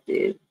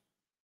corrected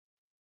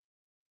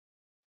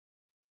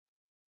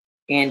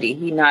Andy.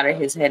 He nodded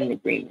his head in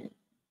agreement.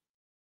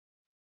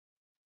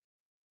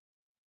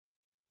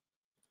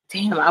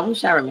 Damn, I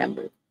wish I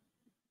remembered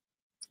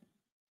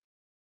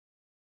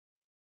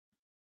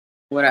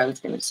what I was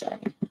going to say.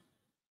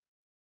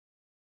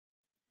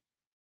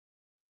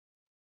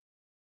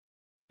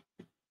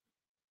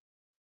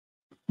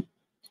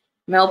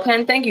 Mel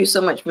Penn, thank you so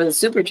much for the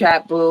super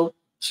chat, boo.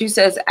 She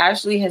says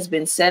Ashley has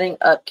been setting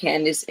up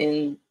Candiace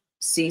in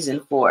season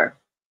 4.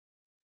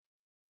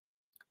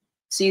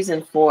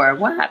 Season 4.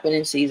 What happened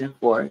in season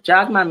 4?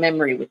 Jog my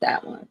memory with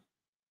that one.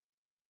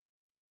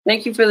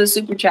 Thank you for the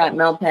super chat,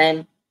 Mel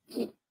Penn.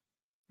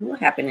 What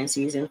happened in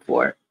season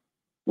 4?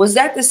 Was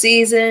that the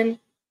season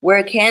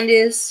where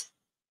Candiace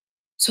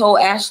told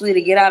Ashley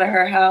to get out of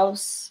her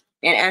house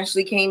and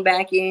Ashley came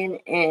back in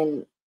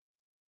and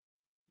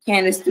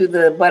Candiace threw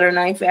the butter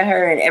knife at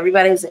her and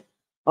everybody was like,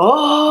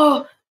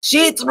 oh,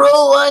 she threw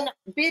one.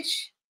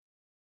 Bitch,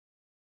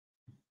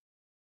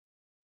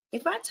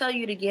 if I tell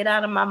you to get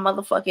out of my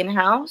motherfucking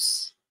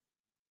house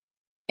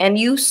and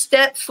you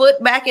step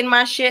foot back in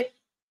my shit,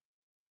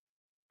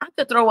 I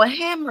could throw a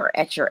hammer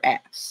at your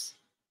ass.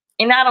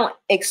 And I don't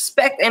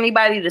expect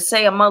anybody to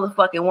say a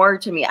motherfucking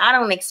word to me. I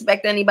don't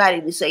expect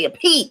anybody to say a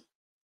peep.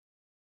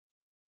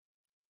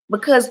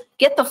 Because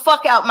get the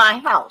fuck out my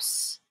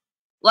house.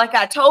 Like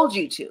I told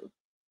you to.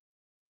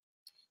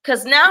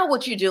 Because now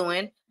what you're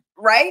doing,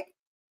 right,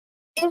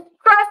 is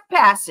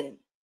trespassing.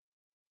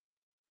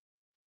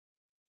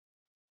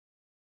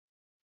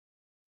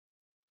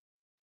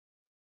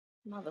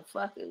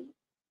 Motherfucker.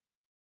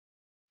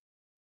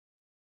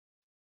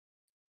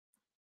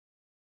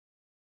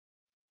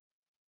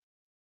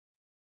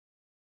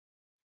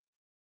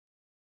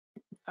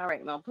 All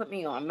right, Mel, put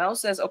me on. Mel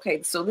says,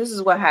 okay, so this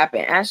is what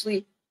happened.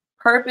 Ashley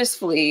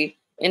purposefully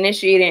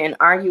initiated an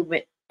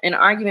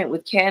argument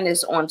with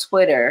Candiace on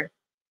Twitter,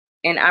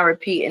 and I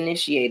repeat,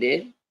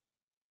 initiated.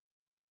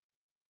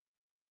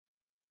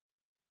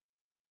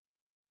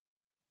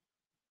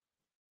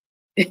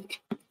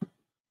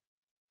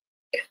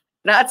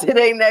 Not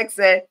today, next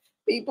said,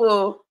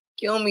 people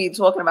kill me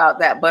talking about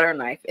that butter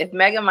knife. If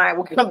Mega Mine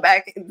would come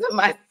back into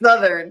my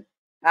southern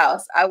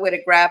house, I would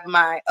have grabbed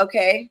my,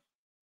 okay.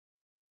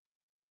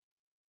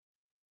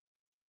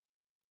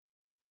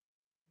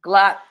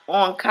 Glock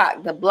on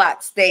cock, the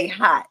block stay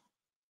hot.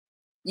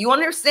 You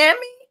understand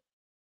me?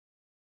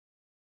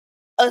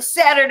 A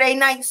Saturday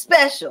night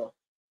special.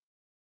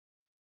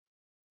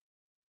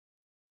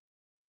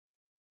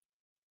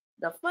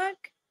 The fuck?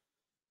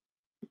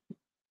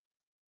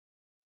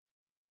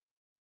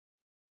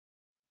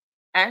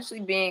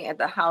 Ashley being at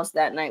the house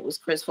that night was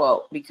Chris'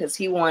 fault because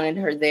he wanted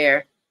her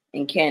there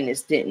and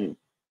Candiace didn't.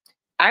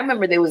 I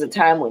remember there was a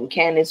time when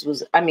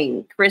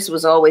Chris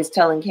was always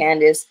telling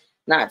Candiace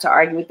not to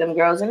argue with them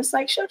girls. And it's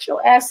like, shut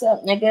your ass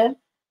up, nigga.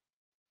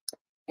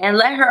 And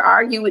let her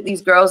argue with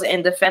these girls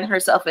and defend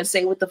herself and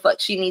say what the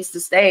fuck she needs to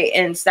say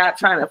and stop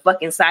trying to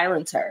fucking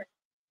silence her.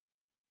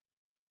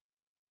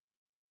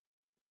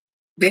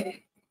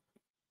 The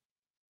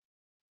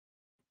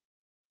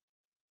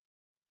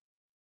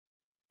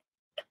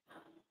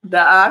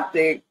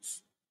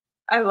optics.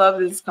 I love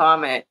this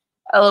comment.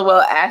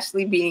 LOL,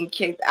 Ashley being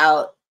kicked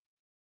out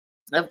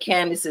of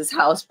Candiace's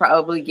house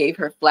probably gave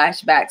her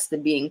flashbacks to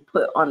being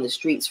put on the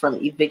streets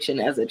from eviction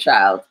as a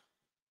child.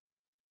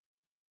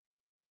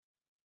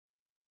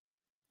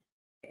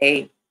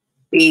 A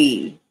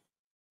B.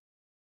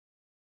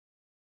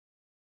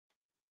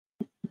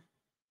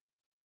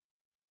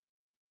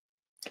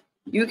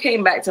 You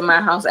came back to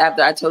my house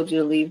after I told you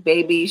to leave,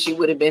 baby. She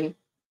would have been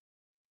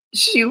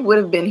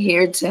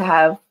here to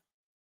have.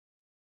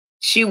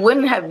 She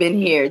wouldn't have been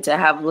here to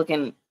have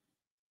looking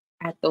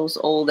at those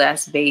old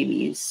ass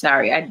babies.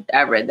 Sorry,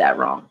 I read that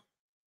wrong.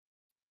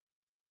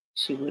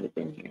 She would have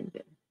been here.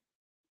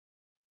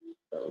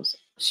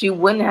 She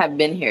wouldn't have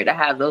been here to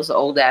have those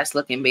old ass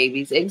looking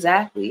babies.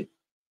 Exactly.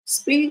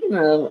 Speaking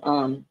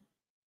of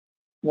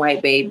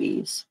white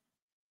babies,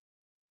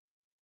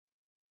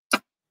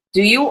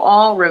 do you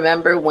all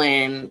remember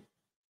when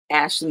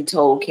Ashley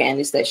told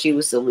Candiace that she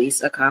was the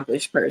least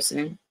accomplished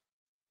person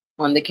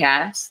on the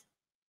cast?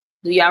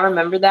 Do y'all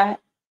remember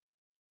that?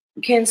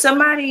 Can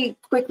somebody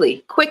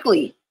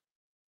quickly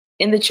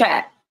in the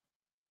chat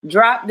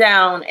drop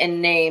down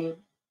and name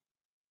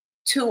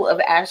 2 of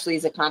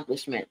Ashley's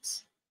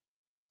accomplishments,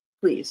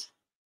 please?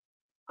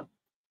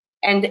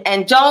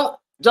 And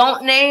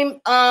don't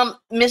name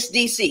Miss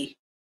DC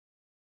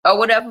or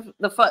whatever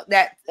the fuck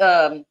that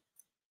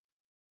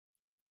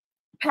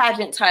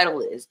pageant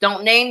title is.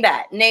 Don't name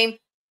that. Name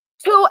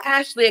 2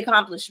 Ashley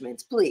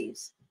accomplishments,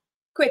 please.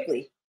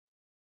 Quickly.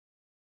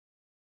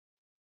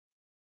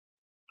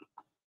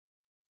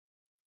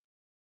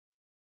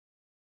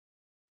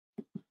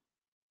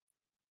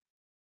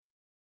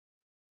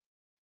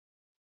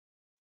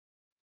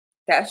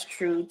 That's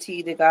true,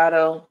 T.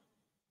 Degato.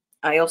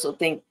 I also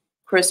think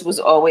Chris was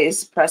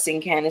always pressing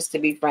Candiace to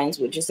be friends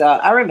with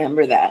Gizelle. I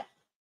remember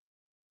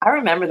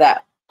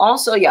that.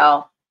 Also,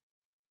 y'all,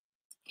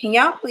 can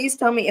y'all please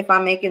tell me if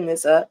I'm making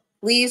this up?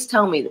 Please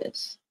tell me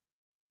this.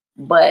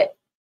 But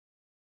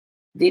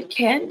did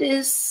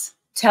Candiace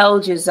tell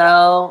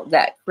Gizelle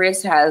that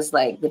Chris has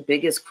like the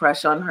biggest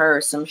crush on her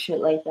or some shit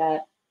like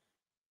that?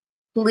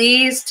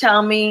 Please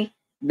tell me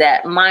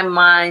that my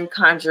mind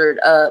conjured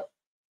up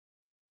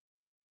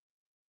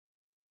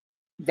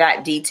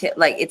that detail.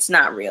 Like, it's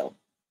not real.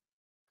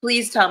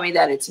 Please tell me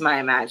that it's my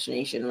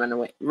imagination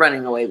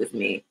running away with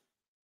me.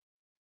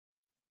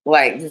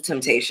 Like the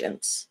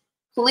Temptations.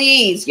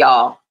 Please,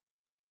 y'all.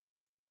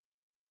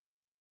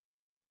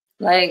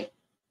 Like,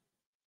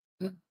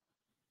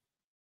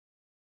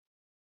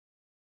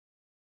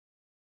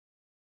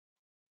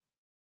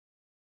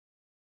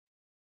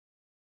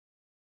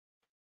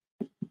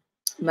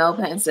 Mel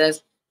Penn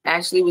says,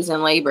 Ashley was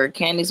in labor.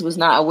 Candiace was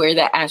not aware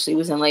that Ashley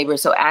was in labor,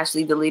 so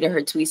Ashley deleted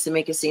her tweets to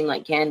make it seem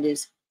like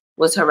Candiace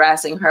was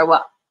harassing her.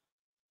 Well,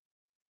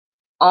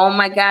 oh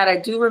my God, I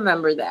do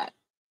remember that.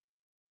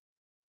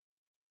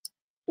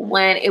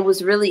 When it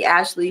was really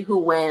Ashley who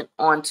went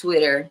on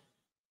Twitter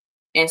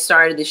and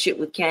started the shit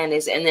with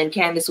Candiace, and then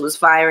Candiace was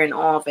firing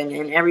off, and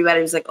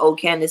everybody was like, oh,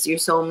 Candiace, you're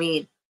so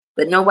mean.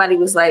 But nobody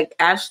was like,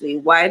 Ashley,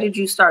 why did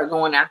you start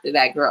going after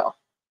that girl?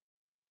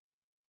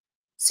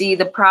 See,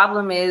 the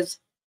problem is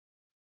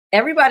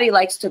everybody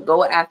likes to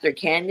go after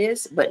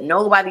Candiace, but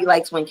nobody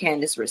likes when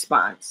Candiace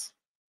responds.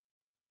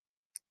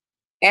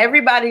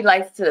 Everybody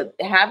likes to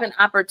have an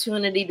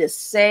opportunity to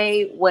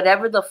say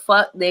whatever the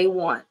fuck they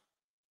want.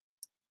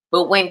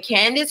 But when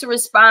Candiace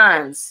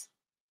responds,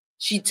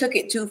 she took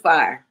it too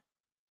far.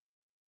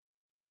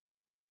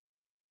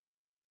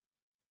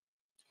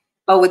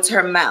 Oh, it's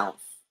her mouth.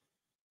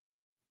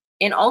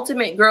 In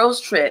Ultimate Girls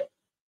Trip,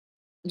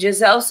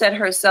 Gizelle said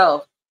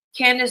herself,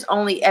 Candiace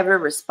only ever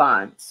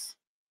responds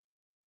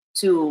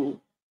to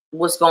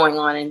what's going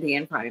on in the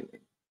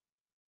environment.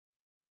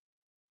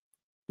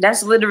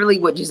 That's literally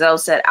what Gizelle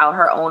said out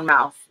her own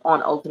mouth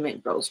on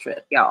Ultimate Girls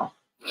Trip, y'all.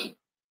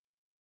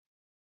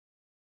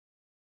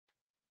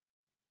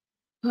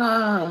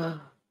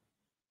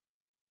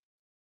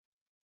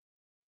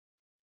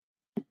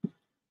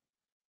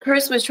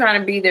 Chris was trying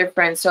to be their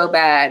friend so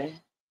bad.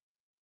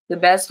 The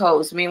best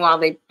host. Meanwhile,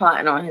 they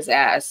plotting on his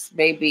ass.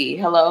 Baby,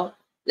 hello?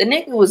 The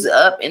nigga was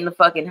up in the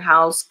fucking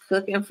house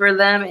cooking for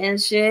them and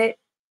shit.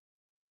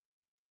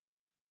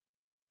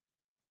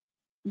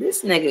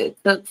 This nigga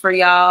cooked for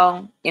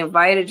y'all,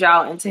 invited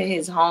y'all into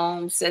his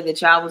home, said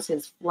that y'all was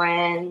his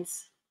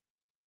friends.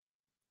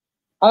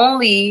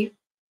 Only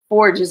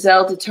for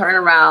Gizelle to turn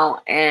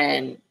around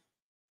and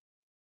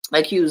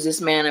accuse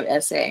this man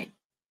of SA.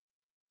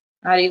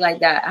 How do you like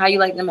that? How you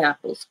like them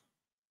apples?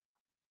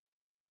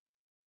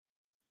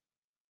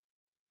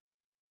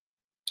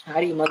 How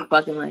do you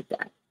motherfucking like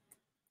that?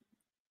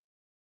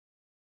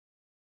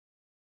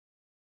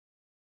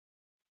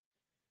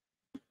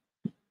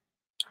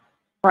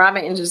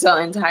 Robyn and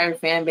Gizelle's entire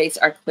fan base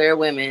are clear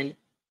women.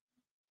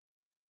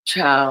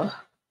 Child.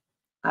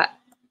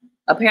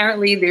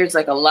 Apparently, there's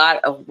like a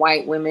lot of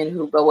white women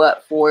who go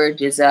up for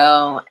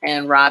Gizelle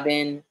and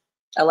Robyn.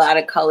 A lot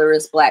of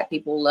colorist Black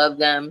people love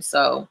them.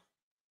 So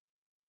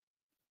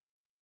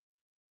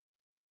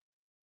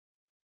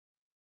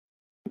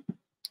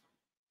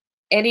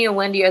Eddie and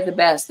Wendy are the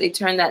best. They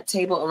turned that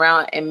table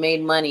around and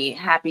made money.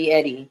 Happy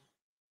Eddie.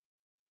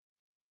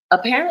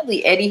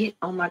 Apparently, Eddie,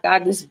 oh my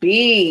God, this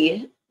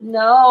bee.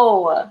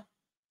 No.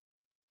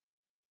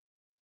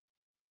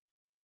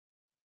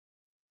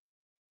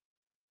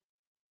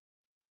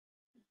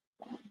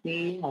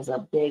 He has a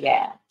big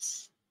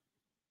ass.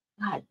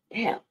 God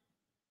damn.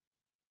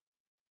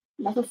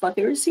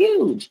 Motherfucker is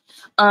huge.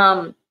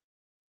 Happy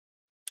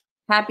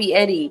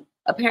Eddie.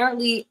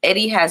 Apparently,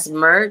 Eddie has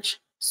merch.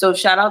 So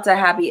shout out to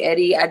Happy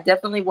Eddie. I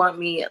definitely want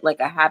me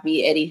like a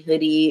Happy Eddie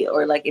hoodie,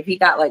 or like if he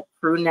got like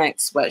crew neck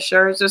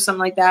sweatshirts or something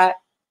like that.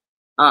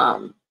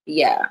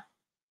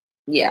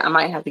 Yeah, I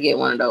might have to get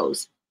one of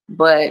those.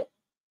 But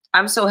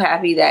I'm so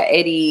happy that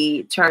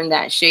Eddie turned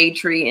that shade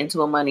tree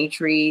into a money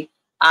tree,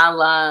 a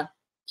la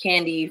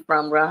Kandi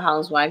from Real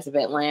Housewives of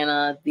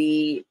Atlanta,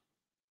 the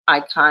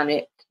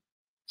iconic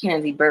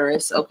Kandi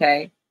Burruss.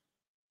 Okay,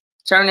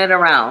 turn it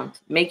around,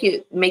 make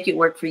it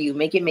work for you,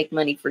 make it make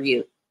money for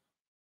you.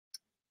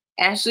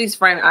 Ashley's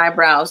friend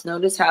Eyebrows.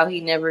 Notice how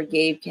he never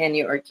gave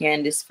Kenya or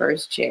Candiace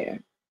first chair.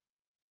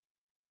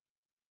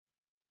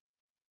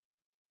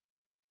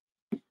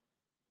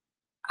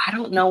 I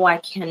don't know why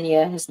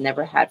Kenya has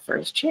never had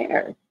first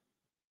chair.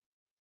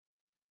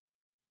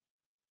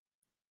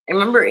 I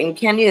remember in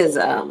Kenya's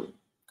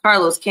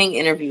Carlos King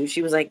interview,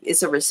 she was like,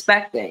 it's a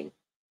respect thing.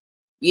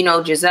 You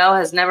know, Gizelle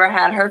has never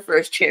had her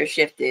first chair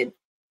shifted,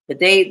 but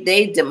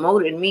they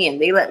demoted me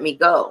and they let me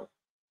go.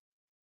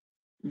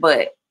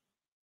 But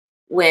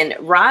when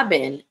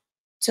Robyn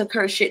took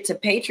her shit to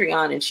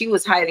Patreon and she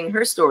was hiding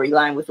her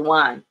storyline with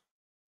Juan,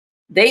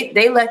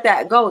 they let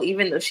that go,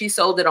 even though she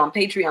sold it on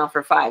Patreon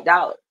for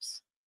 $5.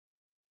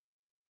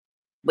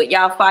 But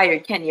y'all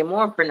fired Kenya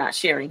Moore for not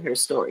sharing her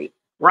story.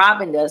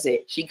 Robyn does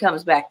it. She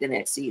comes back the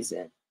next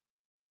season.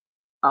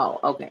 Oh,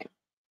 okay.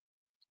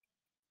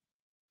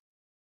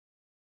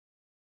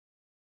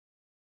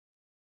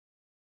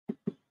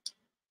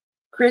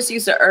 Chris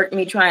used to irk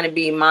me trying to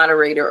be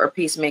moderator or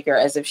peacemaker,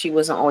 as if she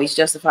wasn't always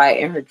justified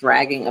in her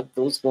dragging of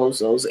those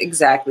bozos.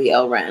 Exactly,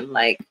 Elren.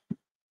 Like,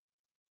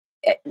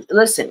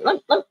 listen,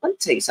 let me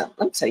tell you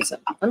something.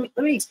 Let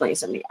me explain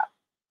something to y'all.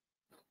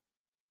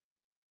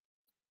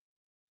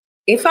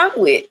 If I'm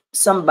with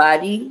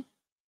somebody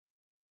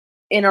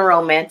in a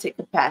romantic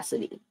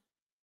capacity,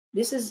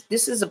 this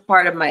is a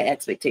part of my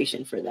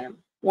expectation for them.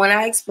 When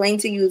I explain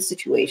to you the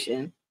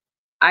situation,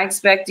 I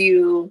expect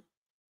you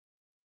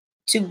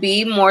to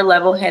be more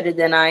level-headed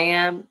than I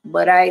am,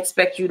 but I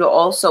expect you to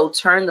also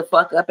turn the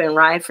fuck up and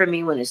ride for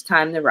me when it's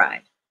time to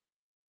ride.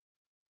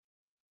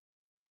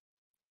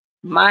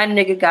 My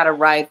nigga gotta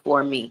ride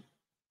for me.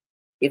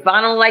 If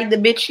I don't like the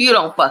bitch, you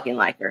don't fucking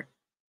like her.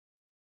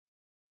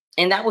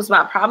 And that was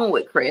my problem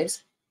with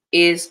Chris,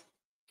 is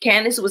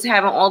Candiace was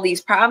having all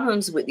these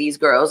problems with these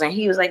girls, and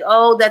he was like,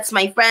 oh, that's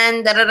my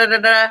friend, da da da da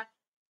da.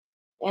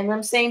 And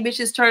them same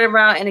bitches turn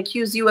around and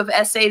accuse you of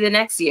SA the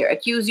next year,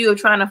 accuse you of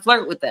trying to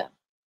flirt with them.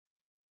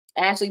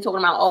 Ashley told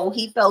him, oh,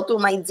 he fell through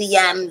my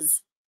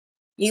DMs.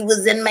 He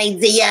was in my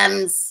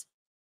DMs.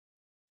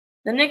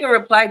 The nigga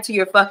replied to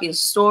your fucking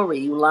story,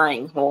 you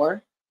lying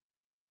whore.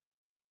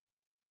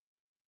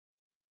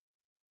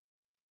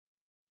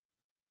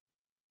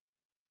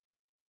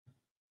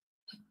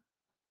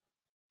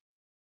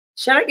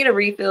 Should I get a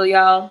refill,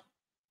 y'all?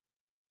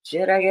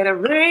 Should I get a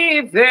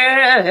refill?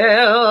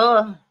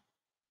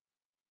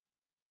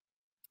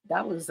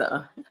 That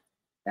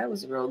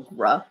was real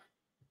gruff.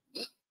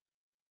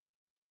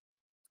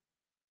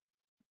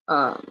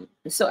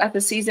 So at the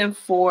season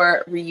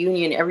 4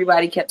 reunion,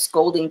 everybody kept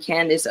scolding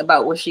Candiace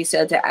about what she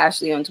said to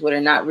Ashley on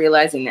Twitter, not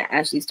realizing that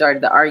Ashley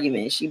started the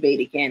argument. She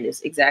baited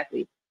Candiace.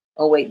 Exactly.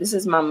 Oh, wait, this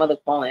is my mother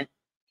calling.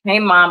 Hey,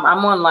 Mom,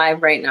 I'm on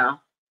live right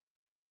now.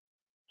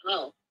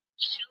 Oh,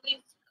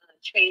 Shelly's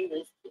train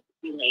was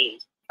delayed.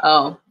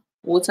 Oh,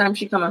 what time is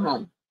she coming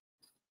home?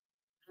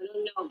 I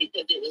don't know,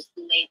 because it was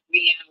delayed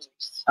 3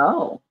 hours.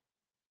 Oh.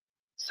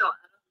 So I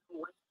don't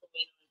know what's going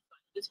on. So I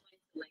just wanted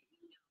to let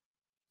you know.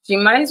 She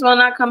might as well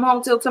not come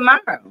home till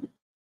tomorrow. That's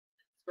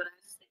what I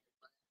said.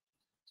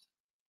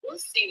 But we'll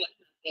see what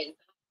happens.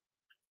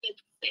 I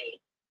can't say.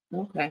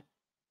 Okay.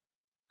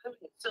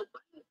 Okay, so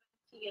what happened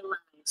to your life?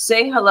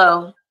 Say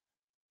hello.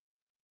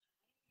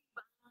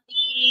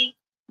 Bye.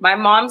 My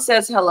mom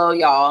says hello,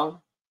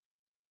 y'all.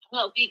 I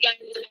hope you guys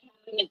are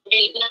having a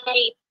great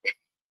night.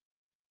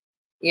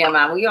 Yeah,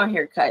 Mom, we on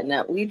here cutting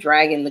up. We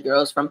dragging the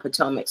girls from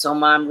Potomac. So,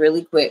 Mom,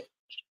 really quick.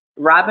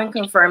 Robyn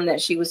confirmed that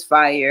she was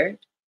fired.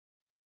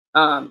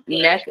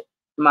 Nneka,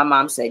 my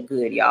mom said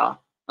good, y'all.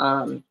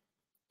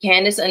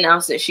 Candiace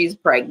announced that she's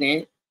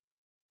pregnant.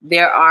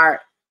 There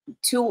are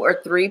 2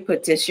 or 3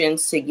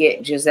 petitions to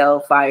get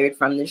Gizelle fired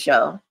from the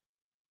show.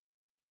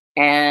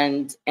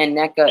 And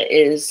Nneka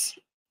is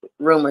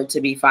rumored to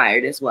be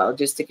fired as well,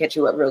 just to catch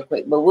you up real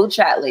quick. But we'll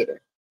chat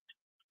later.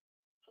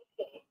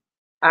 Okay.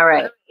 All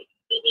right.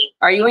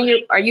 Are you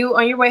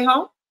on your way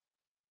home?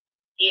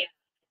 Yeah.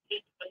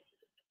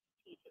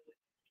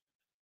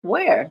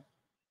 Where?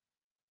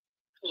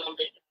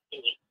 Columbus.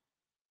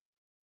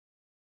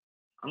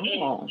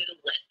 Oh.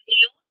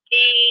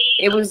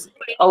 It was,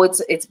 oh,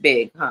 it's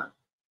big, huh?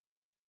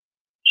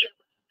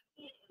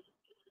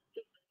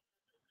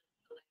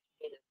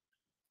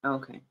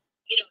 Okay.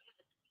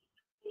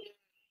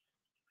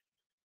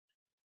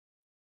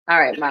 All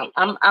right, Mom.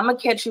 I'm gonna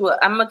catch you up.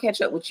 I'm gonna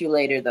catch up with you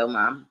later though,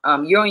 Mom.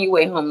 You're on your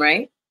way home,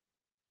 right?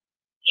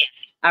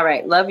 Yeah. All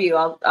right, love you.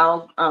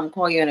 I'll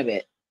call you in a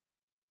bit.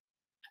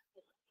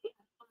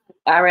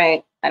 All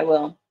right, I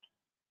will.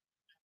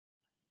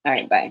 All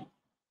right, bye.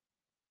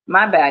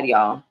 My bad,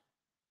 y'all.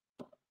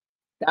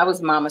 That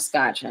was Mama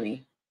Scotch,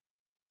 honey.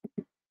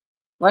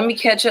 Let me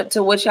catch up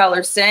to what y'all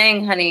are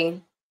saying,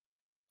 honey.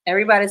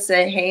 Everybody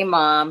said, hey,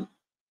 Mom.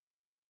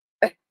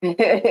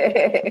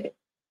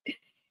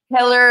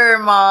 Hello,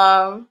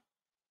 Mom.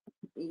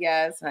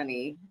 Yes,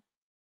 honey.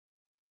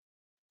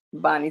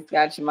 Bonnie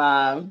Scotch,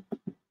 Mom.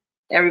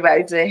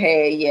 Everybody said,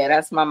 hey, yeah,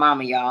 that's my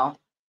mama, y'all.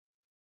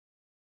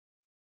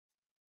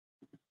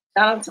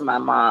 Shout out to my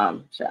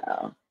mom,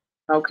 child.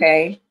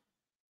 Okay.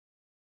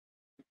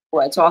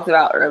 What I talked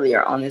about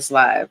earlier on this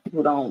live,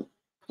 who don't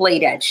play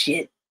that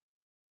shit.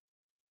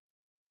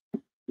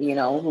 You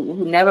know,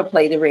 who never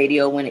played the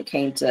radio when it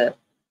came to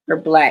her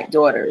Black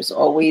daughters,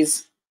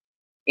 always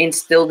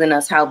instilled in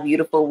us how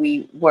beautiful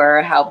we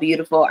were, how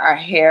beautiful our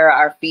hair,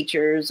 our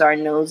features, our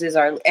noses,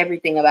 our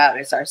everything about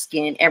us, our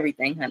skin,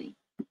 everything, honey.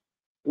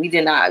 We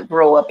did not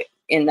grow up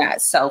in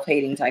that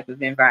self-hating type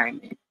of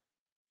environment.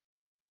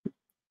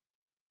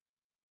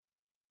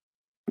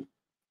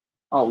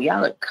 Oh,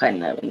 y'all are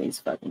cutting up in these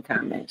fucking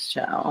comments,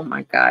 child. Oh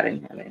my God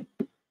in heaven.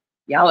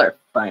 Y'all are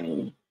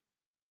funny.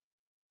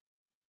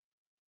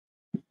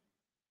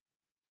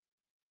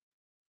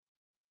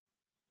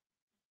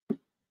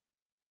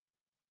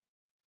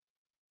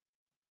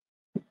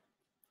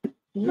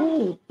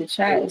 Ooh, the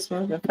chat is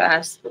moving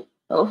fast.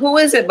 Oh, who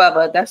is it,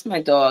 Bubba? That's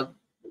my dog.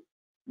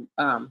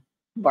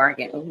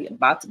 Barking. Oh, he's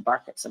about to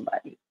bark at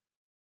somebody.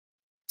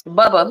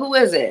 Bubba, who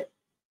is it?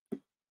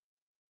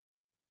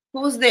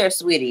 Who's there,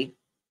 sweetie?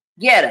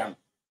 Get him.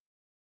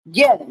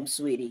 Get him,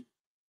 sweetie.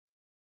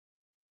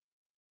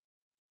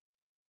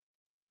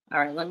 All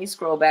right, let me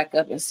scroll back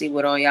up and see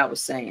what all y'all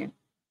was saying.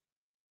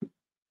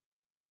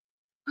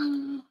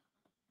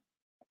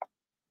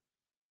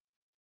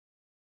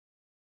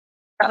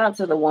 Shout out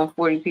to the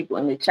 140 people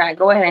in the chat.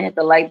 Go ahead and hit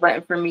the like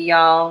button for me,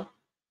 y'all.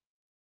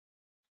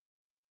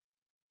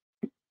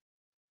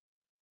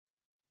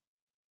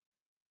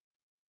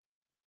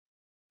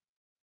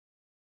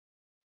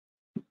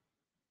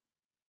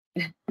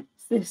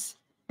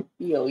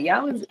 Yo,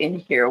 y'all is in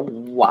here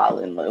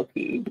wilding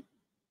low-key.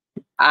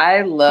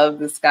 I love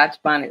the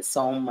Scotch bonnet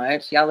so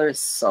much. Y'all are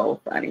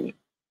so funny.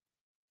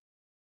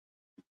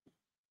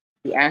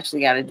 You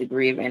actually got a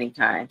degree of any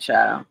kind,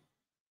 child.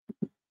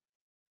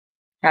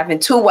 Having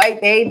 2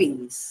 white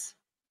babies.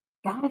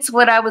 That's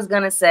what I was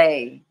going to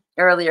say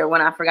earlier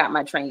when I forgot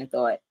my train of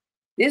thought.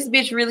 This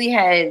bitch really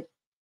had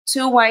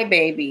 2 white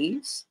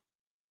babies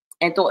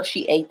and thought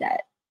she ate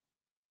that.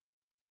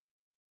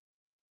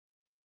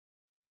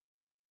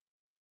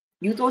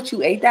 You thought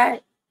you ate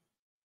that?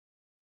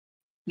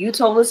 You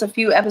told us a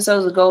few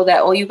episodes ago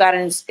that all you got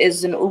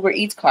is an Uber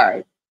Eats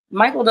card.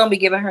 Michael don't be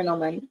giving her no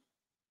money.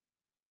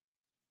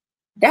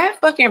 That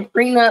fucking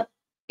prenup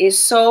is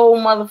so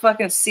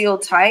motherfucking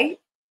sealed tight.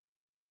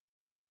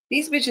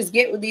 These bitches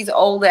get with these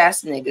old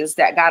ass niggas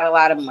that got a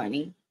lot of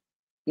money,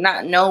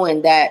 not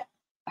knowing that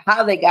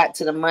how they got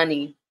to the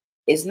money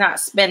is not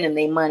spending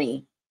their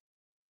money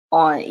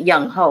on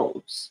young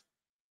hoes.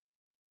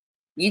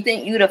 You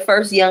think you the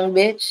first young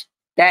bitch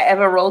that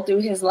ever rolled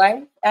through his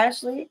life,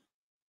 Ashley?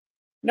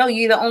 No,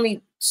 you're the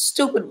only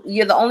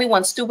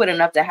one stupid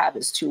enough to have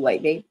his 2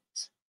 white babies.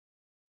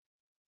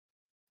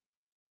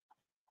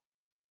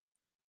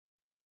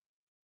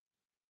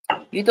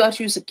 You thought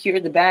you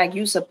secured the bag.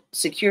 You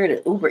secured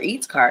an Uber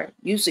Eats card.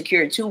 You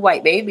secured 2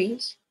 white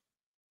babies.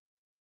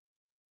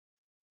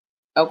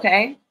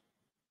 Okay?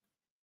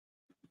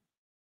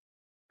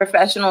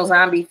 Professional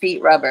zombie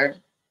feet rubber.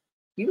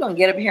 You gonna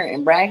get up here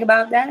and brag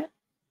about that?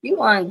 You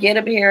wanna get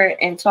up here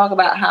and talk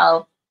about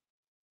how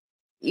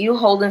you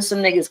holding some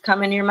niggas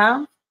cum in your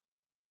mouth?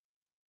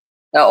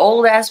 The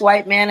old ass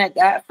white man at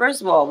that.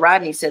 First of all,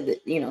 Rodney said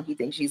that, he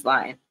thinks she's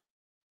lying.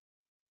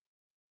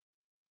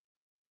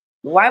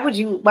 Why would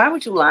you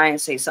lie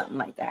and say something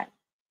like that?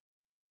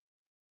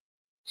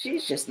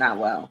 She's just not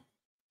well.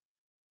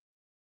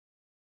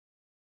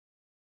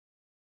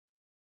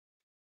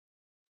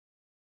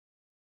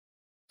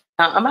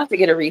 I'm about to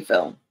get a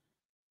refill.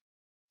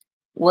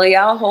 Will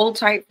y'all hold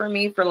tight for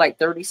me for like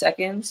 30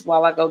 seconds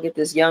while I go get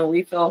this young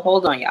refill?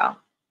 Hold on, y'all.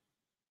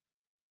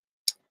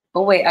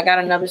 Oh, wait, I got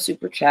another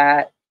super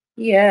chat.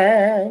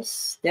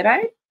 Yes. Did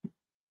I?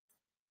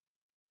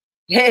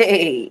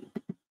 Hey.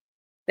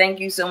 Thank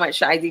you so much,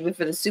 Shy Diva,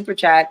 for the super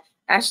chat.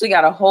 Ashley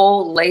got a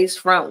whole lace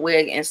front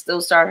wig and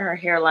still started her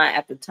hairline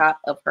at the top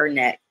of her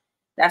neck.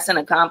 That's an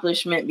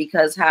accomplishment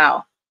because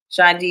how?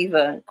 Shy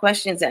Diva,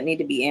 questions that need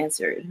to be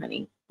answered,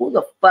 honey. Who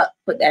the fuck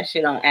put that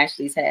shit on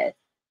Ashley's head?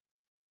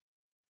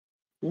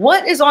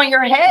 What is on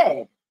your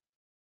head?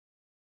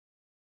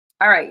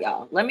 All right,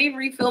 y'all. Let me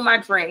refill my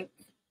drink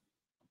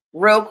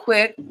real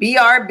quick.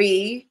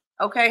 BRB.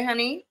 Okay,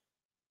 honey?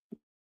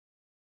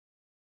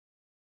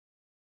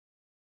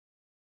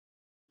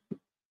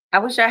 I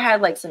wish I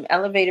had like some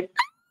elevated.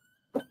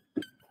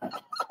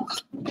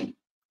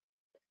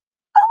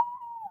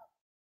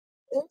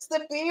 It's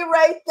the B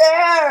right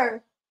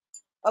there.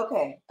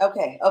 Okay.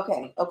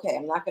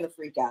 I'm not going to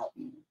freak out.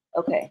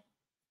 Okay.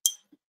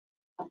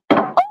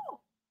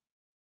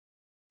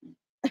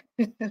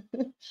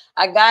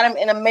 I got him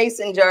in a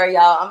mason jar,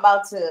 y'all. I'm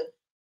about to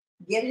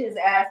get his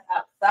ass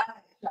outside.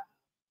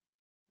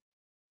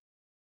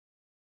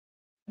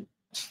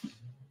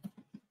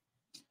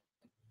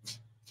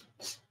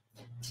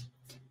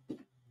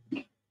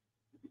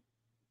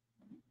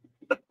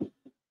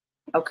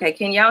 Okay,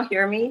 can y'all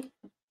hear me?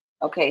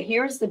 Okay,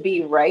 here's the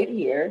bee right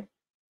here.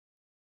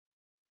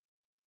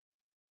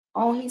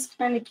 Oh, he's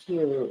kind of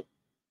cute.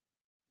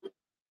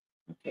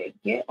 Okay,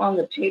 get on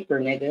the paper,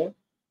 nigga,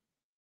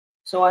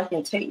 so I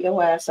can take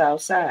your ass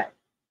outside.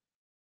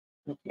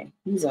 Okay,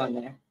 he's on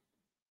there.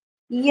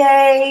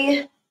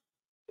 Yay!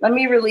 Let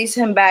me release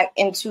him back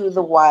into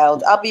the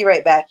wild. I'll be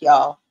right back,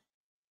 y'all.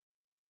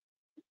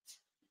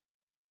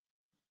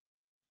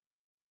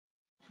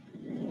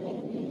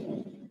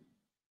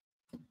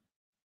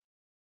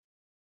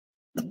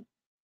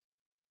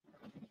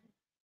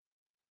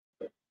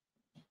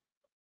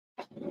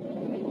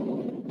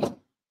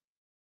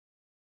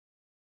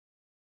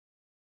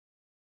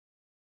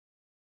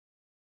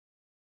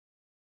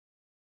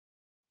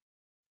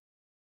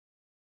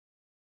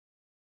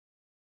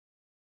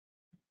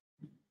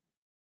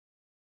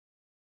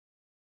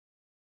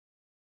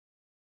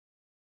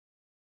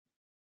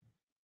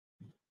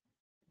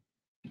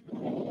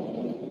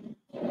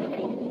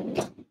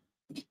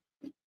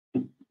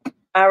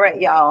 All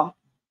right, y'all.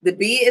 The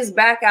bee is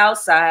back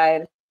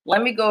outside.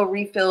 Let me go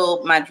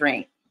refill my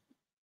drink.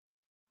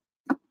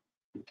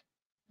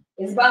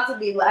 It's about to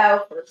be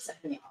loud for a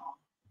second, y'all.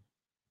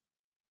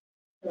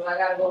 So I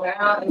gotta go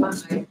down in my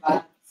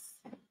box.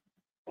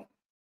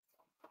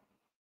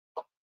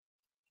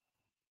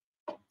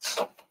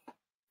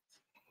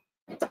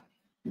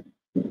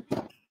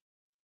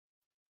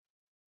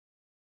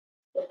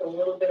 Put a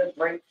little bit of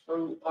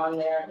grapefruit on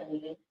there,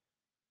 honey.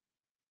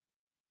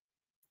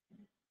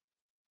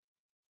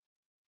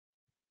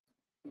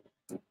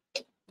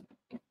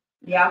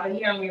 Y'all can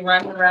hear me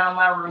running around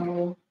my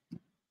room.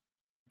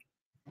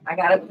 I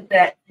gotta put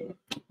that.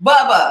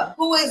 Bubba,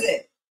 who is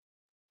it?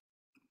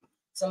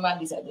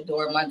 Somebody's at the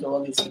door. My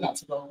dog is about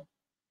to go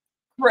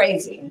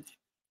crazy.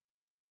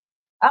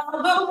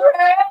 I'll go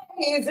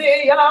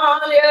crazy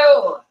on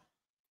you.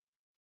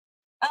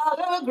 I'll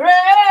go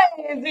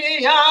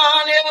crazy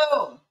on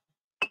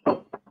you.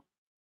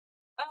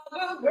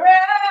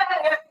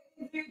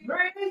 Crazy,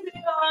 crazy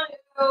on you.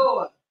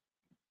 Oh.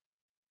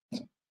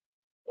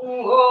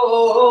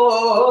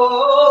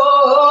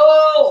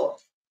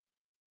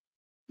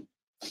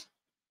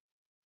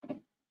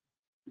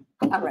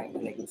 All right,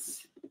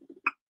 niggas.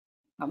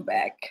 I'm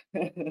back.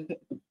 All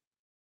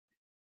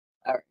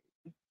right.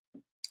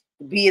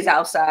 The bee is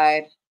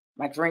outside.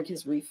 My drink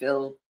is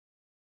refilled.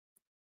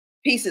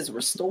 Peace is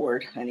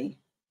restored, honey.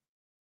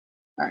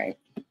 All right.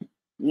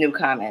 New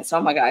comments. Oh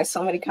my God,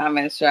 so many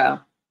comments, y'all.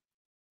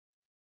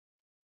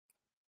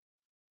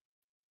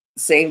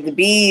 Save the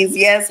bees.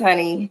 Yes,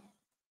 honey.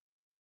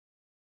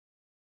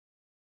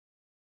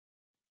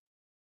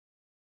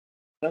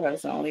 I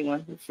was the only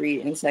one who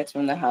freed insects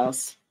from the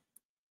house.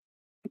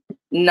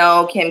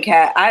 No, Kim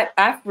Cat.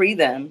 I free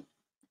them.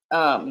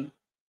 I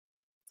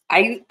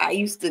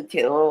used to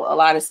kill a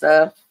lot of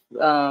stuff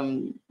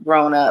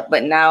growing up,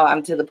 but now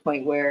I'm to the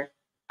point where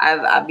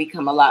I've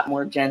become a lot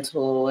more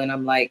gentle, and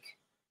I'm like,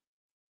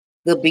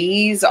 the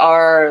bees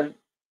are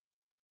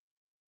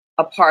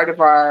a part of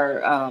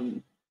our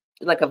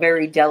like a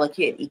very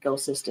delicate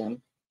ecosystem,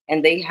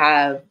 and they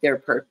have their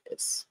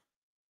purpose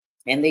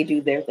and they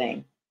do their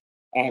thing,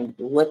 and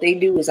what they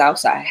do is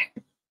outside,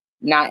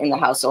 not in the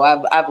house. So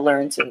I've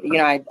learned to, you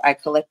know, I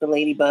collect the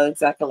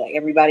ladybugs, I collect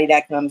everybody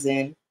that comes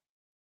in.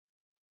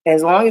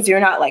 As long as you're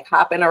not like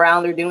hopping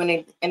around or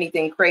doing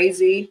anything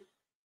crazy,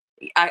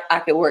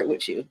 I could work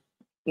with you.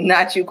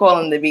 Not you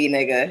calling the bee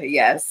nigga.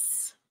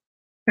 Yes.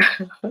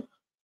 All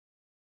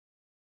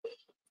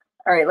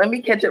right, let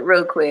me catch it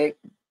real quick.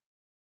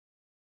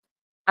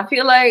 I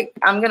feel like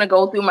I'm going to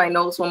go through my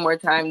notes one more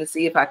time to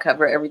see if I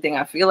cover everything.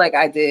 I feel like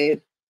I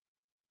did.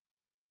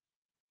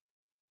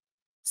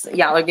 So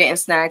y'all are getting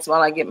snacks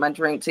while I get my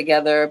drink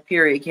together.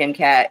 Period, Kim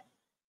Cat.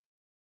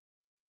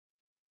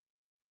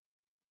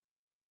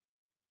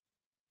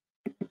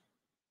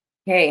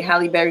 Hey,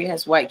 Halle Berry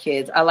has white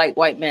kids. I like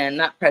white men,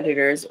 not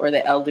predators or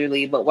the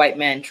elderly, but white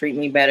men treat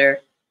me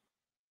better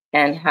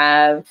and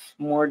have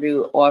more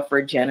to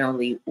offer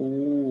generally.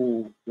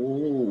 Ooh,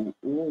 ooh,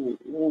 ooh,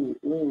 ooh,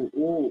 ooh,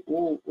 ooh,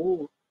 ooh,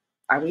 ooh.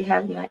 Are we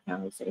having that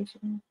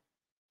conversation?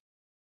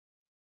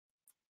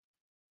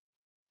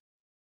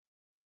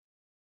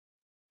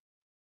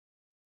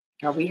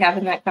 Are we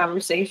having that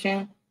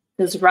conversation?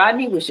 Because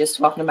Rodney was just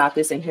talking about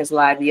this in his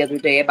live the other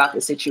day about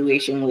the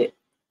situation with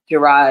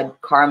Gerard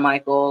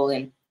Carmichael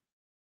and,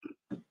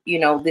 you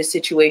know, this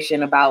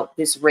situation about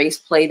this race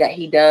play that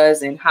he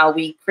does and how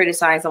we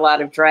criticize a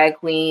lot of drag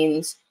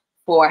queens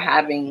for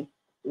having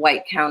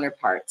white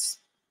counterparts.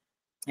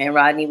 And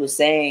Rodney was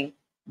saying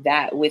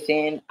that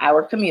within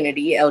our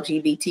community,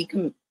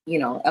 LGBTQ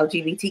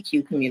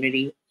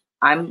community,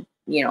 I'm,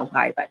 you know,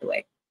 bi, by the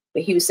way,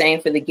 but he was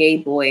saying for the gay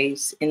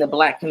boys in the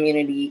Black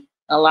community,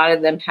 a lot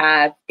of them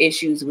have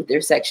issues with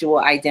their sexual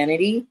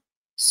identity.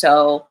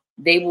 So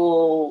they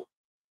will,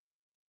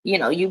 you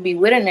know, you be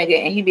with a nigga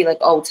and he'd be like,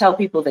 oh, tell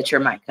people that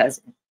you're my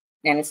cousin.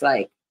 And it's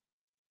like,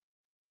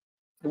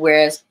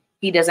 whereas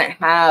he doesn't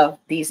have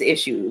these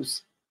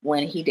issues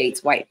when he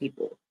dates white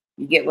people.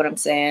 You get what I'm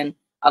saying?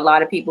 A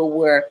lot of people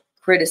were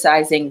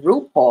criticizing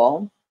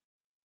RuPaul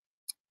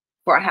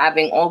for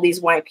having all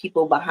these white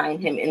people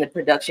behind him in the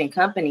production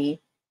company.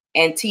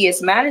 And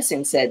T.S.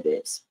 Madison said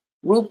this.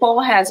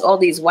 RuPaul has all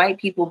these white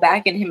people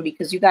backing him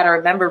because you got to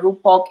remember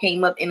RuPaul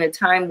came up in a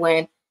time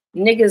when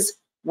niggas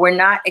were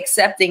not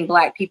accepting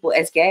Black people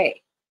as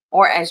gay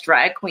or as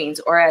drag queens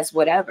or as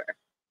whatever.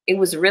 It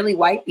was really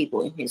white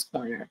people in his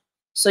corner.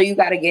 So you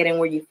got to get in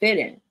where you fit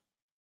in.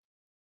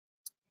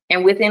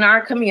 And within our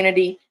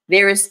community,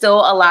 there is still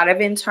a lot of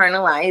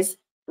internalized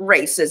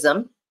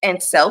racism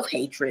and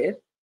self-hatred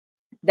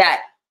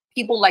that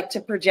people like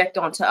to project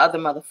onto other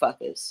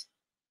motherfuckers.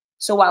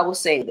 So I will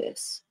say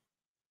this.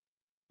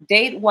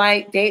 Date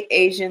white, date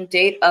Asian,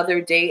 date other,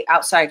 date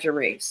outside your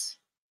race.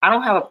 I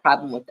don't have a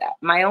problem with that.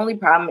 My only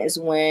problem is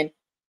when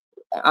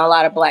a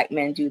lot of Black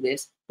men do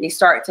this. They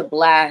start to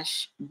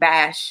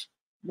bash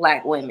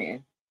Black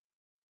women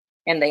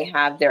and they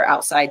have their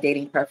outside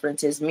dating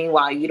preferences.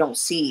 Meanwhile, you don't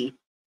see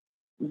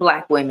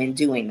Black women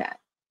doing that.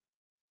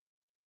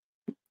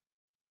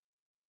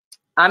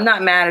 I'm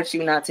not mad at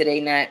you, not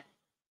today, Nat.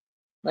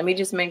 Let me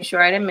just make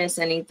sure I didn't miss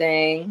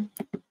anything.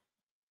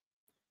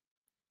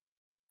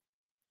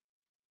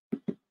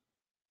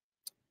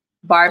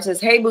 Barb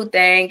says, hey, boo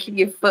thang, keep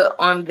your foot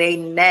on they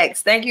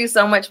necks. Thank you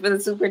so much for the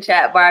super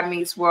chat, Barb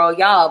Meets World.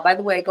 Y'all, by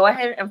the way, go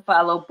ahead and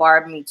follow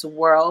Barb Meets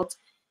World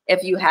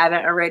if you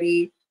haven't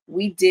already.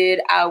 We did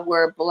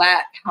our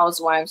Black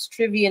Housewives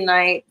trivia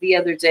night the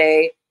other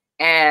day,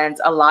 and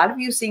a lot of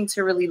you seem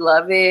to really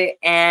love it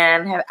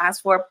and have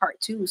asked for a part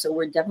 2. So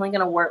we're definitely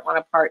going to work on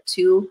a part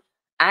 2.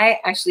 I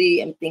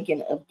actually am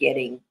thinking of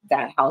getting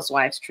that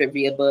Housewives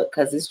trivia book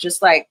because it's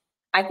just like,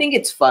 I think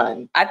it's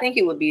fun. I think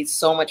it would be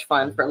so much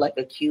fun for like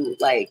a cute,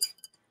 like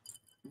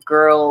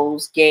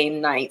girls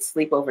game night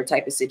sleepover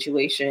type of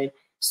situation.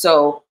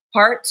 So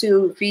part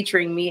 2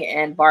 featuring me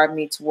and Barb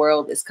Meets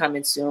World is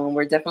coming soon.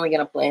 We're definitely going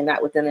to plan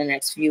that within the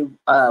next few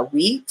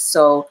weeks.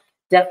 So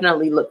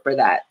definitely look for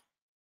that.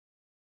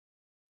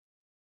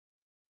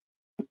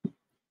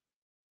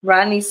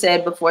 Rodney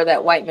said before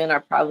that white men are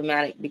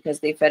problematic because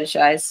they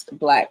fetishize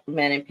black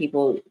men and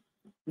people.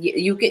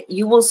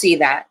 You will see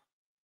that.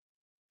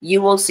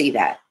 You will see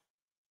that.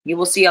 You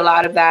will see a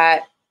lot of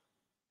that.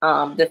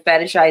 The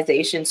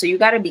fetishization. So you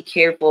got to be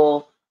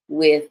careful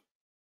with,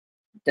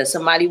 does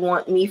somebody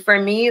want me for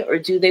me, or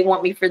do they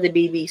want me for the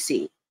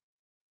BBC?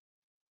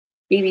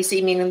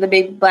 BBC meaning the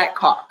big black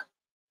cock.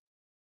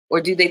 Or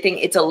do they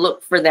think it's a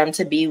look for them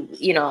to be,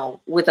 you know,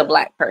 with a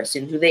black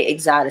person? Do they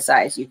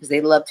exoticize you? Because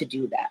they love to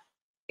do that.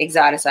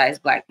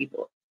 Exoticize black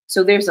people.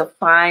 So there's a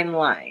fine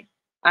line.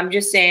 I'm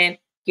just saying,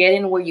 get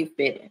in where you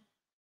fit in.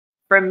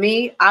 For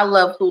me, I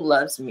love who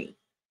loves me.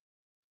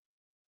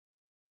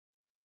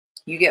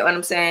 You get what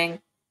I'm saying?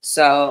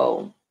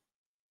 So,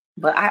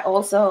 but I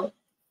also,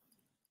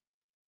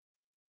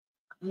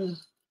 I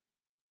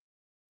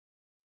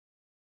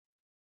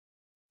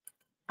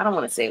don't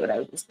want to say what I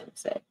was just going to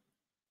say.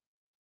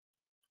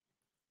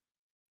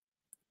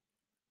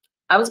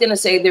 I was going to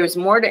say there's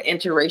more to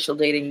interracial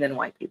dating than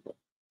white people.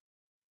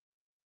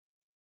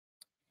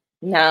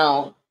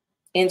 Now,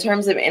 in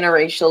terms of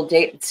interracial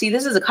date, see,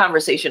 this is a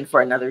conversation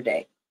for another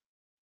day.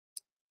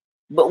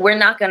 But we're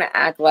not going to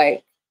act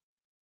like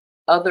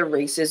other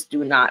races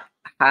do not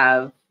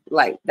have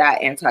like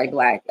that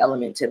anti-black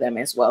element to them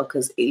as well,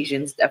 because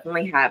Asians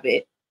definitely have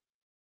it.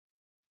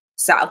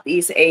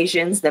 Southeast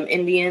Asians, them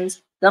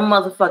Indians, them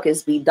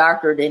motherfuckers be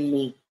darker than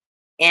me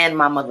and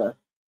my mother,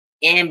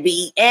 and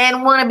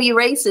want to be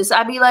racist.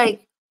 I'd be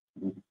like,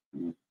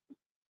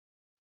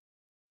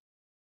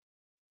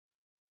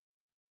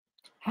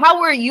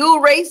 how are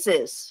you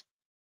racist?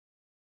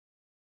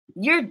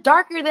 You're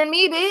darker than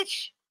me,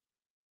 bitch.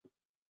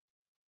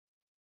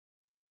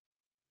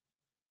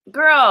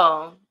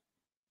 Girl.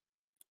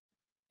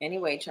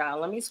 Anyway,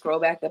 child, let me scroll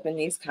back up in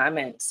these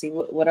comments, see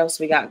what else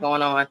we got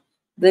going on.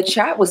 The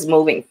chat was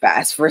moving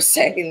fast for a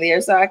second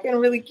there, so I couldn't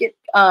really keep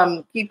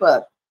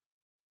up.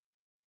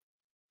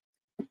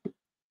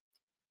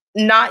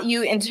 Not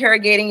you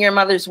interrogating your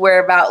mother's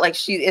whereabouts like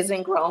she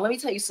isn't grown. Let me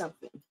tell you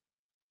something.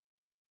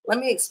 Let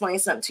me explain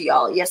something to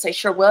y'all. Yes, I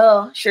sure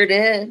will. Sure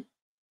did.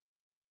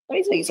 Let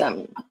me tell you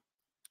something.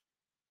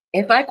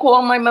 If I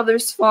call my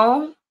mother's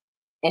phone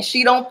and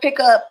she don't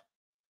pick up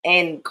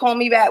and call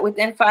me back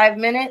within 5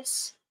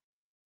 minutes,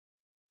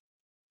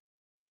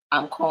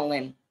 I'm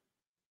calling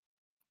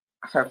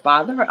her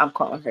father. I'm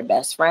calling her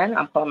best friend.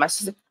 I'm calling my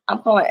sister. I'm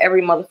calling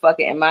every motherfucker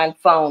in my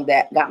phone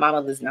that got my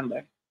mother's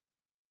number.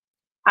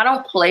 I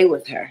don't play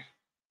with her.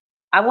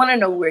 I want to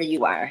know where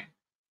you are.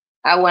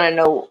 I want to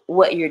know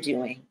what you're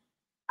doing.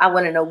 I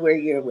want to know where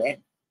you're with,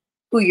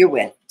 who you're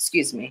with.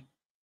 Excuse me.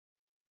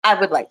 I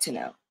would like to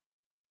know.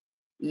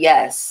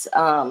 Yes.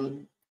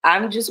 I'm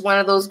just one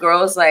of those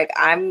girls. Like,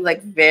 I'm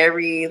like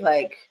very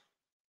like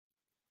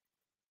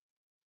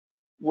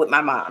with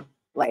my mom.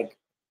 Like,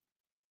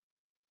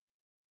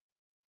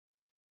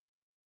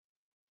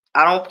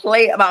 I don't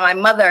play about my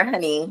mother,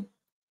 honey.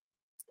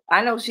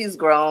 I know she's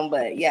grown,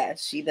 but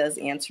yes, she does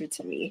answer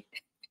to me.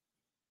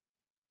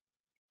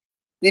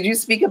 Did you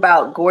speak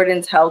about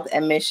Gordon's health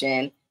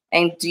admission?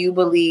 And do you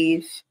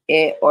believe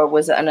it, or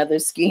was it another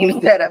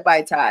scheme set up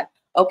by Todd?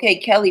 Okay,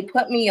 Kelly,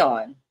 put me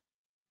on.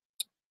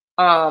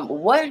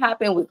 What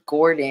happened with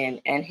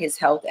Gordon and his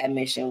health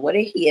admission? What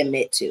did he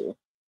admit to?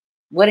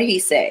 What did he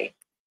say?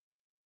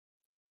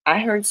 I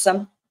heard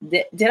some.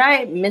 Did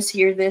I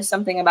mishear this?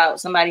 Something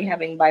about somebody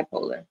having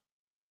bipolar.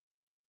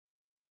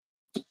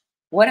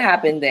 What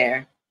happened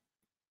there?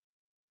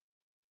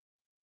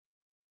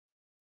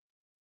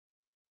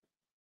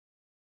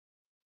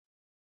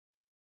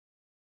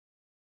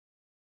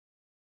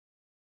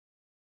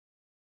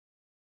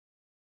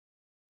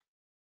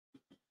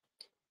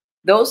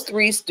 Those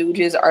three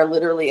stooges are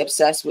literally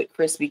obsessed with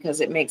Chris because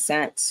it makes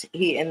sense.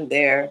 He in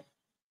their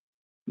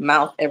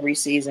mouth every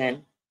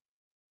season.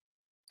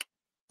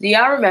 Do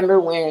y'all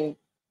remember when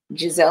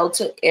Gizelle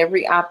took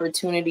every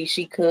opportunity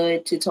she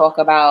could to talk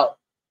about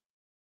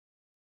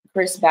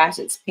Chris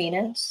Bassett's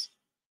penis?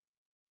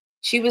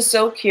 She was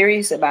so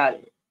curious about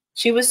it.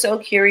 She was so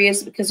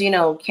curious because, you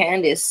know,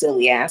 Candiace,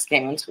 silly ass,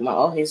 came into my,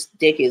 oh, his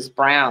dick is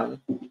brown.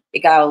 It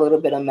got a little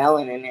bit of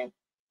melanin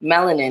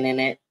in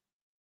it.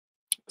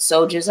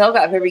 So Gizelle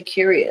got very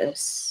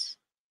curious.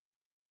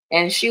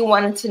 And she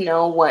wanted to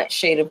know what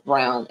shade of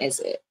brown is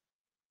it.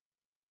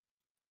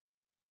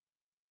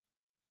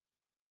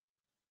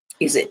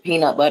 Is it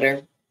peanut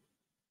butter?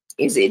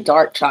 Is it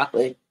dark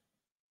chocolate?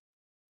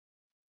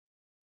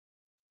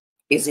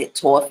 Is it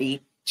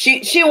toffee?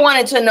 She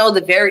wanted to know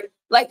the very,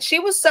 like, she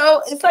was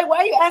so, it's like, why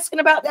are you asking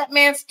about that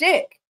man's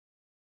dick?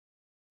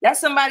 That's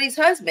somebody's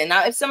husband.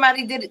 Now, if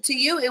somebody did it to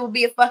you, it would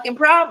be a fucking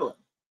problem.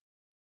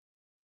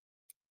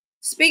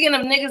 Speaking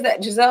of niggas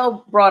that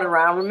Gizelle brought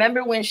around,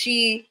 remember when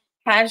she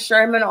had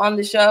Sherman on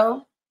the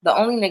show? The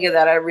only nigga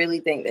that I really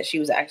think that she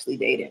was actually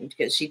dating,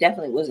 because she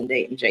definitely wasn't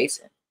dating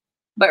Jason.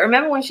 But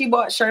remember when she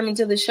brought Sherman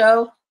to the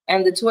show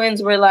and the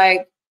twins were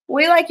like,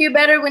 we like you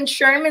better when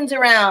Sherman's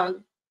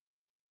around.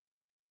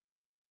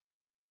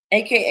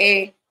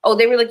 AKA, oh,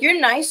 they were like, you're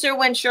nicer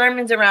when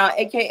Sherman's around.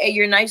 AKA,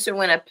 you're nicer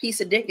when a piece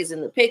of dick is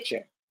in the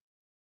picture.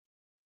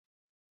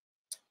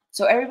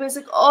 So everybody's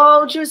like,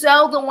 oh,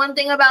 Gizelle, the one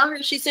thing about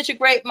her, she's such a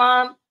great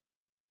mom.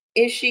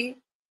 Is she?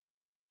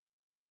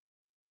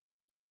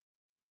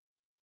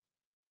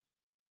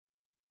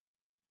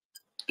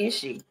 Is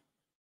she?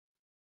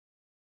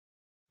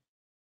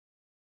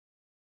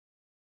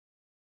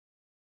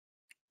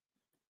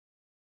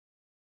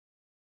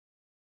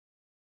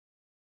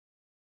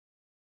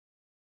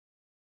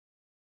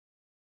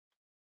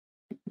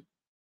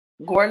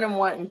 Gordon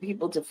wanting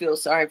people to feel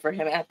sorry for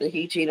him after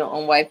he cheated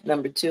on wife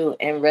number 2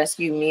 and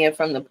rescued Mia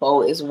from the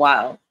pole is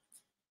wild.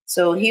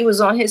 So he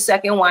was on his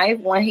second wife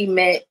when he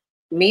met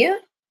Mia?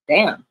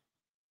 Damn.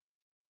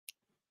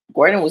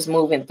 Gordon was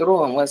moving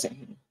through him, wasn't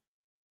he?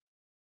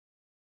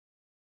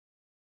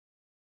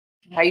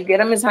 How you get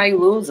him is how you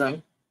lose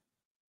him.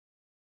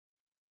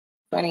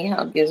 Funny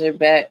how Gizzard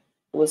Bet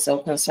was so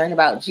concerned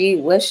about G.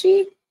 Was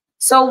she?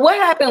 So what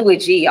happened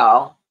with G,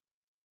 y'all?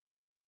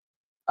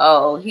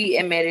 Oh, he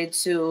admitted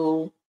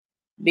to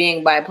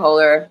being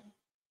bipolar.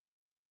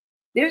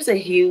 There's a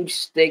huge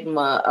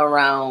stigma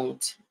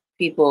around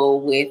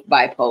people with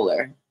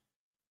bipolar.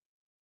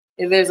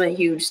 There's a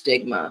huge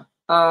stigma.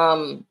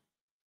 I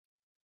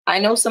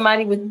know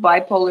somebody with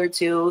bipolar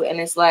too, and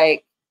it's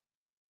like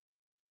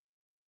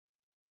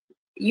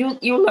you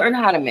learn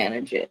how to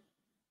manage it.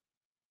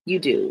 You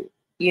do.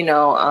 You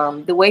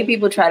know, the way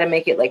people try to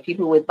make it like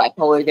people with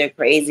bipolar, they're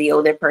crazy,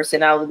 oh, their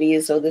personality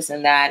is so this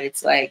and that.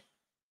 It's like,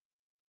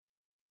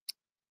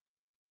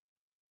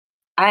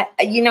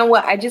 you know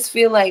what? I just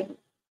feel like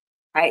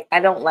I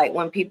don't like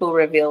when people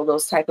reveal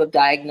those type of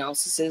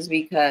diagnoses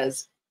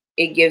because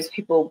it gives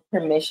people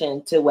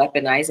permission to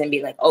weaponize and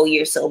be like, oh,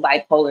 you're so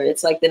bipolar.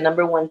 It's like the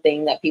number one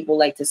thing that people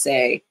like to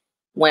say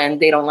when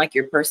they don't like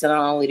your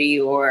personality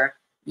or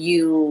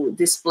you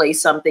display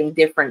something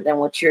different than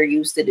what you're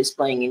used to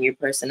displaying in your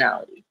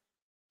personality.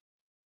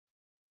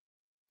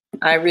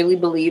 I really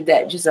believe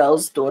that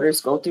Gizelle's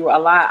daughters go through a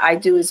lot. I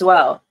do as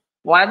well.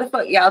 Why the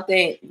fuck y'all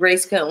think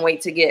Grace couldn't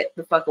wait to get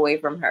the fuck away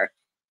from her?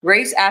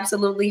 Grace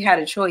absolutely had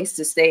a choice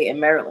to stay in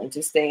Maryland,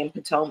 to stay in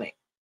Potomac.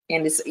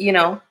 And it's, you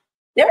know,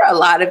 there are a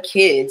lot of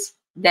kids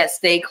that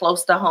stay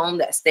close to home,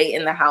 that stay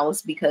in the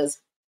house because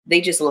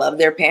they just love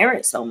their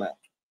parents so much.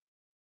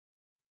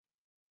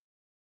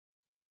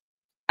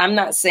 I'm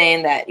not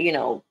saying that, you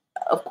know,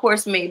 of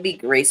course, maybe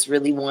Grace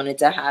really wanted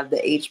to have the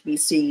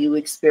HBCU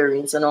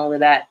experience and all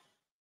of that.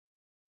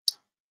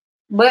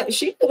 But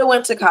she could have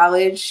went to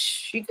college.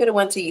 She could have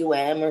went to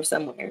UM or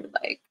somewhere.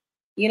 Like,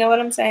 you know what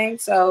I'm saying?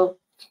 So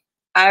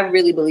I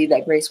really believe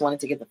that Grace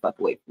wanted to get the fuck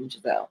away from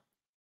Gizelle.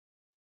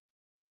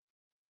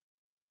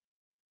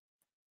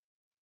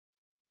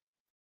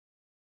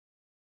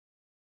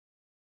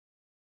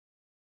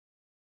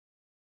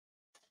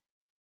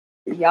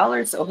 Y'all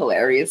are so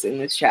hilarious in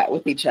this chat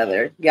with each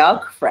other. Y'all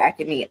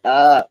cracking me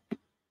up.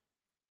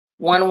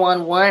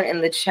 111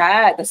 in the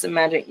chat. That's a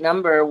magic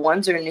number.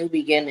 Ones are new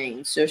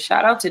beginnings. So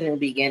shout out to New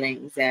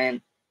Beginnings.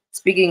 And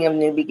speaking of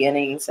new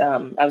beginnings, I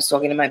was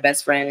talking to my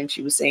best friend and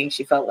she was saying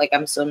she felt like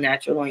I'm so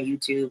natural on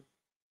YouTube.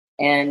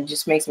 And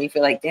just makes me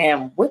feel like,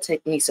 damn, what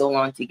took me so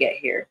long to get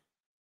here?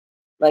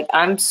 Like,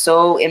 I'm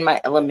so in my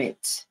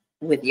element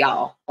with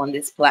y'all on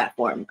this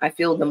platform. I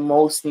feel the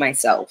most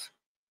myself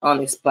on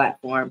this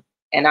platform.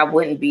 And I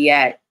wouldn't be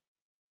at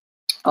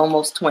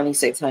almost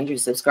 2,600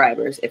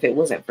 subscribers if it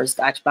wasn't for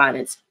Scotch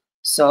Bonnets.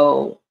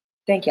 So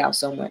thank y'all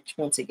so much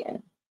once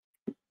again.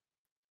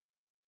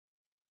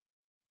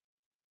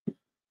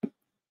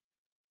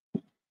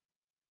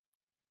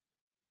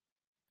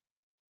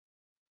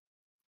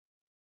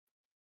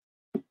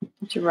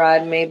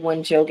 Gerard made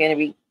one joke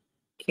and it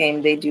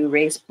became they do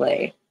race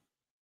play.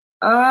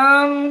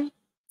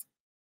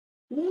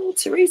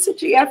 Teresa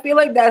G, I feel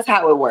like that's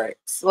how it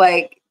works.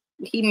 Like,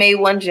 he made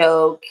one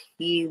joke,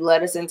 he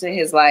let us into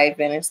his life,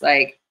 and it's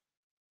like,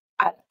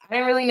 I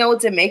didn't really know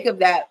what to make of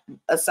that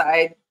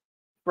aside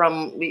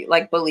from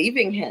like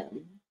believing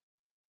him.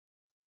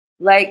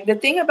 Like, the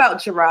thing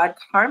about Gerard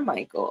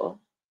Carmichael,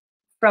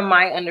 from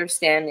my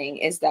understanding,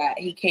 is that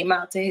he came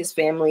out to his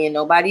family and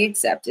nobody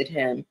accepted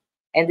him.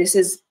 And this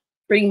is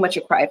pretty much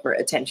a cry for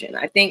attention.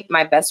 I think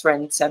my best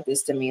friend sent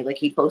this to me. Like,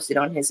 he posted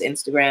on his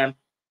Instagram,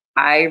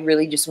 I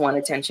really just want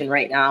attention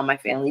right now. My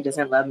family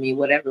doesn't love me,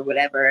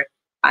 whatever.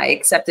 I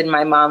accepted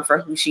my mom for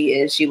who she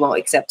is. She won't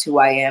accept who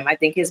I am. I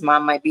think his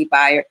mom might be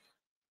bi.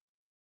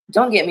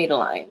 Don't get me to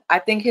line. I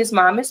think his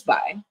mom is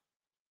bi.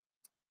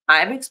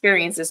 I've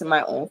experienced this in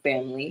my own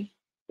family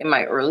in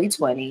my early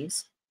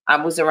 20s. I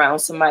was around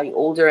somebody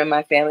older in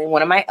my family,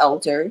 one of my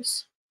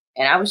elders,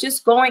 and I was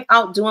just going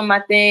out doing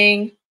my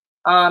thing,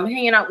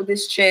 hanging out with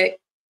this chick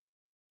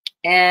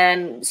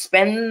and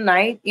spending the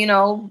night, you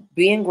know,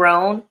 being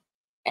grown.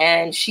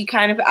 And she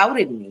kind of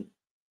outed me.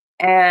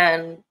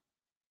 And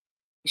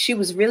she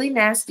was really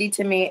nasty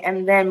to me.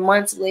 And then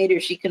months later,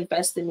 she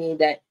confessed to me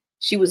that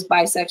she was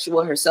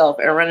bisexual herself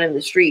and running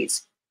the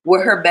streets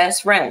with her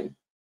best friend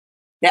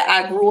that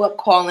I grew up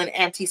calling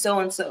Auntie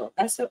so-and-so.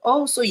 I said,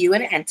 oh, so you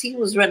and Auntie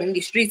was running the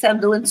streets and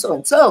doing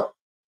so-and-so.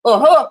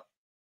 Uh-huh.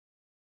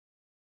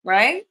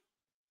 Right?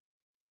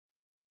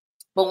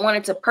 But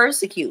wanted to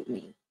persecute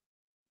me.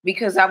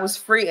 because I was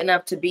free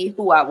enough to be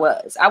who I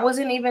was. I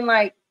wasn't even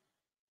like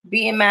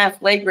being mad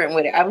flagrant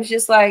with it. I was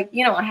just like,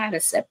 you know, I had a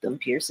septum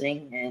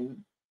piercing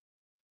and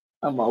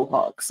a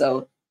mohawk.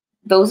 So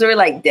those are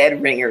like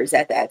dead ringers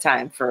at that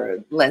time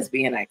for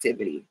lesbian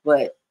activity.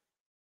 But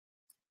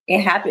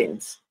it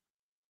happens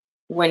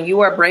when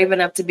you are brave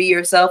enough to be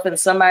yourself and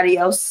somebody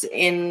else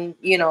in,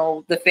 you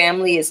know, the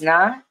family is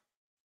not.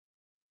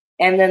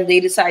 And then they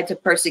decide to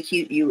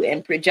persecute you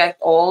and project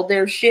all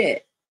their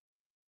shit,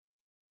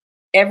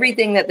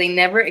 everything that they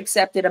never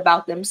accepted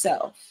about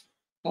themselves,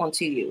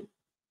 onto you.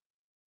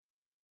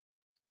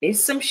 It's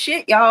some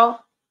shit, y'all.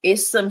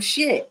 It's some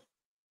shit.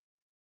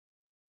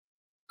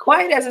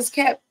 Quiet as it's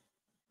kept,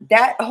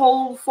 that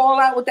whole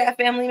fallout with that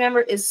family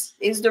member is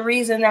the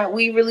reason that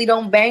we really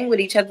don't bang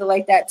with each other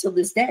like that till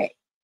this day.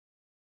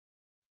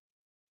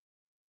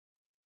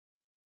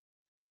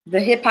 The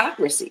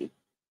hypocrisy,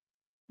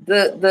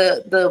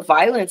 the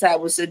violence I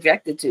was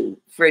subjected to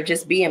for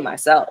just being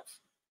myself.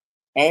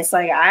 And it's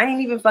like, I ain't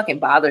even fucking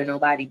bother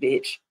nobody,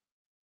 bitch.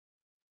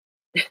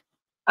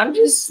 I'm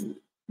just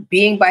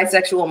being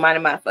bisexual,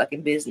 minding my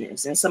fucking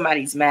business. And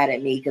somebody's mad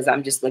at me because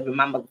I'm just living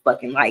my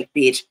motherfucking life,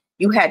 bitch.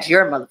 You had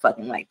your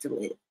motherfucking life to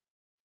live,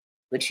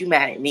 but you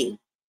mad at me.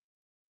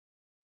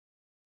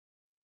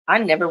 I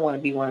never want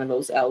to be one of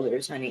those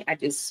elders, honey.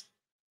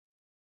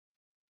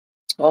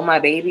 All my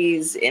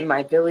babies in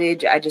my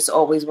village, I just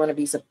always want to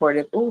be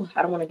supportive. Oh,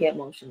 I don't want to get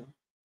emotional.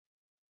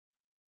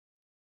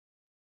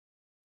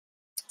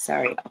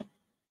 Sorry,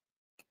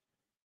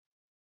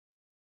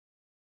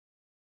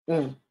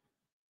 y'all.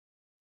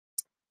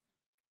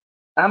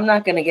 I'm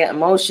not going to get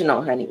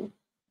emotional, honey.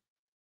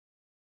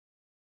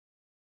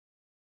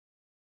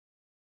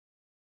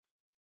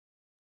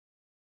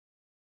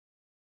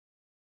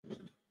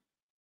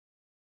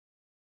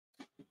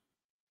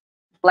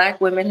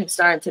 Black women have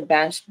started to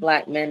bash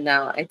Black men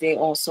now. I date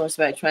all sorts,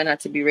 but I try not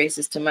to be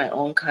racist to my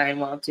own kind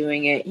while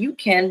doing it. You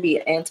can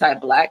be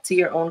anti-Black to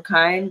your own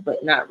kind,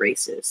 but not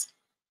racist.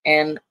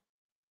 And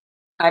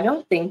I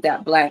don't think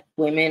that Black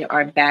women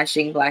are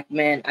bashing Black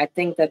men. I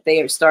think that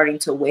they are starting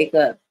to wake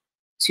up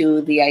to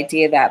the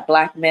idea that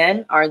Black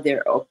men are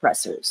their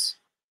oppressors.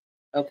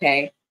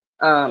 Okay?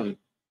 Black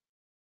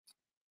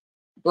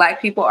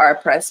people are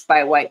oppressed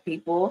by white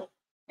people.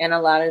 And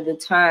a lot of the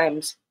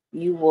times,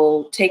 you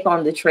will take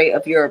on the trait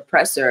of your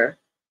oppressor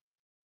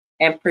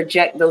and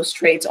project those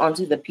traits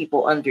onto the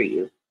people under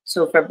you.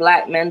 So for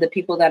Black men, the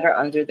people that are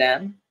under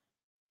them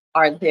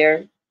are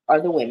the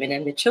women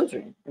and the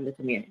children in the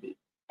community.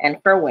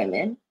 And for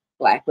women,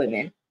 Black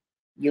women,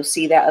 you'll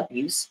see that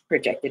abuse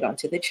projected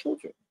onto the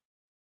children.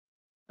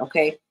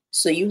 Okay,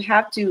 so you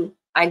have to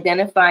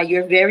identify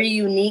your very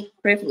unique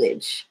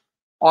privilege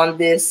on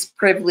this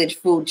privileged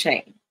food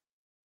chain,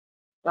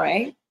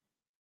 right?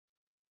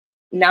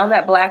 Now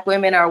that Black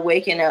women are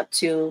waking up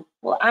to,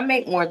 well, I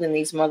make more than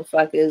these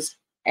motherfuckers,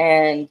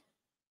 and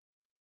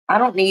I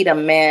don't need a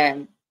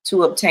man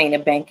to obtain a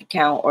bank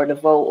account or to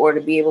vote or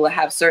to be able to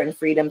have certain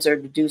freedoms or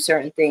to do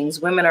certain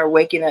things. Women are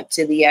waking up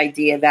to the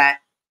idea that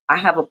I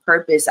have a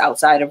purpose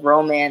outside of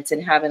romance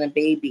and having a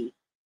baby.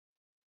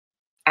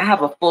 I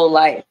have a full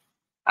life.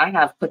 I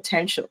have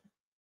potential.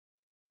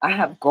 I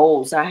have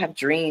goals. I have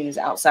dreams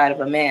outside of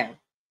a man.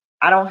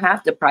 I don't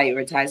have to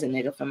prioritize a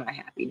nigga for my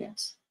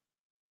happiness.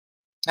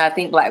 I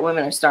think Black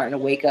women are starting to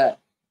wake up,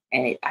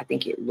 and I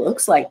think it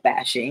looks like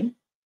bashing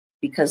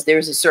because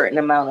there's a certain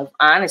amount of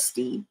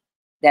honesty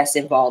that's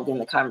involved in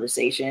the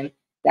conversation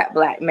that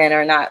Black men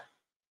are not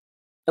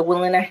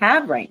willing to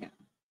have right now.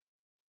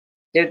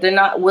 They're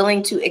not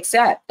willing to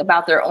accept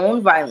about their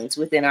own violence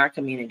within our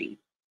community.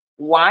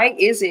 Why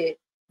is it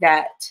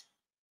that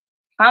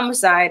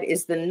homicide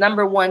is the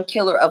 #1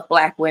 killer of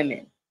Black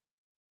women?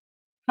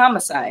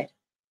 Homicide,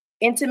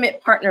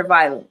 intimate partner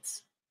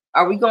violence.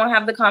 Are we going to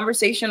have the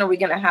conversation or are we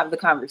going to have the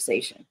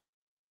conversation?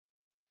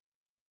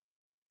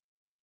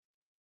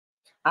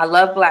 I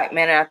love Black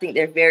men and I think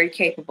they're very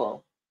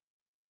capable.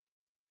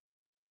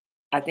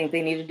 I think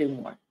they need to do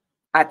more.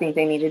 I think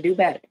they need to do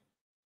better.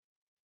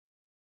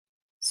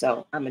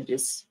 So I'm going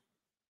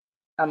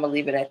to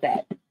leave it at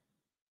that.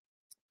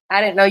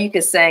 I didn't know you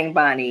could sing,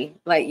 Bonnie.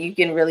 Like, you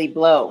can really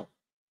blow.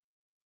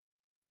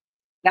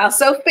 Now,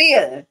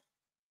 Sophia,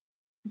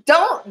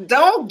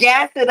 don't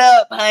gas it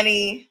up,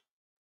 honey.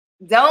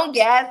 Don't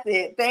gas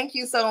it. Thank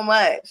you so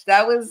much.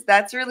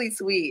 That's really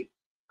sweet.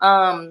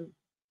 I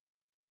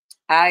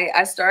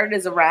started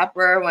as a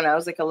rapper when I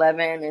was like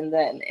 11, and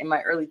then in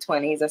my early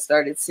 20s, I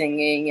started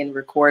singing and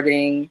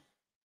recording.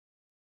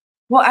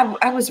 Well,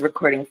 I was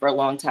recording for a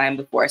long time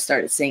before I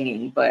started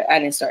singing, but I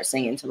didn't start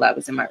singing until I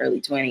was in my early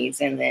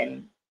 20s. And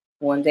then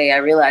one day I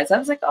realized, I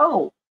was like,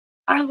 oh,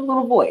 I have a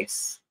little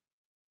voice.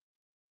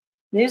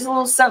 There's a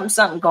little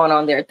something going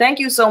on there. Thank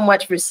you so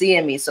much for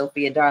seeing me,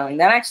 Sophia, darling.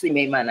 That actually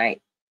made my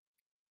night.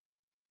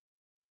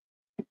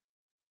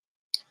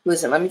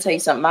 Listen, let me tell you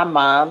something. My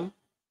mom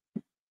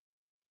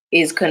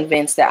is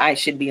convinced that I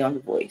should be on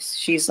The Voice.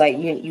 She's like,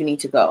 you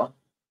need to go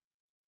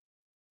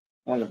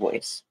on The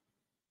Voice.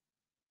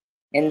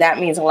 And that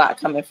means a lot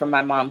coming from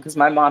my mom, because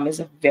my mom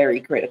is a very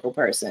critical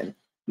person.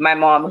 My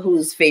mom,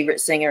 whose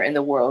favorite singer in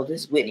the world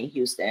is Whitney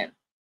Houston,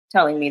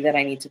 telling me that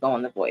I need to go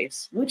on The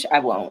Voice, which I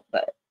won't,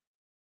 but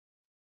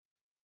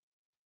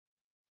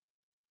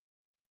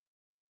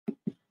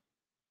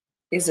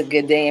it's a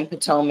good day in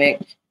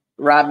Potomac.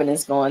 Robyn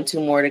is going,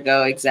 2 more to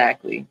go.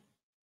 Exactly.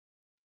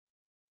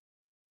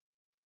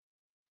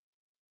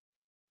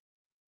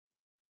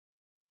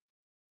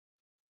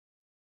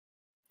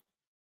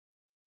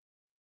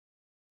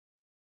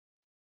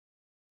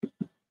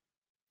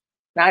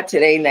 Not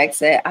today, next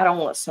set. I don't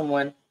want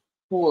someone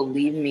who will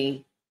leave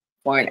me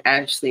for an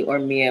Ashley or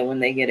Mia when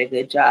they get a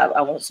good job.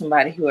 I want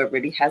somebody who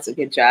already has a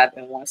good job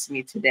and wants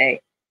me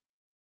today.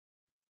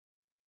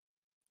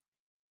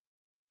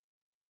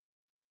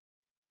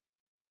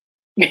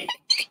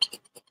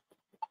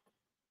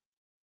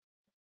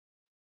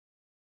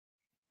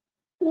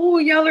 Ooh,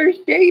 y'all are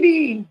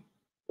shady.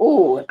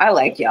 Ooh, I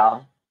like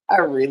y'all. I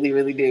really,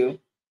 really do.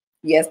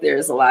 Yes, there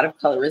is a lot of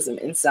colorism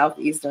in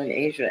Southeastern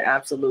Asia.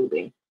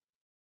 Absolutely.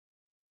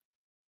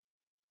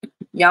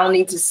 Y'all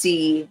need to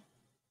see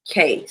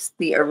Case,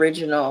 the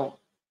original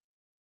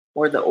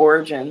or the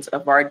origins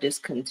of our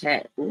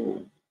discontent.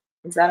 Ooh,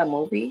 is that a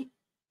movie?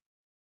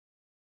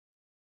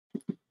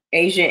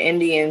 Asian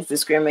Indians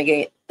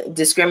discriminate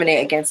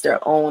against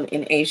their own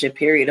in Asia,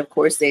 period. Of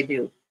course they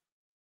do.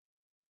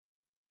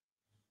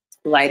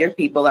 Lighter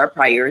people are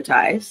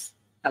prioritized.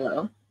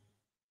 Hello.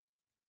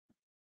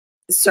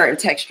 A certain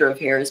texture of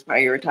hair is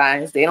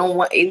prioritized. They don't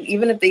want,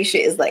 even if they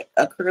shit is like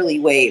a curly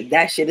wave,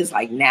 that shit is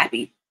like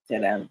nappy to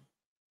them.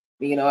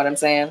 You know what I'm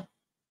saying?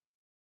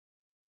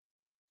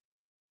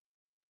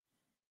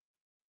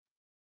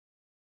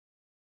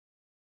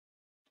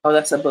 Oh,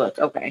 that's a book.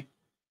 Okay.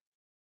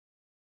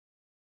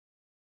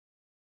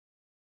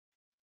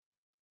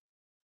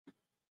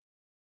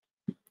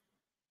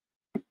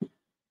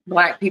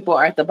 Black people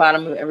are at the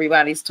bottom of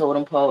everybody's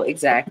totem pole.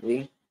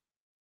 Exactly.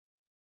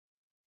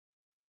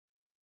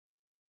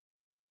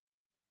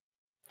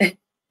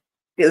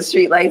 Because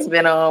street lights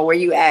been on. Where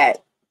you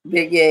at?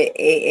 Big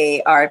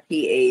AARP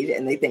age,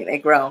 and they think they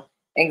grown.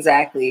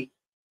 Exactly.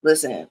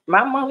 Listen,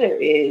 my mother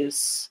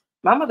is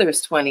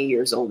 20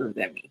 years older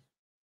than me.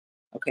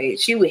 Okay,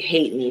 she would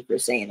hate me for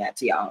saying that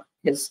to y'all.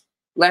 Because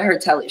let her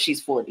tell it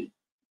she's 40.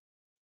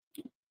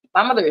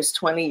 My mother is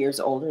 20 years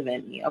older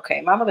than me.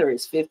 Okay, my mother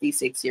is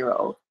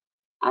 56-year-old.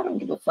 I don't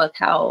give a fuck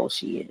how old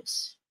she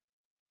is.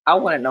 I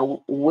want to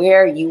know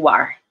where you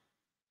are,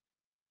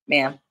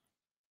 ma'am.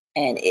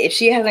 And if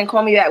she hasn't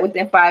called me back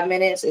within 5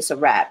 minutes, it's a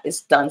wrap.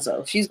 It's done.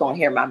 So she's gonna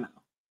hear my mouth.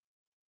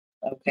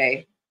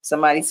 Okay.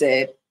 Somebody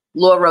said,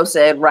 Laura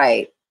said,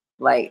 right.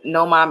 Like,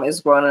 no mom is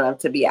grown enough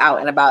to be out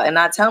and about and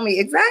not tell me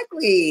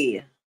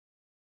exactly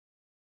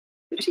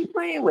who she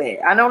playing with.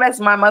 I know that's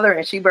my mother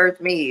and she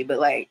birthed me, but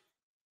like,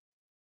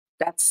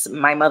 that's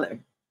my mother.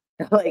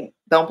 Like,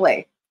 don't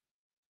play.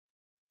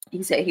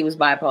 He said he was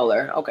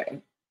bipolar.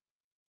 Okay.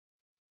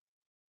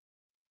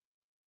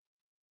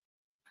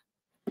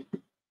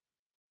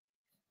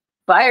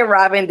 Fire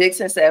Robyn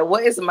Dixon said,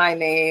 what is my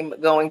name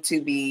going to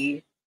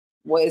be?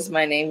 What is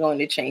my name going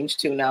to change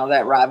to now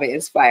that Robyn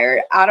is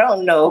fired? I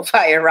don't know,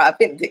 Fire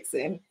Robyn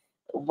Dixon,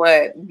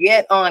 but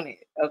get on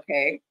it,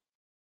 okay?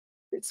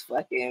 It's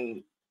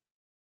fucking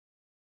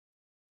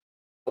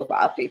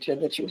profile picture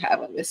that you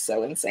have on this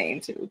so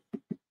insane too.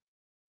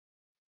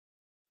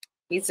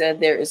 He said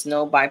there is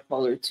no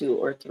bipolar 2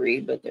 or 3,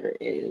 but there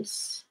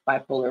is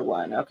bipolar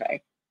 1.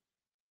 Okay.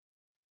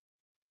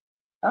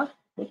 Oh,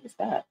 what is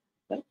that?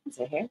 What is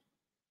it here?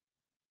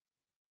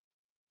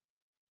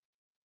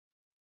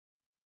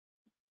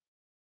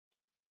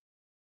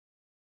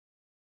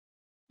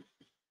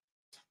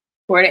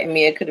 Porter and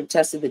Mia could have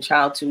tested the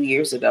child 2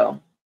 years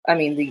ago. I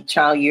mean, the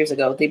child years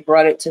ago. They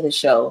brought it to the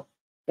show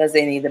because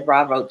they need the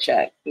Bravo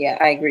check. Yeah,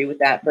 I agree with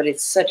that, but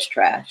it's such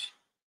trash.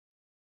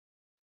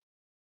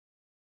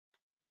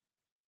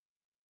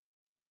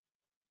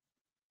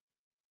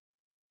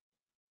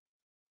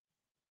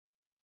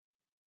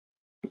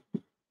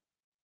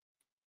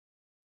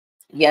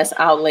 Yes,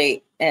 out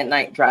late at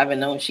night driving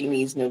knowing she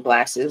needs new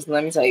glasses.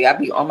 Let me tell you, I'd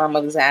be on my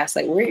mother's ass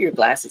like, where are your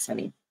glasses,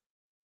 honey?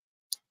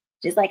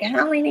 She's like, I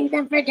only need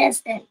them for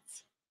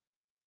distance.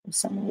 I'm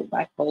someone with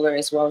bipolar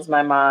as well as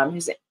my mom.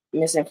 His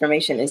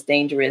misinformation is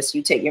dangerous.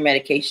 You take your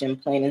medication,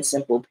 plain and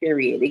simple,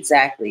 period.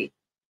 Exactly.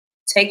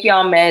 Take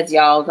y'all meds,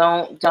 y'all.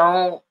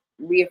 Don't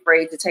be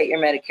afraid to take your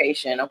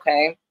medication,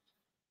 okay?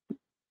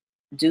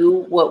 Do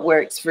what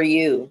works for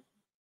you.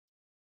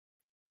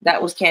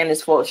 That was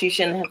Candiace's fault. She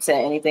shouldn't have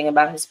said anything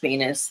about his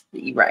penis.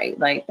 Right.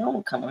 Like,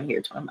 don't come on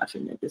here talking about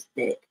your nigga's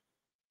dick.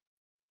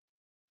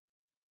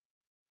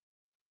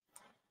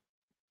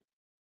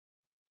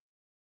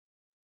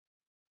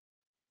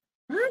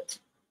 What?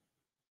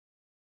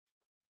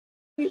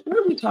 What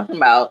are we talking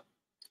about?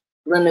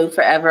 Lanu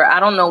forever.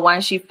 I don't know why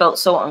she felt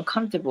so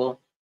uncomfortable.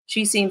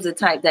 She seems the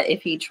type that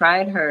if he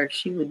tried her,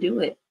 she would do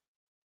it.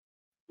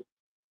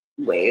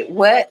 Wait,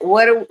 what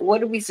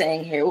are we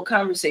saying here? What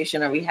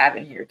conversation are we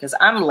having here? Because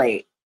I'm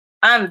late.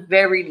 I'm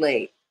very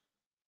late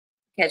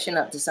catching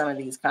up to some of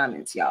these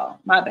comments, y'all.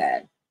 My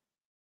bad.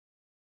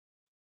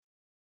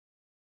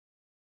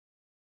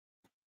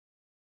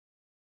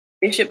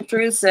 Bishop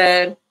Truth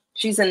said,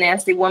 she's a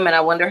nasty woman.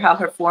 I wonder how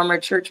her former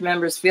church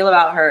members feel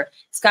about her.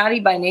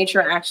 Scotty by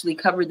Nature actually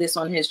covered this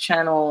on his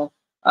channel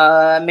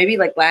maybe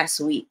like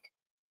last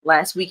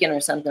weekend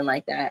or something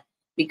like that,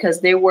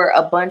 because there were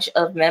a bunch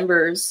of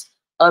members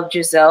of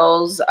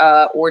Gizelle's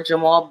or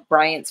Jamal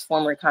Bryant's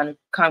former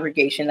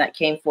congregation that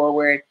came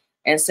forward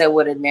and said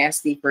what a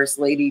nasty first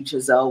lady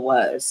Gizelle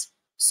was.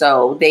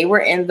 So they were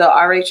in the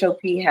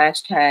RHOP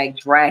hashtag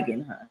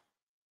dragging her.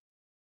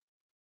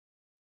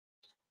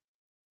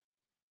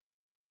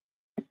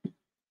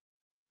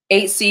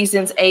 Eight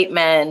seasons, 8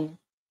 men,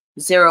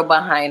 0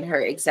 behind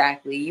her.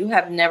 Exactly. You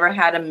have never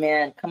had a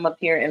man come up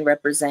here and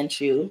represent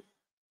you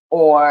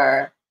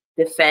or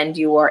defend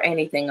you or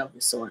anything of the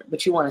sort,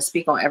 but you want to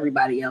speak on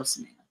everybody else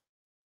now.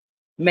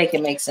 Make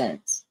it make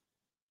sense.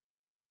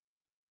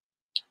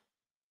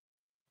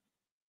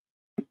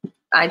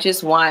 I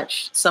just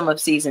watched some of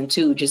season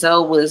 2.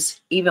 Gizelle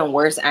was even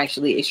worse,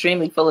 actually,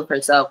 extremely full of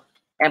herself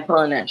and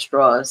pulling at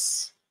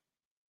straws.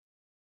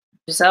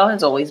 Gizelle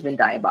has always been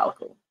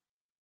diabolical.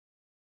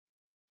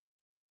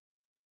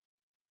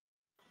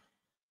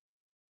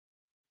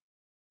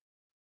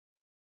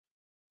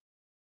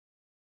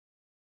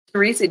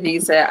 Teresa D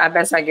said,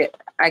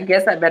 I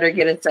guess I better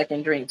get a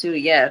second drink too.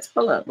 Yes,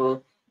 pull up,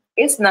 boo.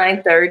 It's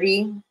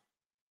 9:30.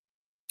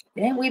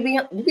 Man,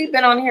 we've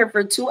been on here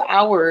for 2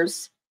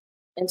 hours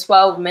and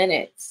 12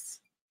 minutes.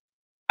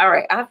 All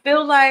right, I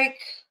feel like,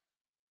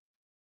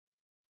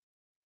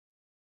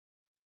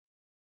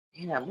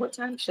 damn, what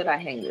time should I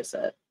hang this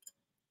up?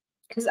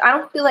 Because I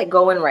don't feel like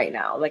going right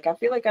now. Like, I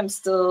feel like I'm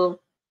still,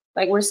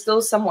 like, we're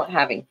still somewhat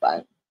having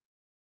fun.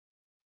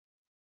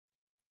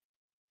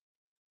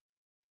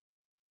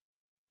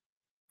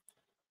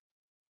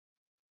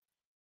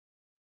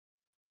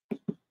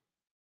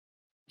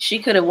 She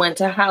could have went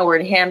to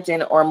Howard,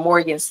 Hampton, or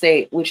Morgan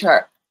State, which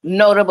are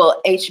notable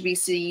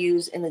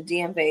HBCUs in the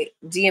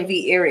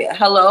DMV area.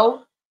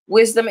 Hello,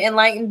 Wisdom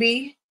Enlightened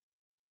B.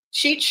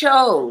 She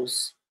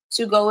chose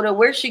to go to,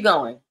 where's she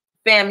going?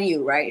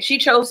 FAMU, right? She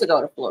chose to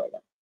go to Florida.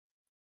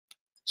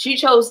 She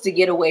chose to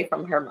get away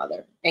from her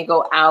mother and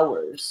go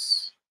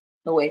hours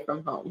away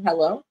from home.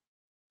 Hello?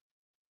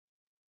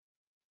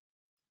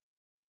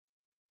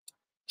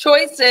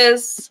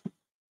 Choices.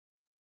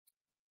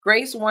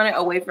 Grace wanted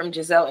away from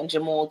Gizelle and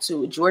Jamal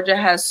too. Georgia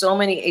has so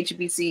many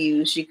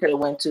HBCUs she could have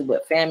went to,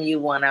 but FAMU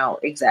won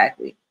out.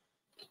 Exactly.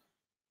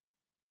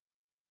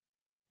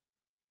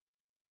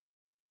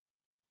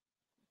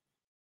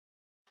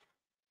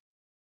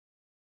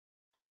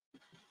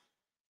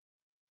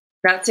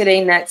 Not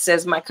today. Next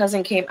says, my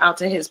cousin came out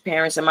to his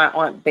parents and my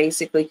aunt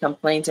basically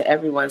complained to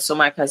everyone. So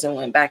my cousin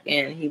went back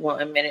in. He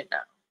won't admit it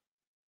now.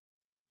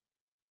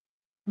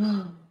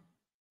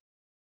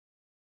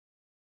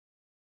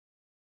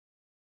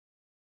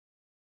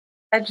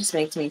 That just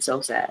makes me so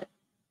sad.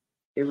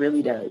 It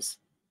really does.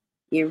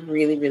 It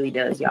really, really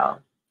does, y'all.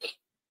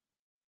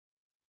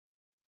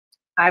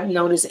 I've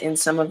noticed in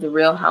some of the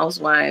Real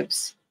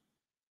Housewives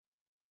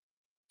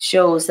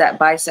shows that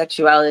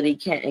bisexuality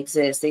can't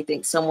exist. They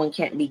think someone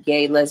can't be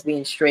gay,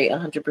 lesbian, straight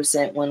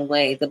 100% one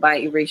way. The bi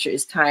erasure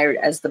is tired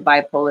as the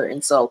bipolar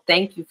insult.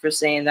 Thank you for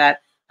saying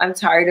that. I'm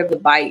tired of the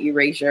bi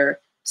erasure.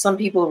 Some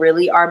people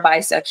really are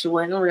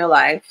bisexual in real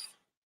life.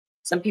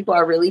 Some people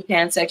are really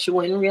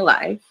pansexual in real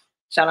life.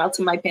 Shout out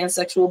to my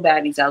pansexual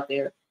baddies out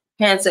there.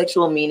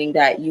 Pansexual meaning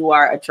that you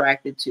are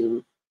attracted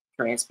to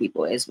trans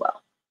people as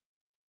well,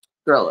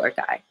 girl or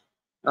guy.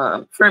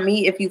 For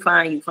me, if you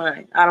fine, you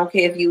fine. I don't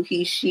care if you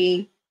he,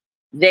 she,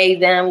 they,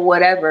 them,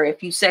 whatever.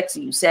 If you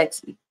sexy, you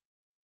sexy.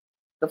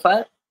 The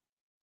fuck?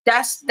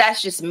 That's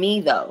just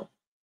me though.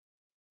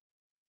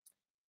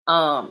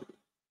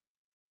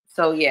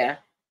 So yeah.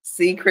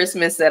 See,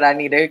 Christmas said I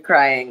need a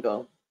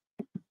triangle.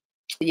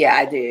 Yeah,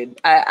 I did.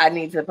 I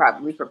need to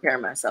probably prepare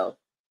myself.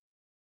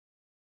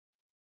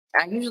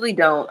 I usually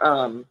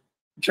don't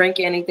drink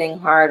anything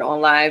hard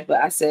on live,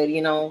 but I said,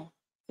 you know,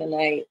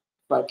 tonight,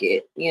 fuck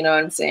it. You know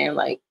what I'm saying?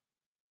 Like,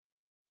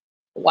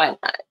 why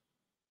not?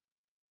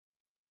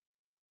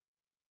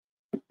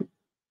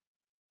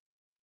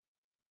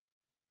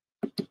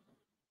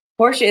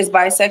 Portia is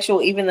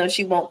bisexual, even though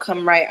she won't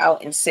come right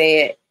out and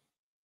say it.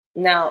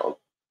 Now,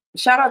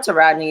 shout out to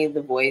Rodney,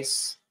 the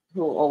voice,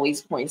 who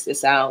always points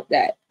this out,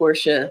 that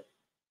Portia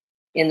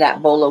in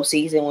that Bolo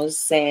season was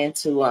saying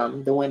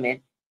to the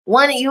women,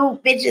 one of you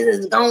bitches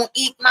is gonna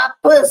eat my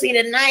pussy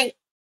tonight.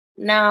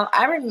 Now,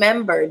 I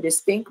remember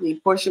distinctly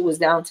Portia was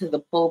down to the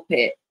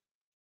pulpit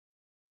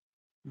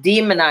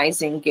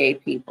demonizing gay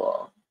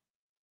people.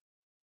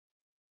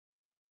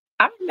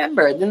 I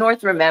remember, the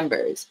North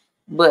remembers,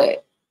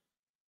 but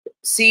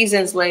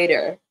seasons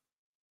later,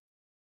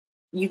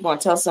 you gonna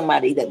tell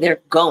somebody that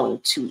they're going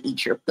to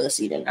eat your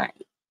pussy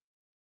tonight.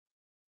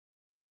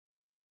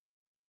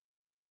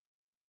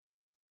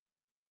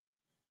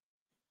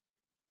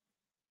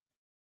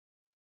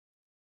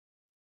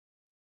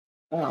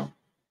 Oh.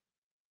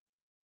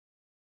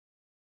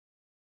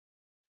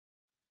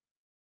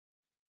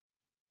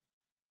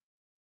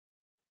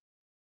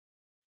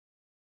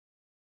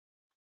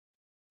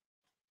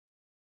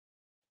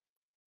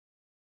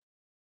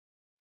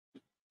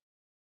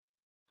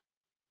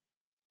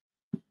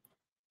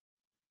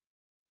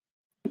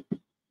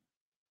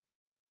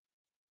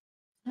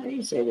 do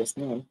you say this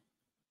name?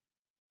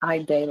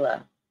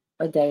 Idela.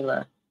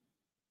 Adela.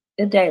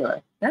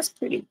 Adela. That's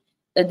pretty.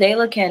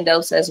 Adela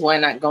Candiace says, why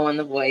not go on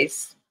The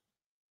Voice?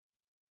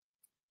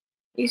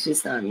 It's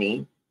just not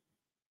me.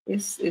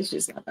 It's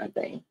just not my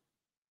thing.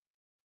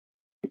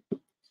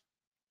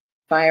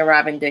 Fire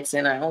Robyn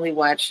Dixon. I only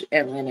watch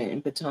Atlanta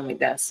and Potomac.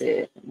 That's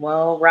it.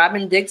 Well,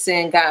 Robyn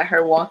Dixon got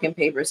her walking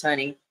papers,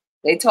 honey.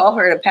 They told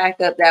her to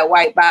pack up that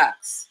white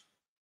box.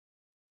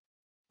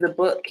 The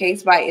book,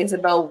 Case by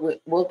Isabel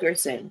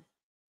Wilkerson.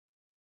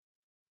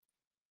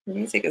 Let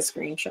me take a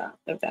screenshot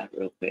of that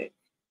real quick.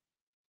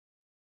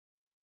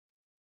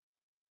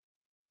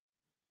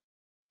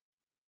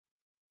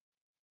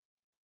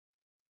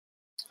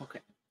 Okay.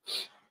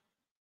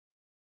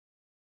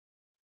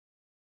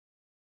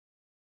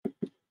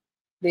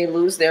 They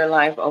lose their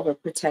life over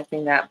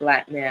protecting that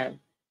black man.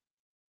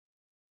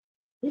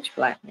 Which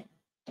black man?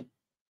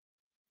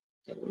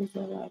 They lose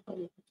their life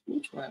over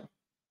which one?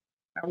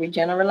 Are we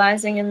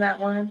generalizing in that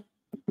one?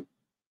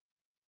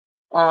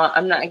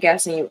 I'm not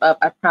gassing you up,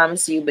 I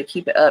promise you, but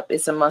keep it up.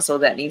 It's a muscle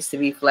that needs to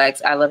be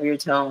flexed. I love your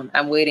tone.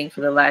 I'm waiting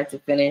for the live to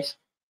finish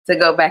to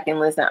go back and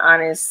listen.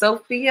 Honest,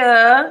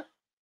 Sophia.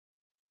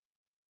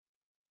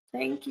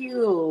 Thank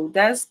you.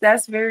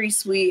 That's very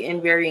sweet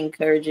and very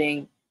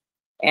encouraging.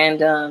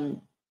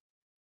 And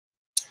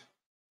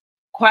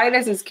quiet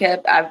as it's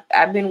kept,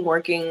 I've been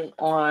working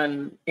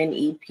on an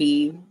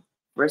EP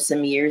for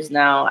some years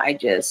now.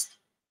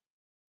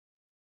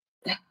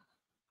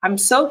 I'm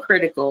so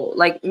critical.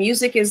 Like,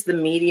 music is the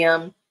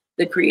medium,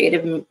 the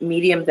creative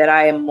medium that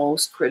I am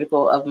most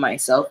critical of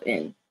myself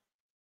in.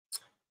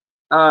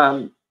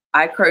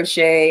 I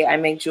crochet, I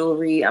make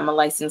jewelry, I'm a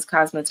licensed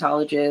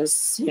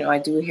cosmetologist. You know, I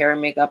do hair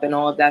and makeup and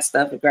all of that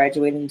stuff. I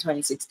graduated in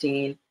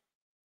 2016.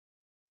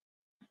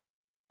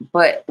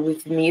 But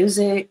with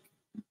music,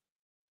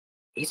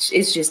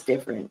 it's just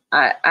different.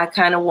 I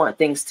kind of want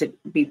things to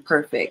be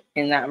perfect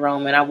in that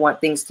realm, and I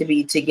want things to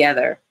be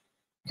together.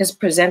 Because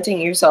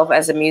presenting yourself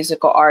as a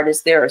musical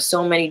artist, there are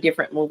so many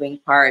different moving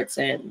parts,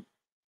 and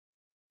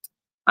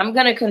I'm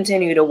going to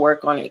continue to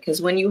work on it,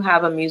 because when you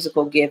have a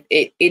musical gift,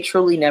 it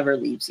truly never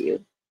leaves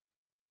you.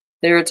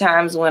 There are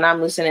times when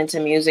I'm listening to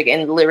music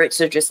and the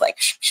lyrics are just like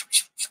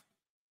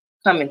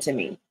coming to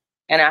me,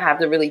 and I have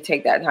to really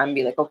take that time and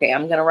be like, okay,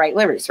 I'm going to write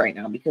lyrics right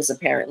now, because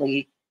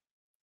apparently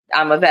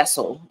I'm a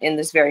vessel in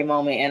this very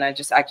moment, and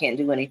I can't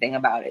do anything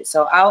about it.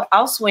 So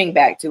I'll swing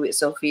back to it,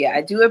 Sophia.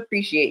 I do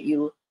appreciate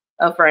you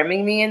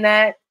affirming me in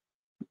that.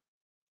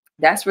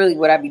 That's really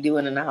what I be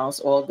doing in the house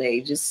all day,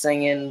 just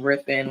singing,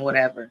 riffing,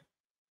 whatever.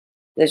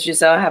 Does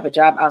Gizelle have a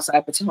job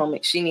outside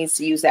Potomac? She needs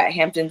to use that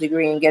Hampton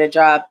degree and get a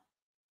job.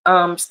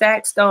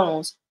 Stack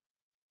Stones.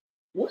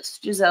 What's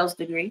Giselle's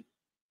degree?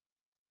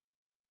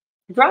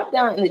 Drop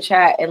down in the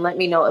chat and let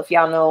me know if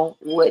y'all know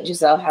what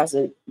Gizelle has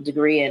a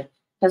degree in.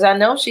 Because I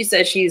know she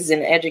says she's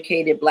an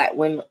educated Black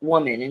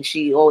woman, and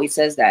she always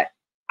says that.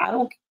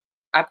 I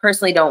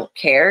personally don't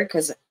care,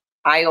 because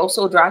I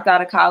also dropped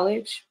out of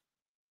college.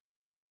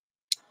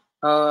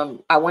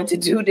 I went to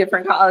 2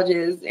 different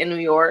colleges in New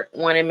York,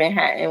 one in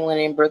Manhattan, one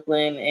in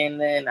Brooklyn, and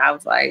then I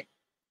was like,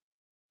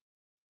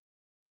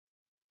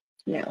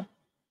 no,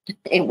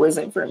 it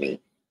wasn't for me.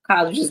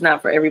 College is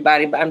not for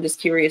everybody, but I'm just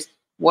curious,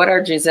 what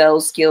are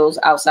Giselle's skills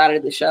outside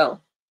of the show?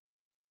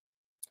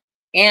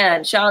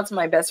 And shout out to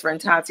my best friend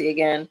Tati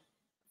again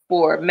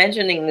for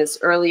mentioning this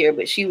earlier,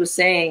 but she was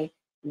saying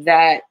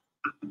that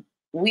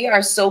we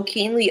are so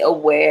keenly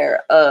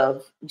aware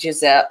of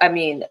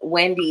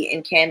Wendy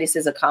and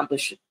Candiace's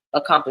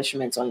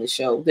accomplishments on the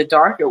show. The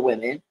darker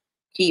women,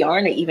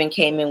 Kiana even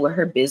came in with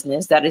her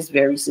business that is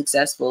very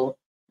successful.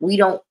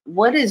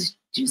 What does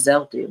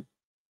Gizelle do?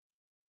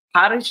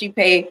 How does she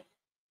pay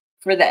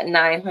for that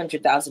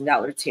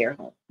 $900,000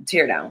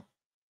 tear down?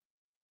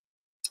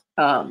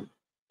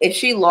 If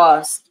she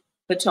lost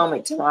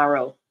Potomac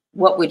tomorrow,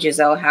 what would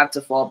Gizelle have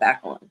to fall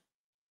back on?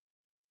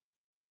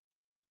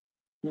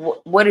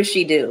 What does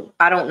she do?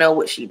 I don't know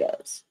what she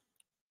does.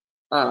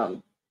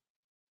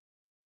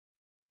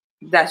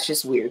 That's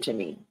just weird to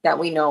me, that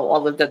we know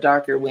all of the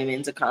darker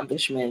women's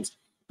accomplishments,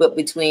 but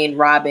between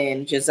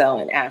Robyn,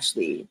 Gizelle, and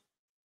Ashley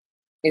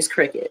is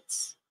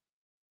crickets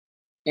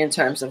in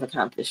terms of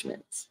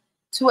accomplishments.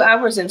 2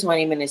 hours and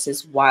 20 minutes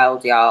is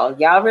wild, y'all.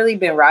 Y'all really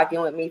been rocking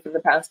with me for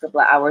the past couple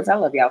of hours. I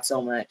love y'all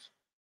so much.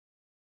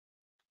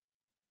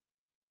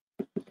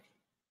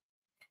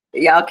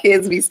 Y'all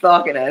kids be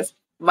stalking us.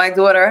 My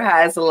daughter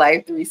has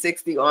Life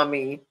 360 on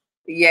me.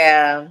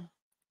 Yeah.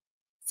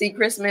 See,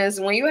 Christmas,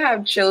 when you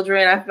have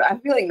children, I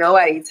feel like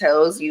nobody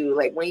tells you,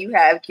 like, when you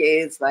have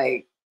kids,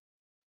 like,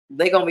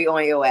 they gonna be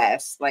on your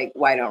ass like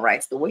white on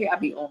rice. The way I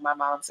be on my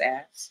mom's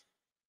ass,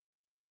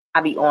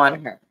 I be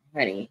on her,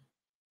 honey.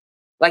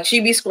 Like,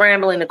 she be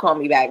scrambling to call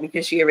me back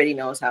because she already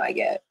knows how I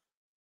get.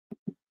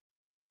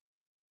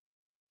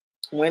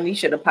 Wendy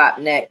should have popped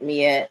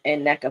Mia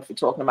and Nneka for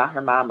talking about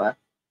her mama.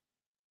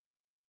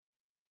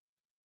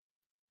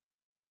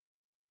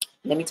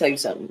 Let me tell you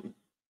something.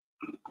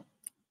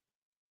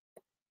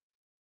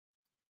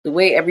 The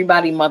way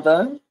everybody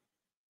mother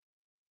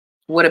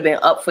would have been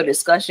up for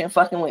discussion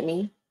fucking with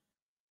me,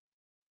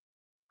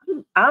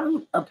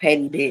 I'm a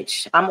petty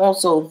bitch. I'm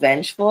also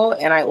vengeful,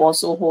 and I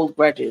also hold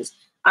grudges.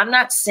 I'm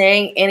not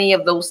saying any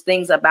of those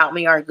things about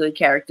me are good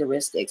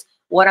characteristics.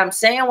 What I'm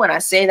saying when I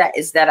say that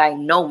is that I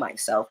know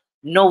myself.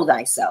 Know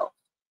thyself.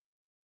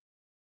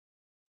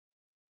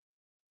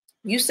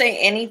 You say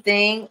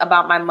anything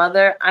about my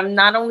mother, I'm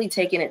not only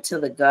taking it to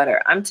the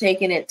gutter, I'm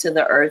taking it to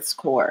the earth's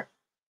core.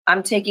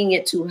 I'm taking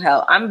it to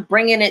hell. I'm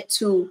bringing it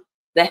to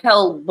the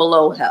hell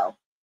below hell.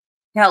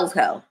 Hell's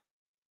hell.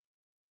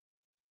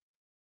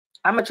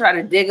 I'm going to try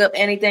to dig up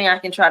anything I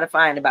can try to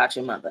find about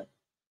your mother.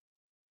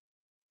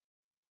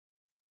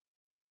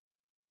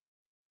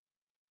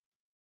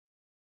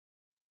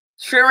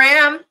 Sure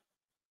am.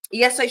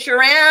 Yes, I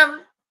sure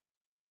am.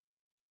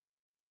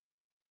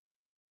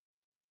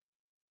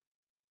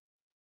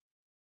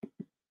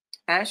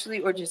 Ashley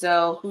or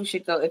Gizelle, who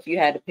should go if you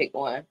had to pick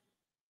one?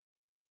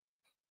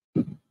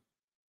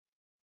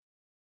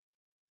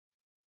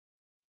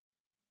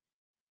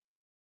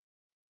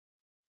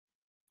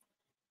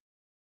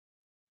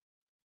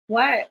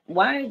 Why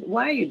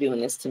are you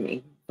doing this to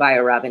me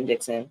via Robyn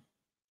Dixon?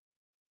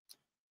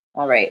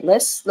 All right,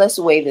 let's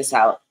weigh this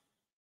out.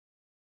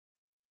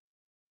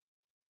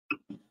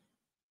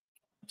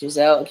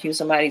 Gizelle accused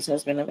somebody's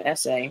husband of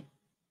SA.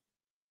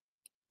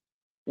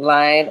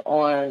 Lied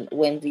on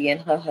Wendy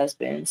and her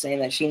husband, saying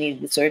that she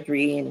needed the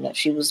surgery and that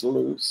she was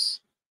loose.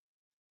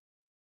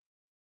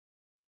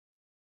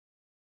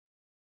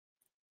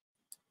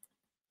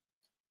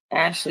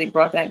 Ashley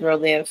brought that girl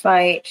there to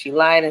fight. She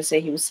lied and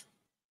said he was.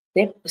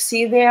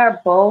 They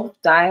are both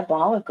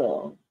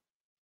diabolical.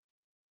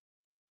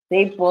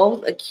 They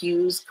both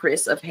accuse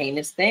Chris of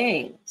heinous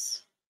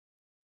things.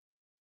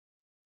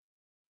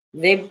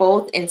 They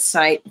both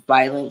incite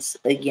violence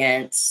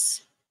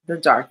against the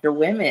darker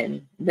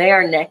women. They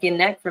are neck and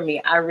neck for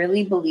me. I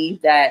really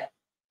believe that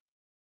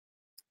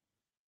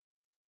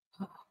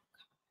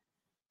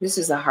this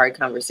is a hard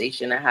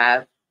conversation to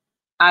have.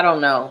 I don't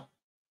know,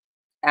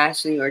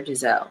 Ashley or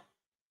Gizelle.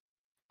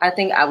 I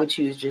think I would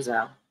choose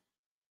Gizelle.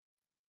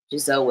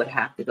 Gizelle would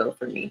have to go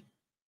for me.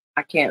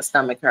 I can't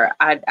stomach her.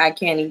 I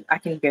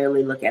can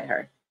barely look at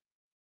her.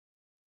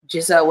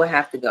 Gizelle would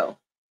have to go.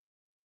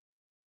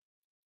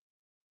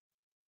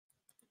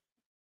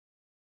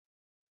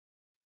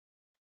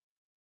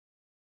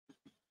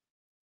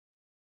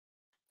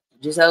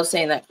 Gizelle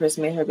saying that Chris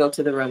made her go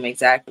to the room.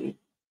 Exactly.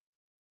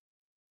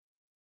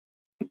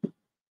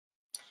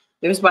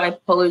 There's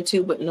bipolar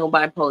 2, but no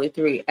bipolar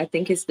 3. I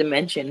think it's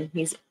dementia.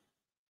 He's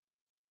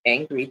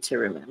angry to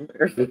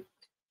remember.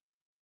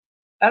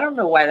 I don't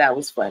know why that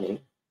was funny.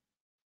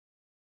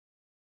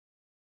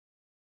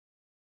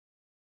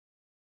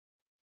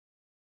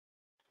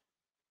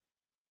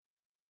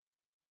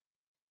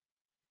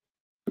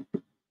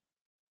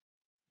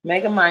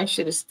 Megamind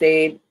should have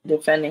stayed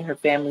defending her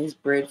family's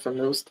bread from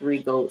those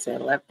 3 goats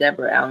and left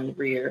Deborah Allen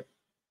Greer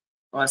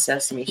on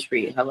Sesame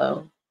Street.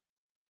 Hello.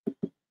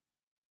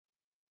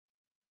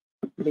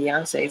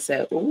 Beyonce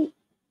said, ooh,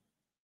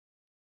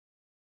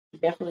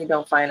 definitely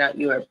don't find out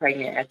you are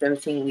pregnant at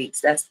 13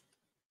 weeks. That's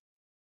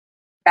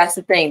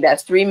the thing.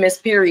 That's 3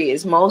 missed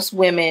periods. Most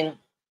women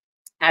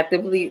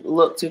actively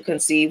look to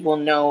conceive will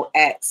know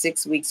at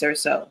 6 weeks or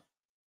so.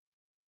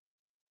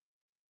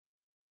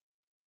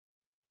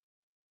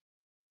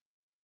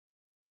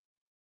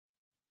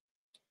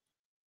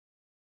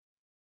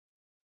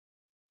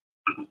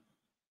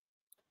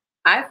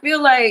 I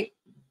feel like,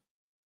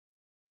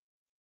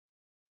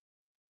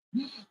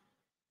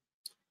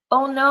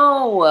 oh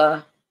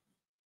no.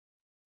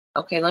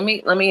 Okay, let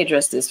me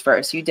address this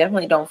first. You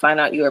definitely don't find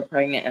out you are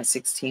pregnant at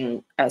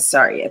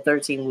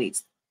 13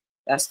 weeks.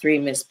 That's 3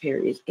 missed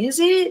periods.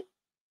 Is it?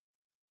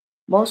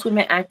 Most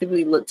women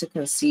actively look to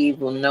conceive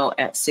will know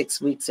at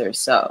 6 weeks or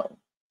so.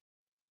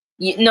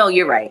 No,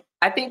 you're right.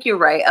 I think you're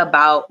right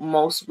about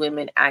most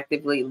women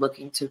actively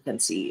looking to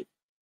conceive.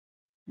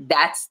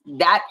 That's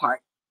that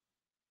part.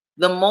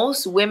 The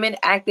most women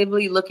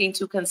actively looking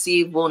to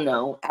conceive will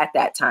know at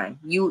that time.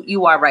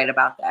 You are right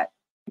about that.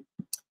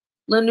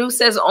 Lanu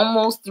says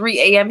almost 3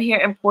 a.m. here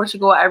in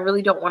Portugal. I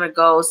really don't want to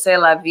go. C'est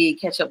la vie.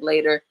 Catch up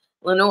later.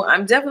 Lanu,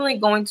 I'm definitely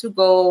going to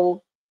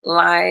go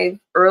live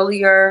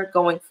earlier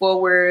going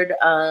forward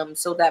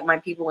so that my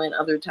people in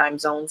other time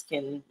zones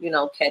can,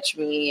 catch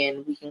me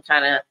and we can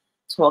kind of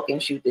talk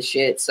and shoot the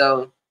shit.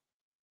 So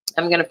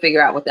I'm going to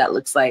figure out what that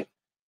looks like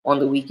on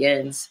the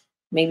weekends.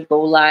 Maybe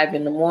go live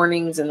in the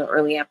mornings and the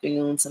early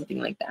afternoon, something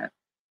like that.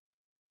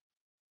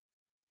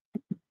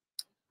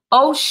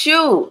 Oh,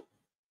 shoot.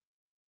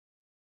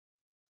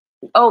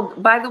 Oh,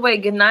 by the way,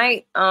 good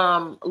night,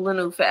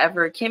 Lunu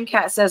forever. Kim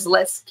Cat says,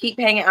 let's keep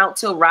hanging out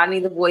till Rodney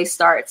the Voice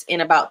starts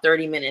in about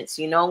 30 minutes.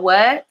 You know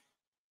what?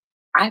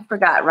 I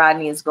forgot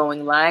Rodney is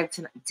going live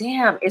tonight.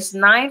 Damn, it's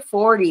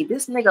 9:40.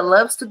 This nigga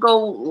loves to go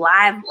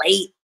live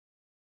late.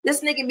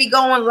 This nigga be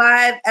going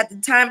live at the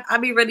time I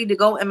be ready to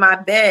go in my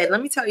bed.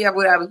 Let me tell you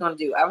what I was going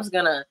to do. I was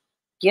going to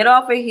get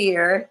off of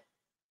here,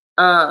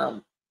 try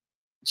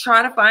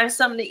to find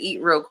something to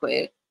eat real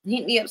quick.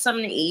 Heat me up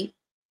something to eat.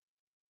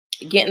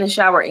 get in the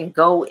shower and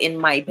go in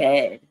my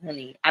bed,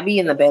 honey. I be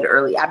in the bed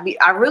early.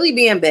 I really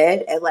be in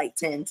bed at like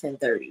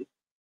 10:30.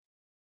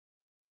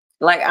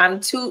 Like I'm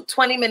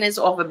 20 minutes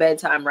off of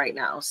bedtime right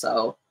now.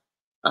 So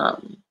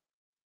and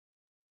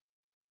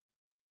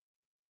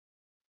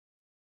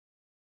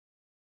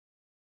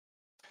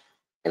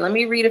let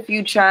me read a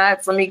few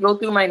chats. Let me go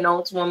through my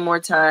notes one more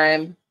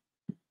time.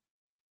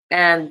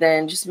 And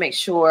then just make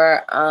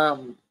sure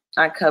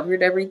I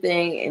covered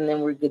everything, and then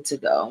we're good to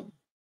go.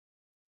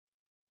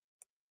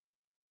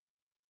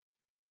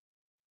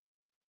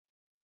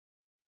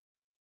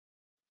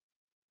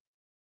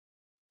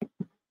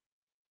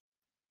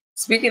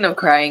 Speaking of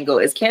triangle,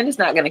 is Candiace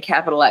not going to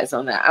capitalize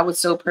on that? I would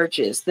so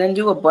purchase. Then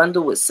do a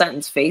bundle with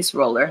Sutton's face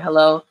roller.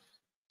 Hello,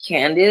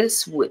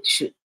 Candiace.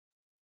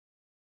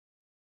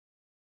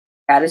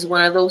 That is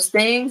one of those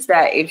things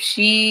that if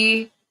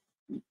she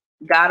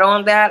got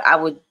on that, I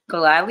would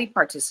gladly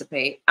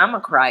participate. I'm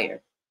a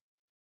crier.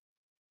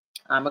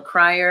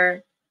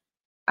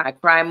 I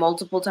cry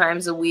multiple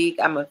times a week.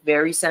 I'm a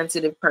very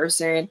sensitive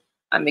person.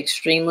 I'm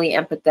extremely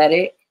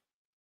empathetic.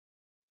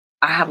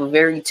 I have a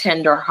very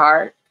tender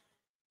heart.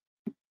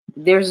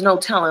 There's no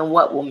telling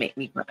what will make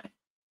me cry,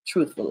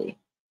 truthfully.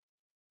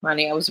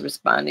 Money, I was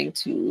responding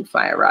to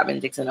Fire Robin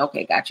Dixon.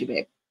 Okay, got you,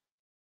 babe.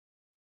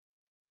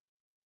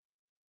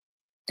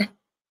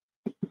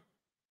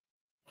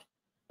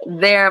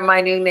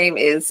 My new name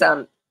is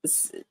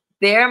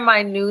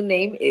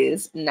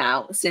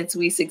now, since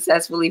we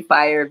successfully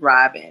fired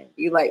Robin.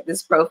 You like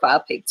this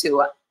profile pic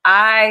too?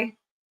 I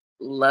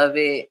love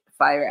it.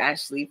 Fire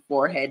Ashley,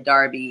 forehead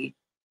Darby.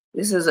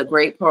 This is a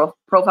great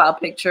profile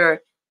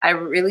picture. I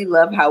really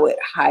love how it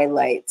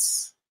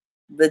highlights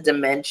the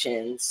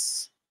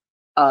dimensions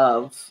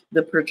of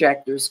the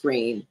projector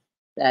screen.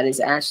 That is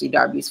Ashley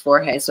Darby's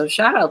forehead. So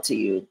shout out to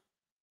you.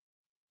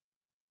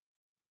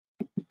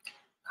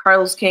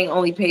 Carlos King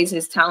only pays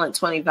his talent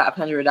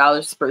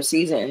 $2,500 per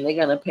season, and they're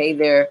going to pay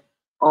their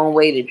own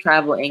way to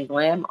travel and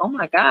glam. Oh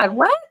my God,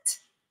 what?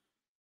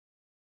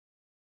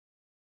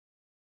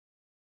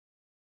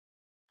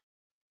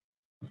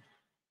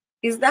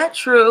 Is that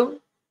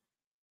true?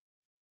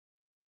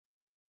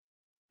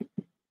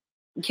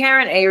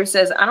 Karen Ayer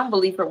says, I don't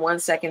believe for 1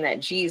 second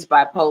that G is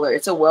bipolar.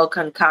 It's a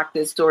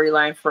well-concocted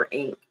storyline for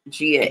Ink,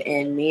 Gia,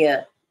 and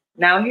Mia.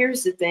 Now,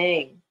 here's the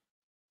thing.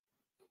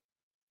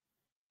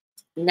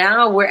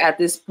 Now we're at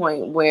this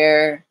point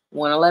where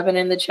 111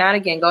 in the chat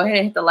again. Go ahead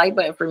and hit the like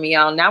button for me,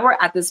 y'all. Now we're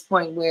at this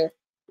point where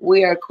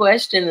we are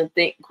questioning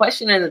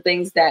the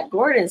things that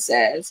Gordon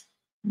says,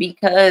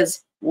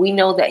 because we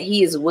know that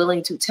he is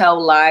willing to tell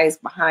lies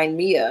behind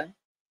Mia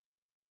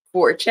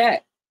for a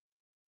check.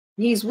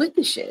 He's with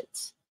the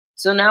shits.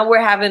 So now we're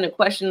having to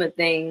question the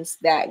things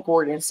that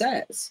Gordon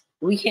says.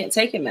 We can't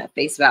take him at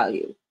face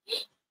value.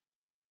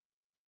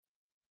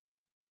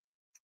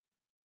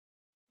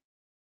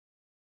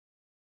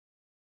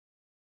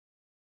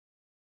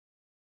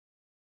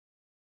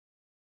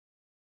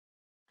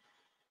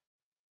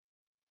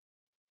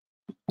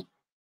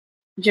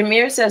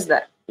 Jameer says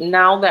that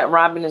now that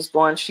Robyn is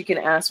gone, she can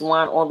ask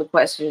Juan all the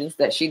questions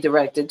that she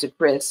directed to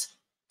Chris,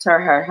 to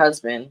her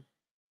husband.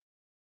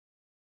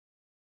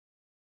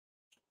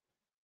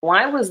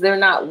 Why was there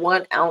not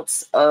 1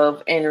 ounce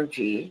of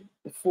energy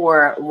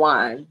for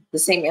Juan, the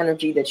same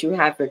energy that you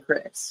have for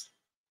Chris?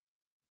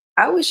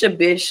 I wish a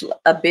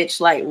bitch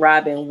like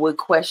Robyn would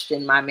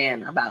question my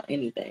man about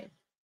anything.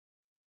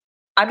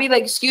 I'd be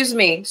like, excuse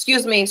me.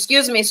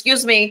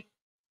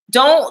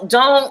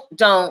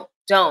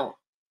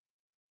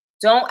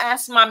 Don't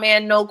ask my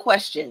man no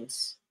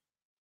questions.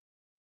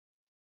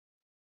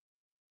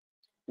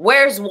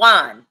 Where's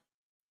Juan?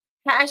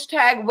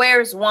 Hashtag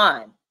where's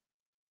Juan?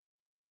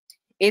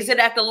 Is it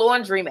at the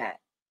laundromat?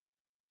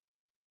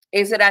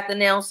 Is it at the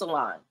nail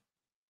salon?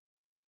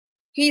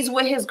 He's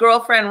with his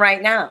girlfriend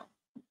right now.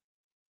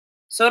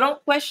 So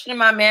don't question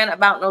my man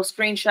about no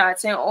screenshots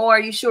saying, oh, are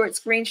you sure it's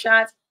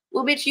screenshots?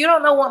 Well, bitch, you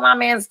don't know what my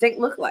man's dick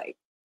look like.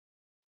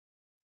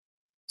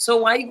 So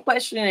why are you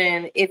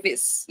questioning if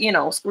it's,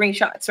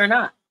 screenshots or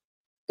not?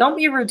 Don't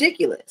be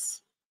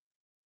ridiculous.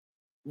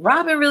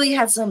 Robyn really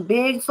had some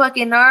big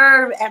fucking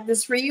nerve at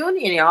this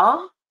reunion,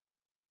 y'all.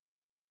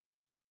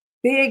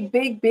 Big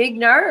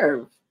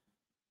nerve.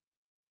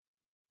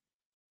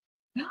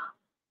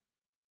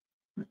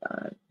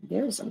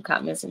 There's some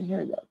comments in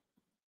here, though.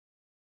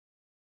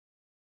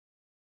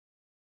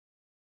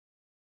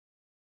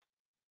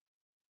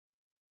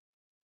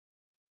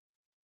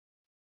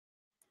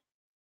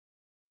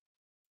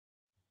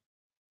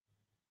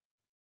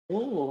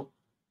 Ooh.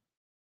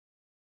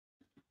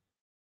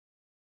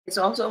 It's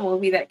also a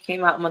movie that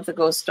came out a month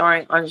ago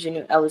starring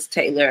Ingenue Ellis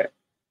Taylor,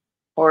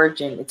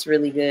 Origin. It's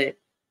really good.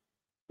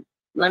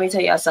 Let me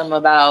tell y'all something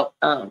about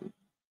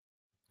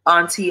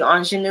Auntie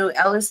Ingenue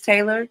Ellis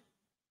Taylor.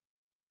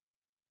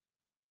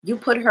 You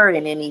put her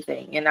in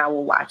anything and I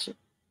will watch it.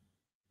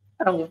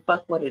 I don't give a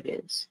fuck what it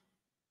is.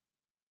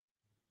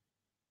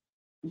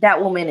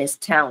 That woman is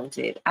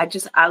talented.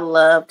 I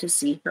love to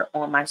see her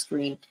on my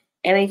screen.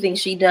 Anything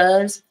she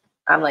does,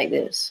 I'm like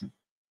this.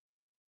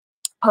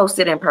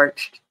 Posted and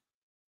perched.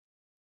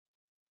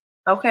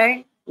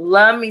 Okay.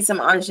 Love me some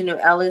Ingenue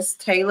Ellis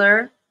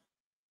Taylor.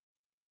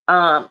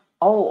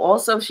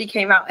 Also she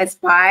came out as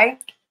bi.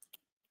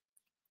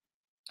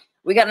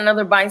 We got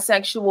another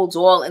bisexual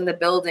doll in the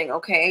building.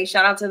 Okay.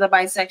 Shout out to the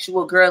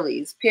bisexual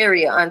girlies.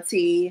 Period,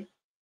 auntie.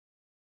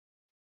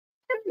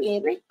 Yeah,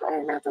 big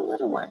one, not the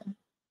little one.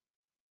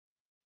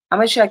 I'm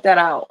gonna check that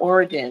out.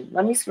 Origin.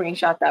 Let me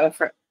screenshot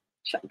that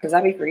because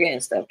I be forgetting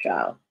stuff,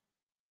 child.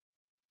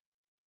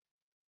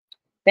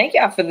 Thank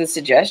y'all for the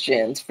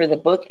suggestions for the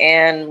book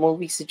and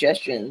movie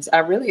suggestions. I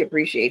really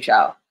appreciate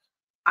y'all.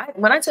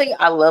 When I tell you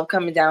I love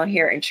coming down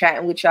here and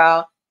chatting with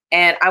y'all,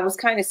 and I was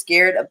kind of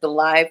scared of the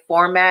live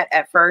format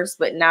at first,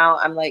 but now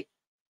I'm like,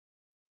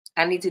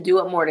 I need to do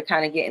it more to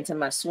kind of get into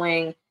my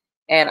swing,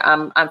 and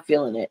I'm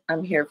feeling it.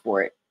 I'm here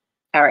for it.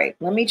 All right,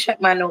 let me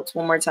check my notes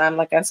one more time.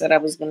 Like I said, I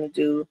was gonna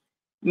do.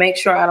 Make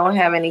sure I don't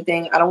have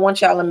anything. I don't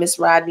want y'all to miss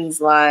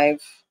Rodney's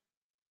live.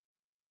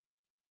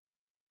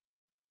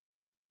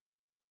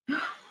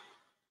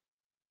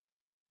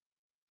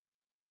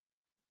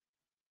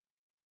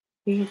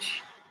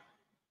 Beach.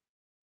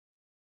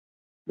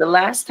 The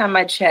last time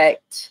I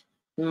checked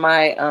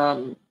my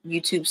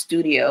YouTube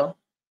studio,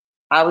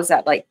 I was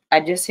at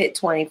I just hit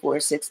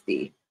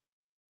 2460.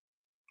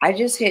 I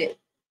just hit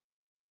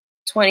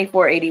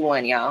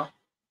 2481, y'all.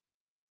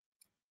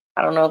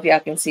 I don't know if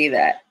y'all can see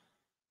that.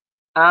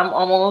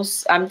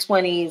 I'm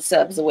 20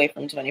 subs away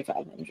from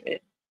 2500.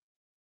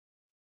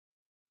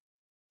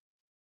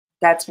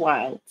 That's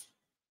wild.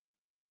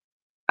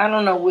 I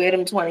don't know where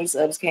them 20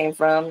 subs came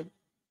from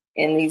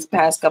in these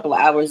past couple of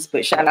hours,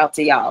 but shout out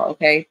to y'all,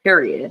 okay?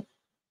 Period.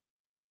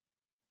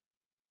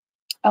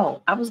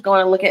 Oh, I was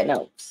going to look at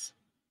notes.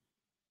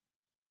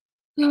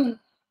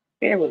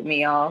 Bear with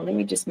me, y'all. Let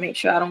me just make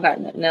sure I don't got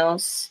nothing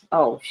else.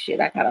 Oh, shit,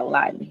 I got a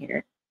lot in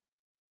here.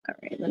 All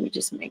right, let me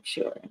just make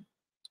sure.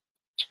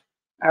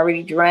 I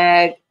already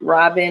dragged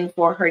Robyn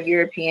for her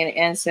European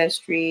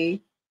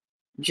ancestry.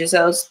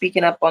 Gizelle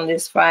speaking up on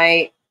this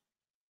fight.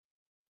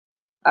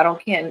 I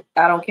don't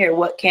care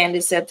what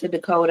Candiace said to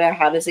Dakota.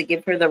 How does it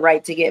give her the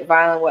right to get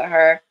violent with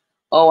her?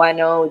 Oh, I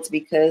know it's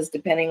because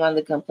depending on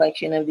the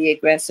complexion of the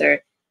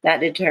aggressor, that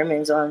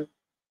determines on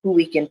who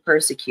we can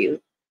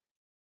persecute.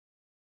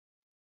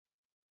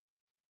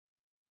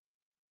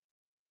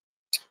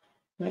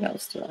 What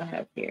else do I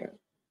have here?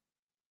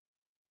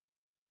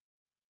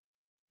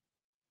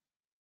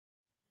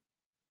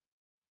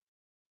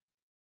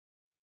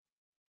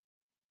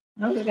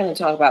 I was going to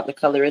talk about the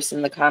colorists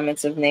in the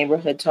comments of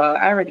Neighborhood Talk.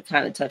 I already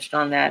kind of touched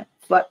on that.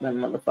 Fuck them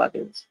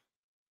motherfuckers.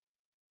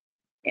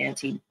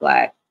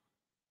 Anti-black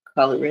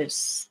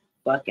colorists,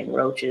 fucking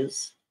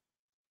roaches.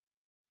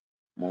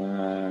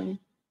 I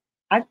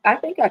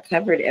think I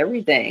covered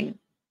everything.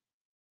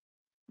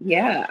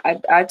 Yeah,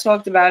 I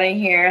talked about in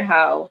here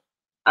how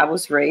I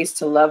was raised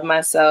to love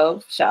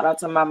myself. Shout out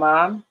to my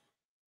mom.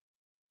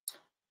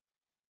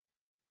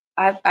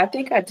 I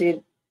think I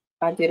did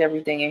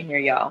everything in here,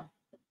 y'all.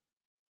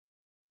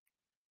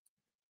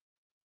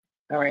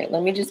 All right,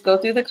 let me just go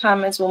through the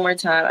comments one more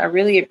time. I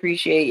really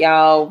appreciate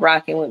y'all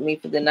rocking with me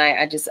for the night.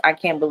 I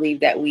can't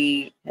believe that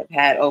we have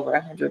had over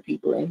 100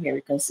 people in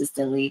here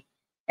consistently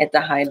at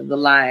the height of the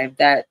live.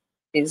 That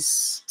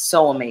is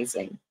so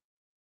amazing.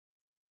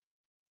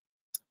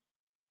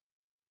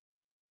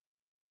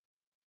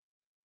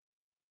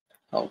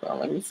 Hold on,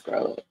 let me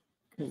scroll it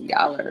because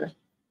y'all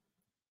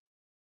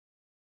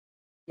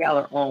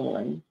are on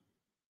one.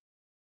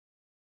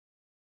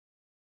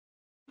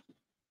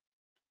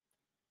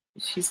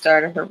 She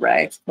started her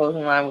rags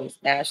clothing line with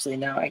Ashley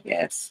now, I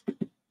guess.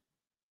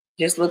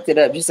 Just looked it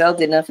up. Gizelle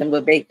did nothing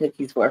but bake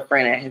cookies for a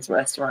friend at his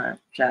restaurant.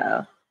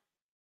 Child.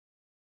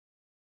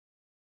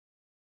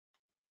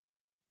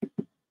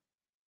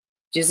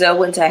 Gizelle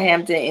went to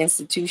Hampton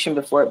Institution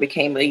before it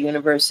became a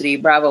university.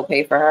 Bravo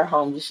paid for her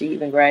home. Did she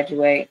even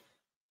graduate?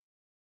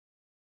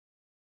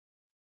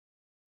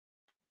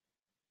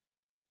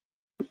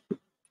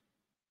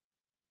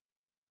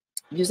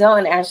 Gizelle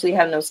and Ashley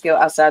have no skill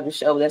outside the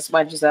show. That's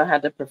why Gizelle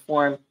had to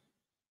perform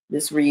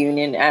this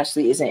reunion.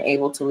 Ashley isn't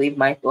able to leave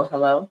Michael.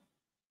 Hello?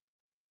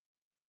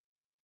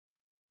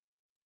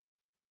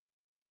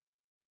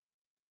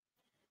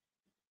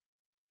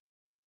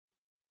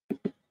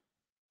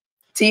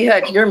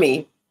 T-Hut, you're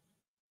me.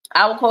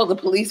 I will call the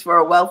police for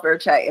a welfare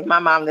check if my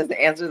mom doesn't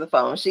answer the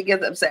phone. She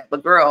gets upset.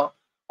 But girl,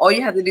 all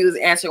you have to do is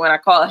answer when I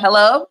call.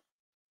 Hello?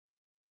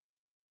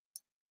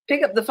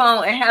 Pick up the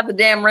phone and have the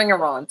damn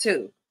ringer on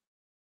too.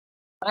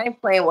 I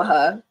ain't playing with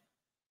her.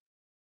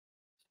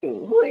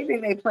 Who do you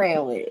think they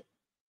playing with?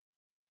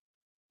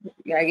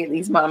 You gotta get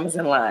these mamas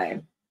in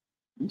line.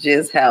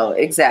 Just hell.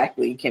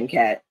 Exactly, Kim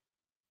Cat.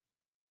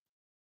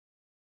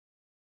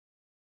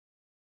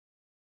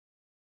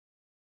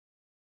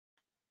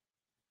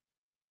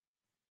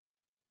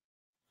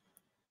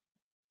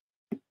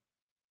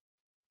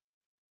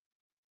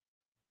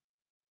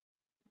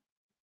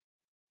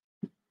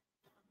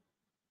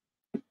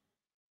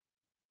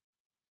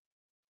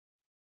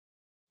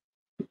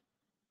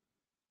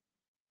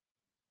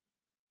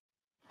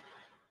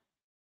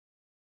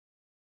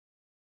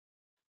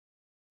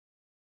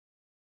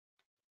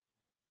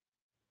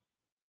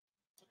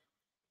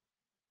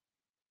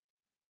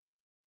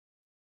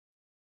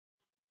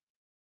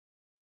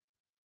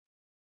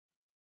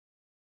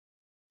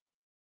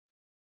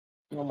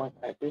 Oh my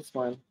God, this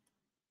one.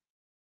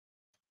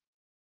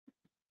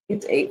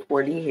 It's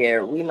 8:40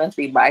 here. We must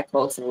be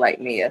bi-coastal like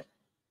Mia.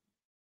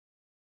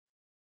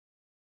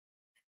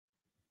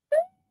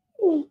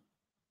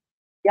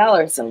 Y'all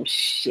are some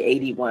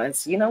shady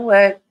ones. You know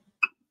what?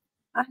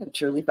 I have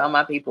truly found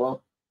my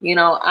people. You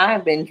know, I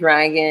have been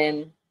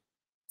dragging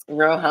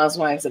Real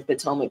Housewives of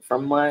Potomac for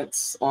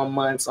months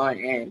on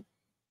end.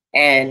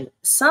 And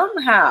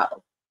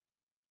somehow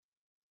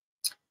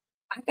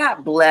I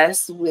got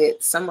blessed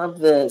with some of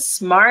the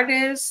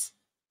smartest,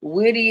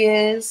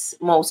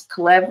 wittiest, most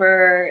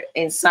clever,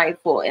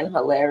 insightful, and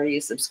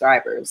hilarious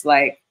subscribers.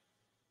 Like,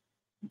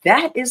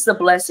 that is the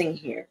blessing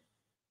here.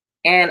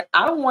 And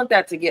I don't want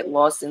that to get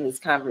lost in this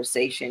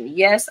conversation.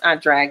 Yes, I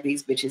drag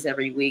these bitches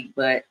every week,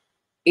 but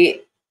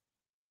the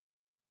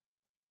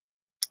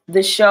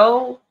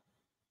show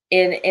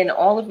in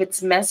all of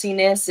its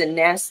messiness and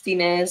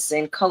nastiness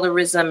and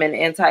colorism and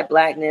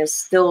anti-blackness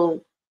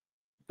still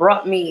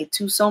brought me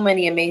to so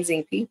many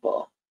amazing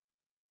people.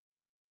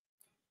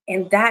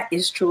 And that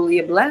is truly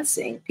a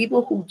blessing.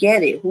 People who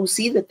get it, who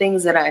see the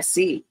things that I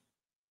see.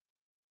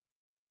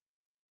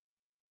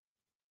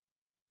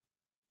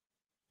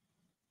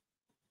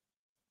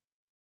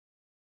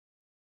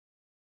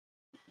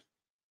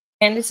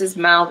 Candiace's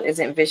mouth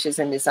isn't vicious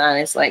and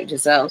dishonest like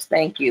Gizelle's.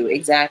 Thank you.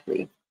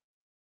 Exactly.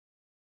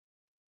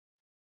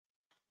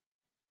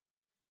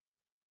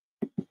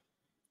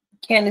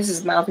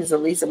 Candiace's mouth is the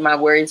least of my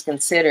worries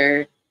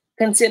considering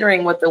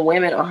what the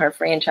women on her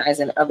franchise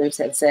and others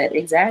have said.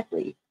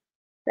 Exactly.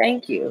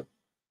 Thank you.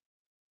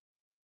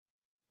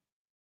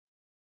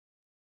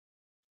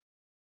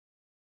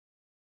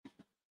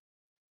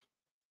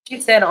 She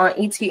said on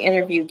ET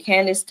interview,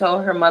 Candiace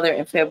told her mother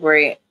in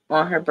February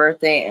on her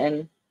birthday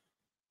and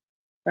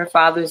her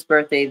father's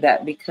birthday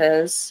that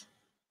because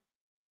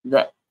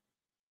the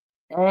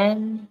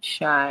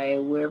Shy,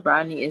 where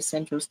Rodney is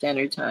Central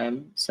Standard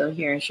Time, so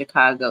here in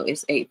Chicago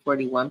it's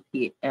 8:41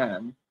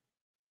 p.m.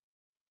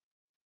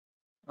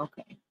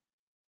 Okay.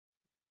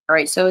 All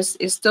right, so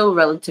it's still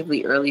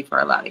relatively early for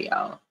a lot of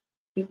y'all.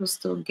 People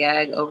still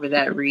gag over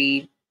that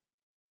read.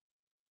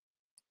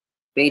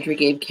 Phaedra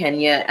gave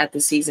Kenya at the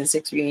season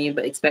 6 reunion,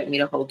 but expect me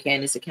to hold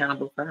Candiace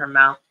accountable for her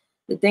mouth.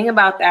 The thing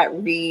about that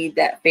read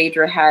that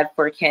Phaedra had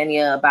for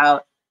Kenya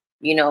about,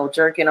 you know,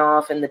 jerking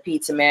off and the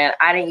pizza man,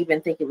 I didn't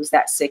even think it was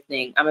that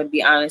sickening. I'm gonna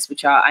be honest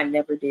with y'all. I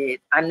never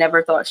did. I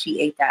never thought she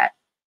ate that.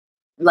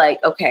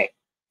 Like, okay.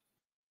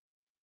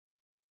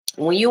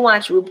 When you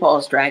watch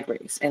RuPaul's Drag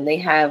Race and they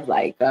have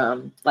like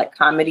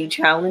comedy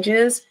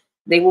challenges,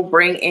 they will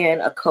bring in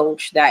a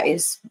coach that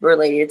is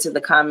related to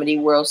the comedy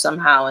world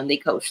somehow, and they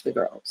coach the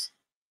girls.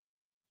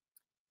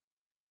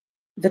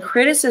 The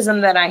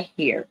criticism that I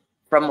hear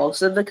from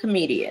most of the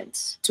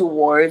comedians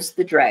towards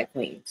the drag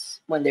queens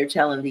when they're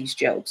telling these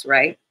jokes,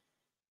 right?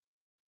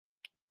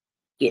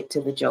 Get to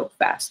the joke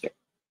faster.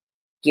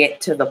 Get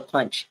to the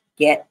punch.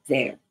 Get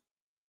there.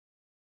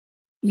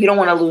 You don't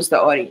want to lose the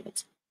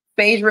audience.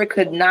 Phaedra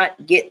could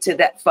not get to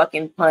that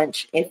fucking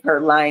punch if her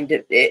life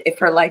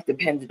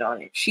depended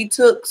on it. She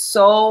took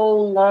so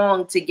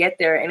long to get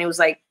there, and it was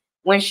like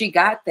when she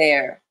got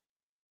there,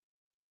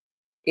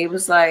 it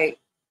was like,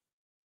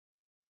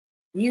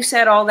 you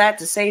said all that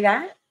to say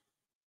that?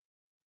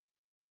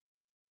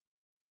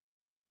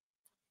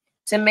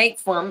 To make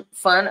fun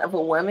of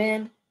a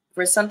woman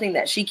for something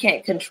that she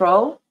can't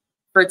control?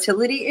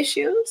 Fertility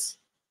issues?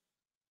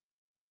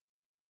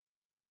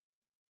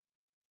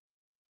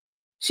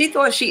 She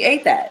thought she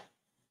ate that.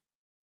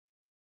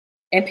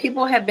 And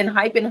people have been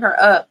hyping her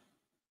up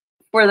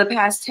for the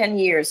past 10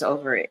 years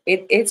over it.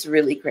 It's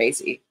really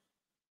crazy.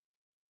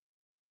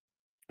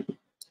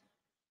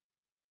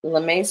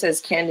 LeMay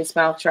says Candiace's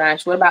mouth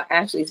trash. What about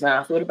Ashley's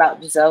mouth? What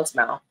about Gizelle's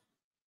mouth?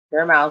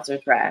 Their mouths are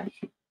trash.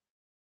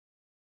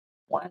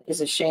 Juan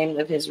is ashamed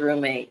of his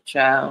roommate,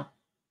 child.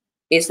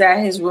 Is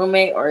that his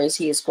roommate or is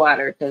he a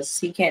squatter? Because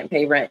he can't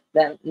pay rent.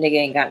 That nigga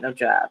ain't got no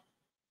job.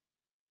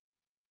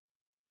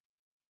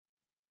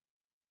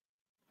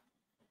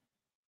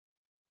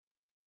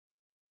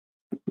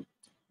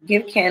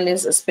 Give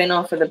Candiace a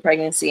spinoff for the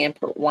pregnancy and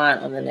put Juan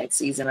on the next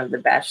season of The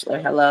Bachelor.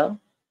 Hello?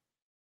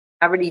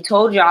 I already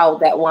told y'all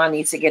that Juan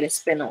needs to get a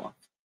spinoff.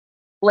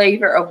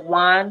 Flavor of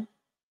Juan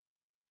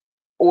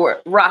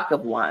or Rock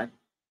of Juan.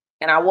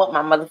 And I want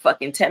my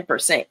motherfucking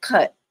 10%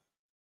 cut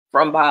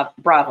from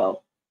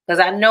Bravo. Because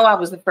I know I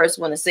was the first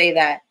one to say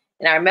that.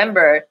 And I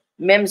remember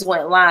Mims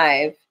went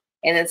live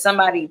and then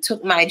somebody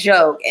took my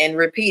joke and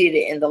repeated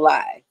it in the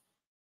live.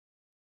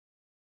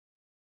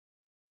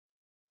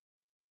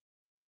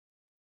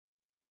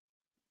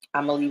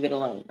 I'm going to leave it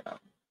alone though.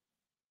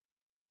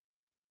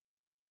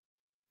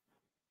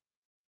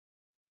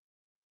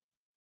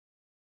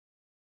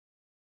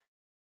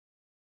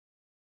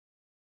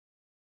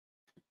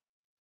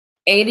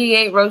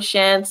 '88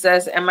 Roshan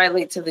says, am I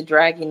late to the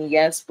dragon?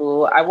 Yes,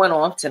 boo. I went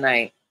off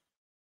tonight.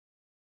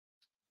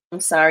 I'm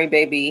sorry,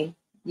 baby.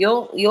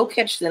 You'll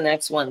catch the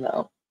next one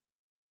though.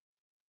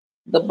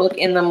 The book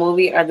and the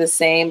movie are the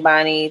same,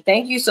 Bonnie.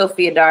 Thank you,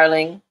 Sophia,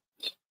 darling.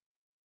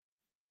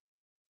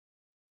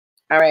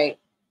 All right.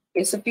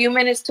 It's a few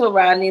minutes till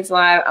Rodney's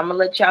live. I'm gonna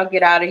let y'all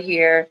get out of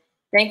here.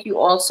 Thank you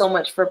all so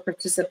much for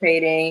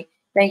participating.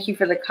 Thank you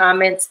for the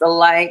comments, the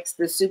likes,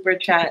 the super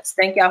chats.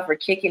 Thank y'all for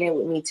kicking it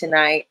with me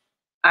tonight.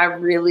 I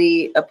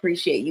really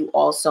appreciate you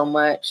all so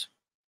much.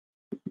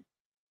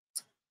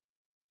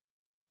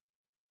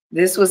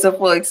 This was a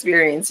full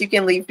experience. You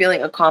can leave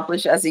feeling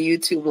accomplished as a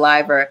YouTube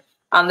liver.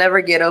 I'll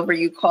never get over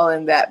you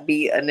calling that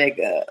beat a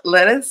nigga.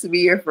 Let us be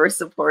your first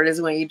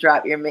supporters when you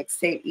drop your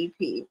mixtape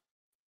EP.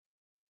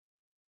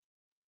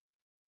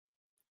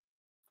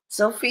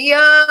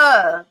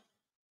 Sophia,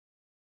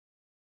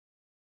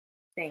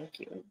 thank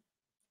you.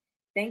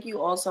 Thank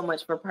you all so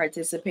much for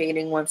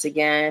participating once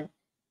again.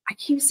 I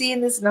keep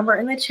seeing this number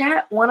in the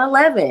chat,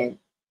 111.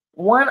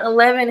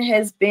 111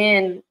 has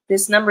been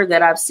this number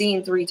that I've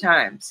seen 3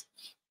 times.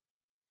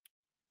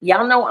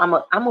 Y'all know I'm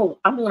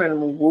one of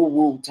them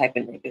woo-woo type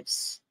of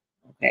niggas.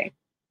 Okay.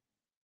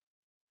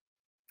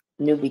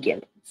 New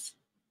beginnings.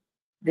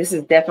 This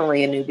is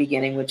definitely a new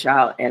beginning with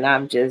y'all, and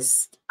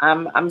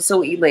I'm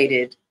so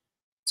elated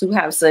to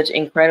have such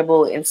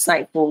incredible,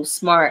 insightful,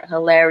 smart,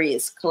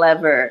 hilarious,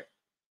 clever,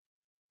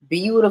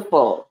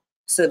 beautiful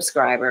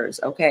subscribers.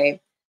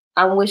 Okay.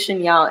 I'm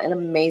wishing y'all an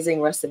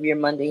amazing rest of your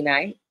Monday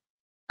night.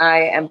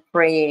 I am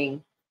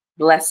praying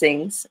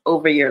blessings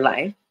over your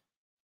life.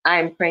 I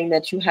am praying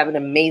that you have an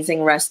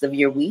amazing rest of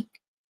your week.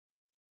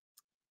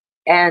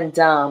 And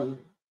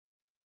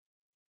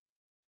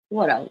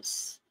what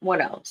else? What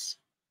else?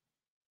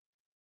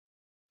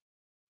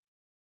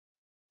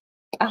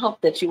 I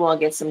hope that you all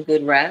get some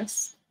good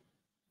rest.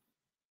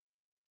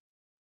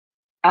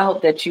 I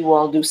hope that you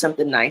all do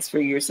something nice for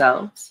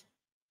yourselves.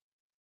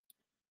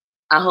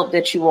 I hope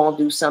that you all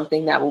do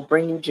something that will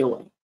bring you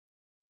joy.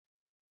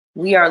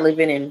 We are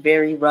living in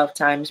very rough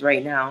times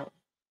right now.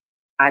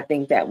 I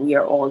think that we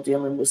are all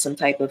dealing with some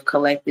type of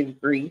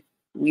collective grief.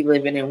 We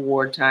living in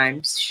war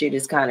times. Shit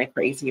is kind of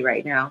crazy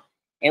right now.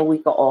 And we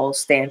can all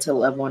stand to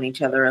love on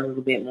each other a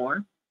little bit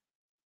more.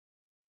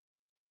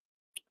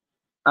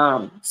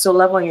 So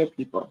love on your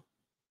people.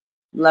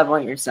 Love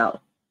on yourself.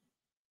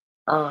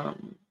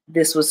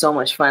 This was so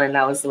much fun and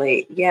I was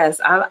late. Yes,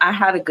 I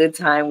had a good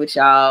time with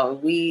y'all.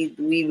 We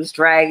was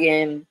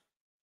dragging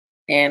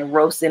and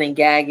roasting and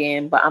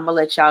gagging, but I'm gonna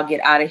let y'all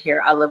get out of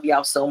here. I love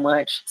y'all so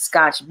much.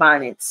 Scotch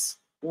Bonnets.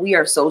 We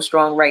are so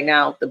strong right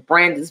now. The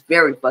brand is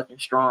very fucking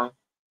strong.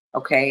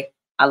 Okay.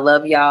 I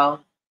love y'all.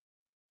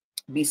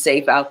 Be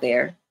safe out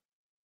there.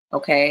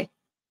 Okay.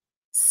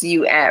 See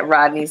you at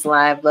Rodney's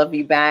live. Love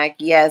you back.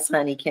 Yes,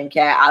 honey, Kim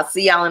Cat. I'll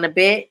see y'all in a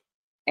bit.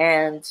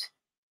 And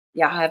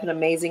y'all have an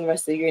amazing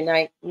rest of your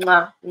night.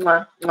 Mwah,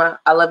 mwah, mwah.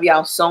 I love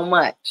y'all so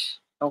much.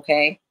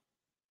 Okay.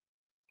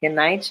 Good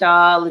night,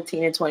 y'all.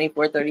 Latina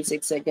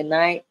 2436 said good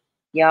night.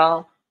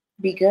 Y'all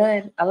be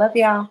good. I love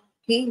y'all.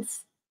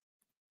 Peace.